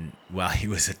then while he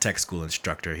was a tech school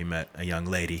instructor, he met a young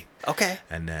lady. Okay.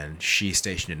 And then she's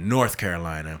stationed in North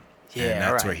Carolina. Yeah, and that's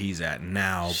alright. where he's at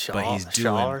now. Shaw, but he's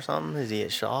doing Shaw or something? Is he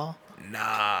at Shaw?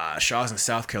 Nah, Shaw's in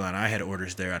South Carolina. I had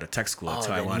orders there out of tech school. That's Oh,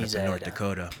 why I then wound up he's in at, North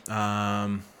Dakota.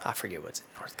 I forget what's in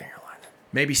North Carolina.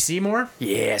 Maybe Seymour?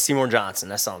 Yeah, Seymour Johnson.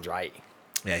 That sounds right.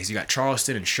 Yeah, he's got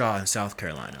Charleston and Shaw in South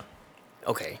Carolina.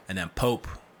 Okay. And then Pope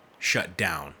shut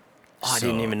down. Oh, I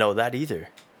didn't even know that either.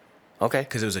 Okay.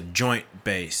 Because it was a joint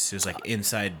base. It was like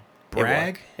inside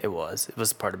Bragg. It was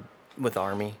part of with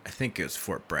Army. I think it was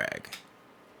Fort Bragg.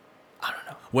 I don't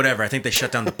know. Whatever. I think they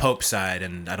shut down the Pope side,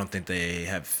 and I don't think they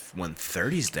have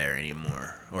 130s there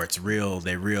anymore. Or they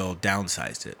real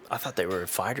downsized it. I thought they were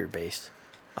fighter based.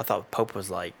 I thought Pope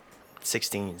was like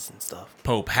 16s and stuff.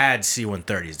 Pope had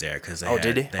C-130s there because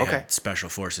did he? They Okay. had Special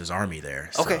Forces Army there.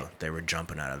 So Okay. they were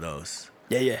jumping out of those.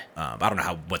 Yeah. I don't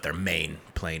know what their main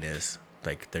plane is.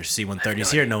 Like there's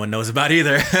C-130s here, no one knows about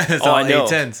either. It's Oh, all I know.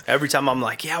 A-10s. Every time I'm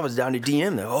like, yeah, I was down to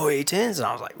DM. They're, A-10s. And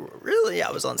I was like, really?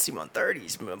 I was on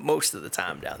C-130s most of the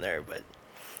time down there. But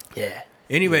yeah.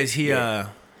 Anyways, he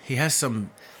has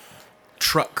some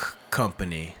truck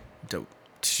company.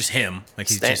 It's just him. Like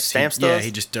he's Stamps yeah, does?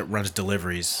 he just runs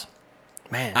deliveries.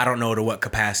 Man. I don't know to what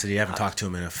capacity. I haven't talked to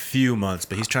him in a few months,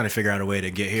 but he's trying to figure out a way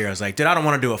to get here. I was like, dude, I don't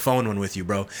want to do a phone one with you,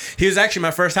 bro. He was actually my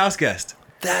first house guest.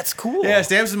 That's cool. Yeah,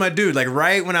 Stamps is my dude. Like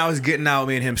right when I was getting out,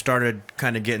 me and him started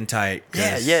kind of getting tight.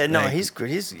 'cause, No, like, he's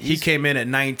good. He came in at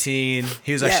 19.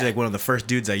 He was actually Yeah. like one of the first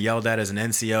dudes I yelled at as an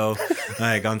NCO,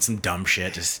 like on some dumb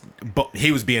shit.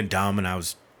 He was being dumb, and I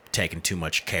was taking too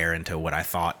much care into what I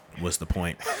thought was the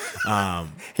point.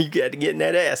 You got to get in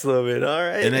that ass a little bit. All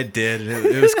right. And it did.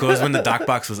 It was cool. It was when the dock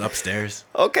box was upstairs.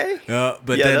 Okay.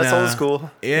 But Yeah, then, that's old school.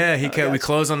 Yeah, we gotcha.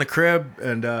 closed on the crib,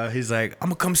 and he's like, "I'm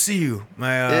gonna come see you.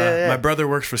 My brother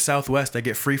works for Southwest. I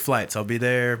get free flights. I'll be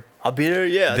there I'll be there.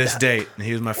 Yeah. this date." And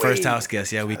he was my first Wait. house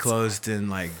guest. Yeah, we closed in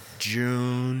like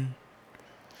June.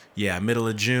 Yeah, middle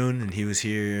of June, and he was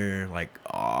here like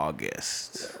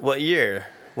August What year?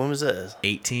 When was this?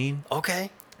 18, Okay.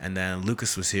 and then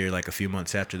Lucas was here like a few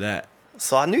months after that.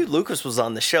 So I knew Lucas was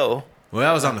on the show. Well,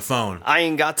 that was on the phone. I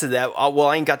ain't got to that.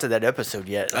 I ain't got to that episode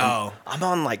yet. Oh. I'm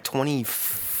on like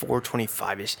 24,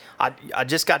 25-ish. I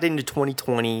just got into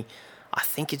 2020. I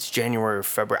think it's January or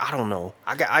February. I don't know.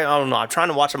 I don't know. I'm trying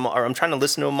to watch them, or I'm trying to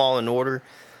listen to them all in order,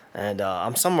 and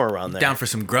I'm somewhere around there. Down for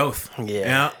some growth.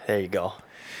 Yeah. There you go.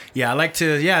 Yeah, I like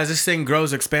to. Yeah, as this thing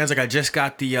grows, expands. Like I just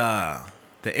got the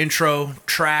intro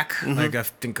track. Mm-hmm. Like I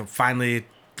think I'm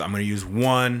gonna use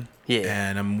one.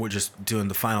 Yeah. And we're just doing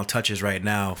the final touches right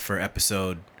now for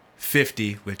episode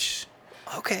 50, which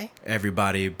Okay.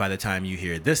 Everybody, by the time you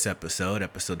hear this episode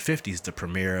 50 is the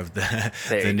premiere of the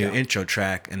new intro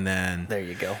track, and then there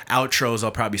you go. Outros,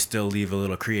 I'll probably still leave a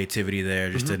little creativity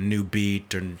there, just a new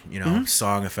beat or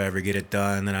song if I ever get it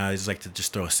done. Then I always like to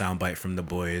just throw a soundbite from the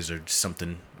boys or just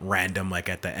something random like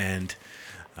at the end.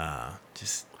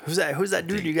 Who's that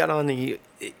dude you got on the?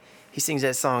 He sings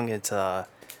that song. It's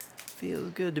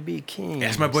 "Feels Good to Be King."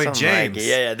 That's my boy something James. Like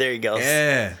yeah, there you go.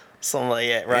 Yeah, something like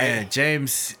that, right? Yeah,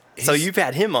 James. So you've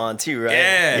had him on too, right?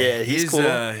 Yeah, he's cool.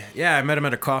 I met him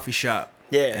at a coffee shop.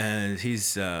 Yeah, and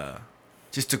he's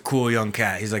just a cool young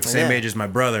cat. He's like the same age as my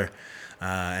brother,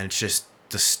 and it's just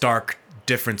the stark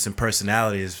difference in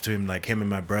personalities between like him and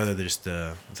my brother. There's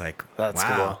it's like that's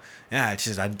wow. Cool. Yeah, it's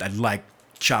just I like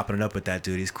chopping it up with that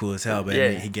dude. He's cool as hell. But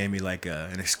he gave me like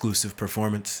an exclusive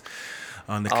performance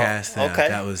on the cast. Okay.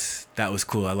 That was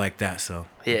cool. I like that. So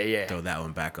yeah. Throw that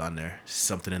one back on there.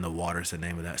 Something in the Water is the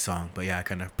name of that song. But yeah, I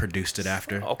kind of produced it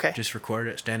after. Okay. Just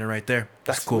recorded it, standing right there.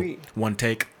 That's cool. Sweet. One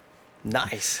take.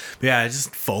 Nice. Yeah,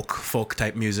 just folk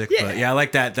type music. Yeah. But yeah, I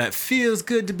like that. That feels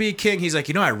good to be king. He's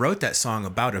like, I wrote that song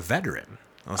about a veteran.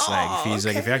 I was like,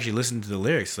 if you actually listen to the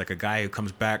lyrics, like a guy who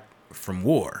comes back from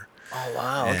war. Oh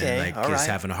wow. And Okay. like is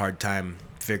having a hard time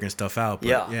figuring stuff out. But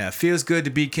yeah, it feels good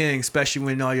to be king, especially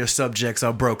when all your subjects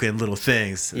are broken little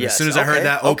things. Yes. As soon as I heard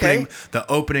that the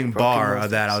opening bar of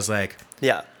that, I was like,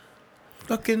 yeah,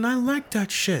 fucking, I like that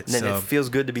shit. And then it feels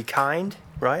good to be kind,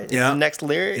 right? Yeah. The next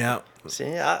lyric. Yeah.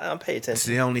 See, I'm paying attention. It's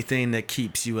the only thing that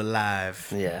keeps you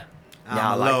alive. Yeah.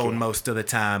 I'm alone most of the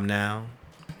time now.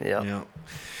 Yeah.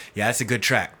 Yeah, that's a good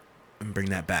track. And bring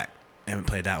that back. I haven't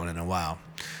played that one in a while.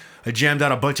 I jammed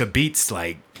out a bunch of beats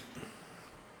like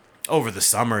over the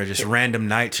summer, just random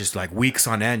nights, just like weeks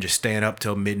on end, just staying up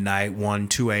till midnight, 1,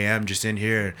 2 a.m. just in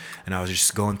here. And I was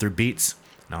just going through beats.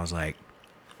 And I was like,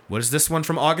 what is this one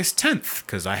from August 10th?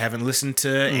 Because I haven't listened to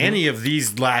any of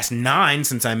these last 9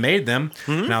 since I made them.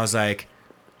 And I was like,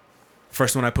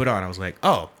 first one I put on, I was like,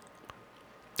 oh,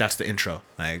 that's the intro.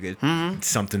 Like it's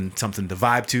something to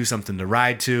vibe to, something to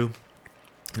ride to.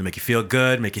 To make you feel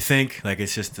good, make you think. Like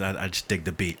it's just, I just dig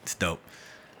the beat. It's dope.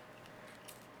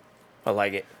 I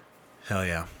like it. Hell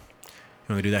yeah.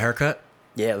 You want to do that haircut?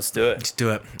 Yeah, let's do it. Let's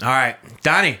do it. All right.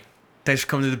 Donnie, thanks for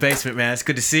coming to the basement, man. It's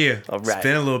good to see you. All right. It's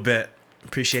been a little bit.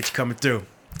 Appreciate you coming through.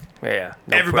 Yeah.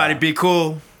 Everybody be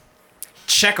cool.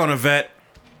 Check on a vet.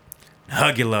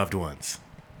 Hug your loved ones.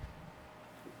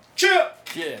 Chill.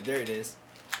 Yeah, there it is.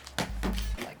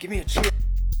 Like, give me a chill.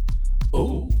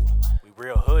 Ooh. We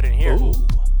real hood in here. Ooh.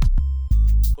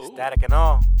 Static and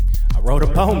all. I wrote a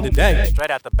poem today.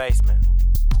 Straight out the basement.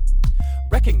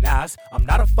 Recognize I'm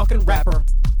not a fucking rapper.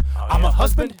 I'm a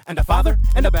husband and a father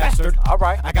and a bastard.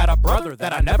 Alright. I got a brother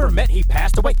that I never met. He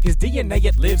passed away. His DNA,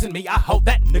 it lives in me. I hold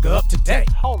that nigga up today.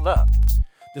 Hold up.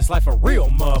 This life a real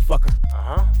motherfucker.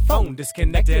 Phone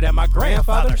disconnected at my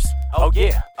grandfather's. Oh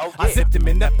yeah. I zipped him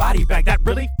in that body bag. That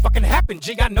really fucking happened,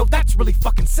 G. I know that's really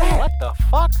fucking sad. What the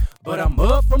fuck? But I'm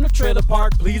up from the trailer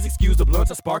park. Please excuse the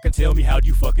blunts I spark and tell me how'd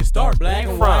you fucking start. Black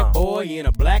and white boy in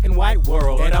a black and white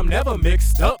world. And I'm never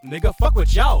mixed up, nigga. Fuck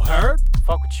what y'all heard.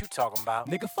 Fuck what you talking about.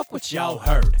 Nigga, fuck what y'all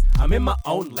heard. I'm in my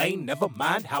own lane, never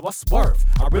mind how I swerve.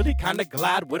 I really kinda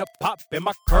glide with a pop in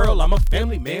my curl. I'm a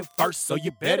family man first, so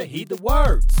you better heed the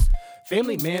words.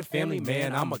 Family man,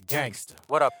 I'm a gangster.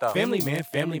 What up, though? Family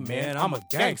man, I'm a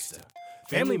gangster.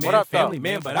 Family What up, though?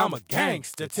 man, but I'm a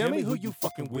gangster. Tell me who you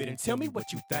fucking with and tell me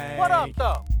what you think. What up,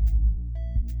 though?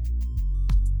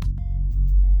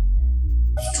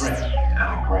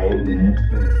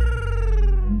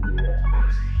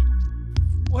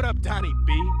 What up, Donnie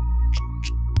B?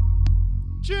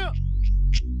 Chill.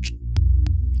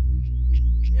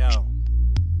 Yo.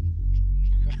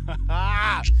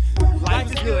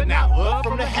 Life is good now, up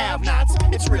from the have-nots.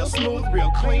 It's real smooth,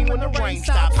 real clean when the rain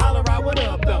stops. Holler out, what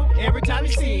up, though? Every time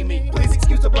you see me, please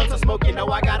excuse the blunts I smoke, you know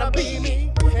I gotta be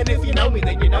me. And if you know me,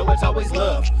 then you know it's always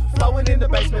love. Flowing in the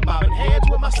basement, bobbing heads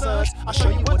with my sons. I'll show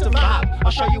you what to vibe,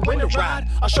 I'll show you when to ride,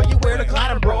 I'll show you where to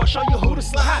glide, and bro, I'll show you who to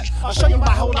slide. I'll show you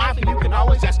my whole life, and you can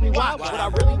always ask me why. What I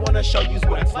really wanna show you is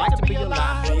what it's like to be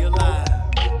alive. Be alive.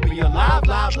 Be alive,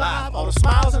 live, live. All the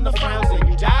smiles and the frowns, then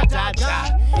you die, die,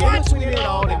 die. In between it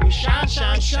all, then we shine,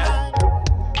 shine, shine.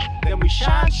 Then we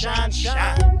shine, shine,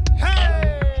 shine.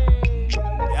 Hey!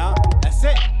 Yeah, that's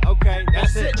it. Okay,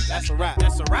 that's it. That's a wrap.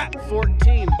 That's a wrap.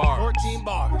 14 bars. 14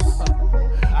 bars.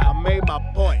 I made my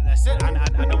point. That's it.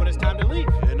 I know when it's time to leave.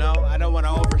 You know, I don't want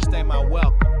to overstay my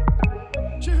welcome.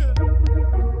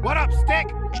 What up, Stick?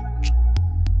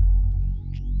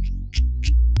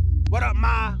 What up,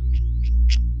 Ma?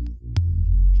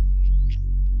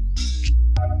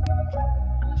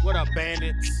 What up,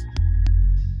 bandits?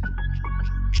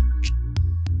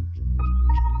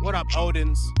 What up,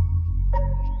 Odins?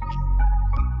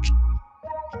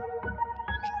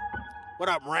 What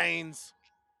up, Rains?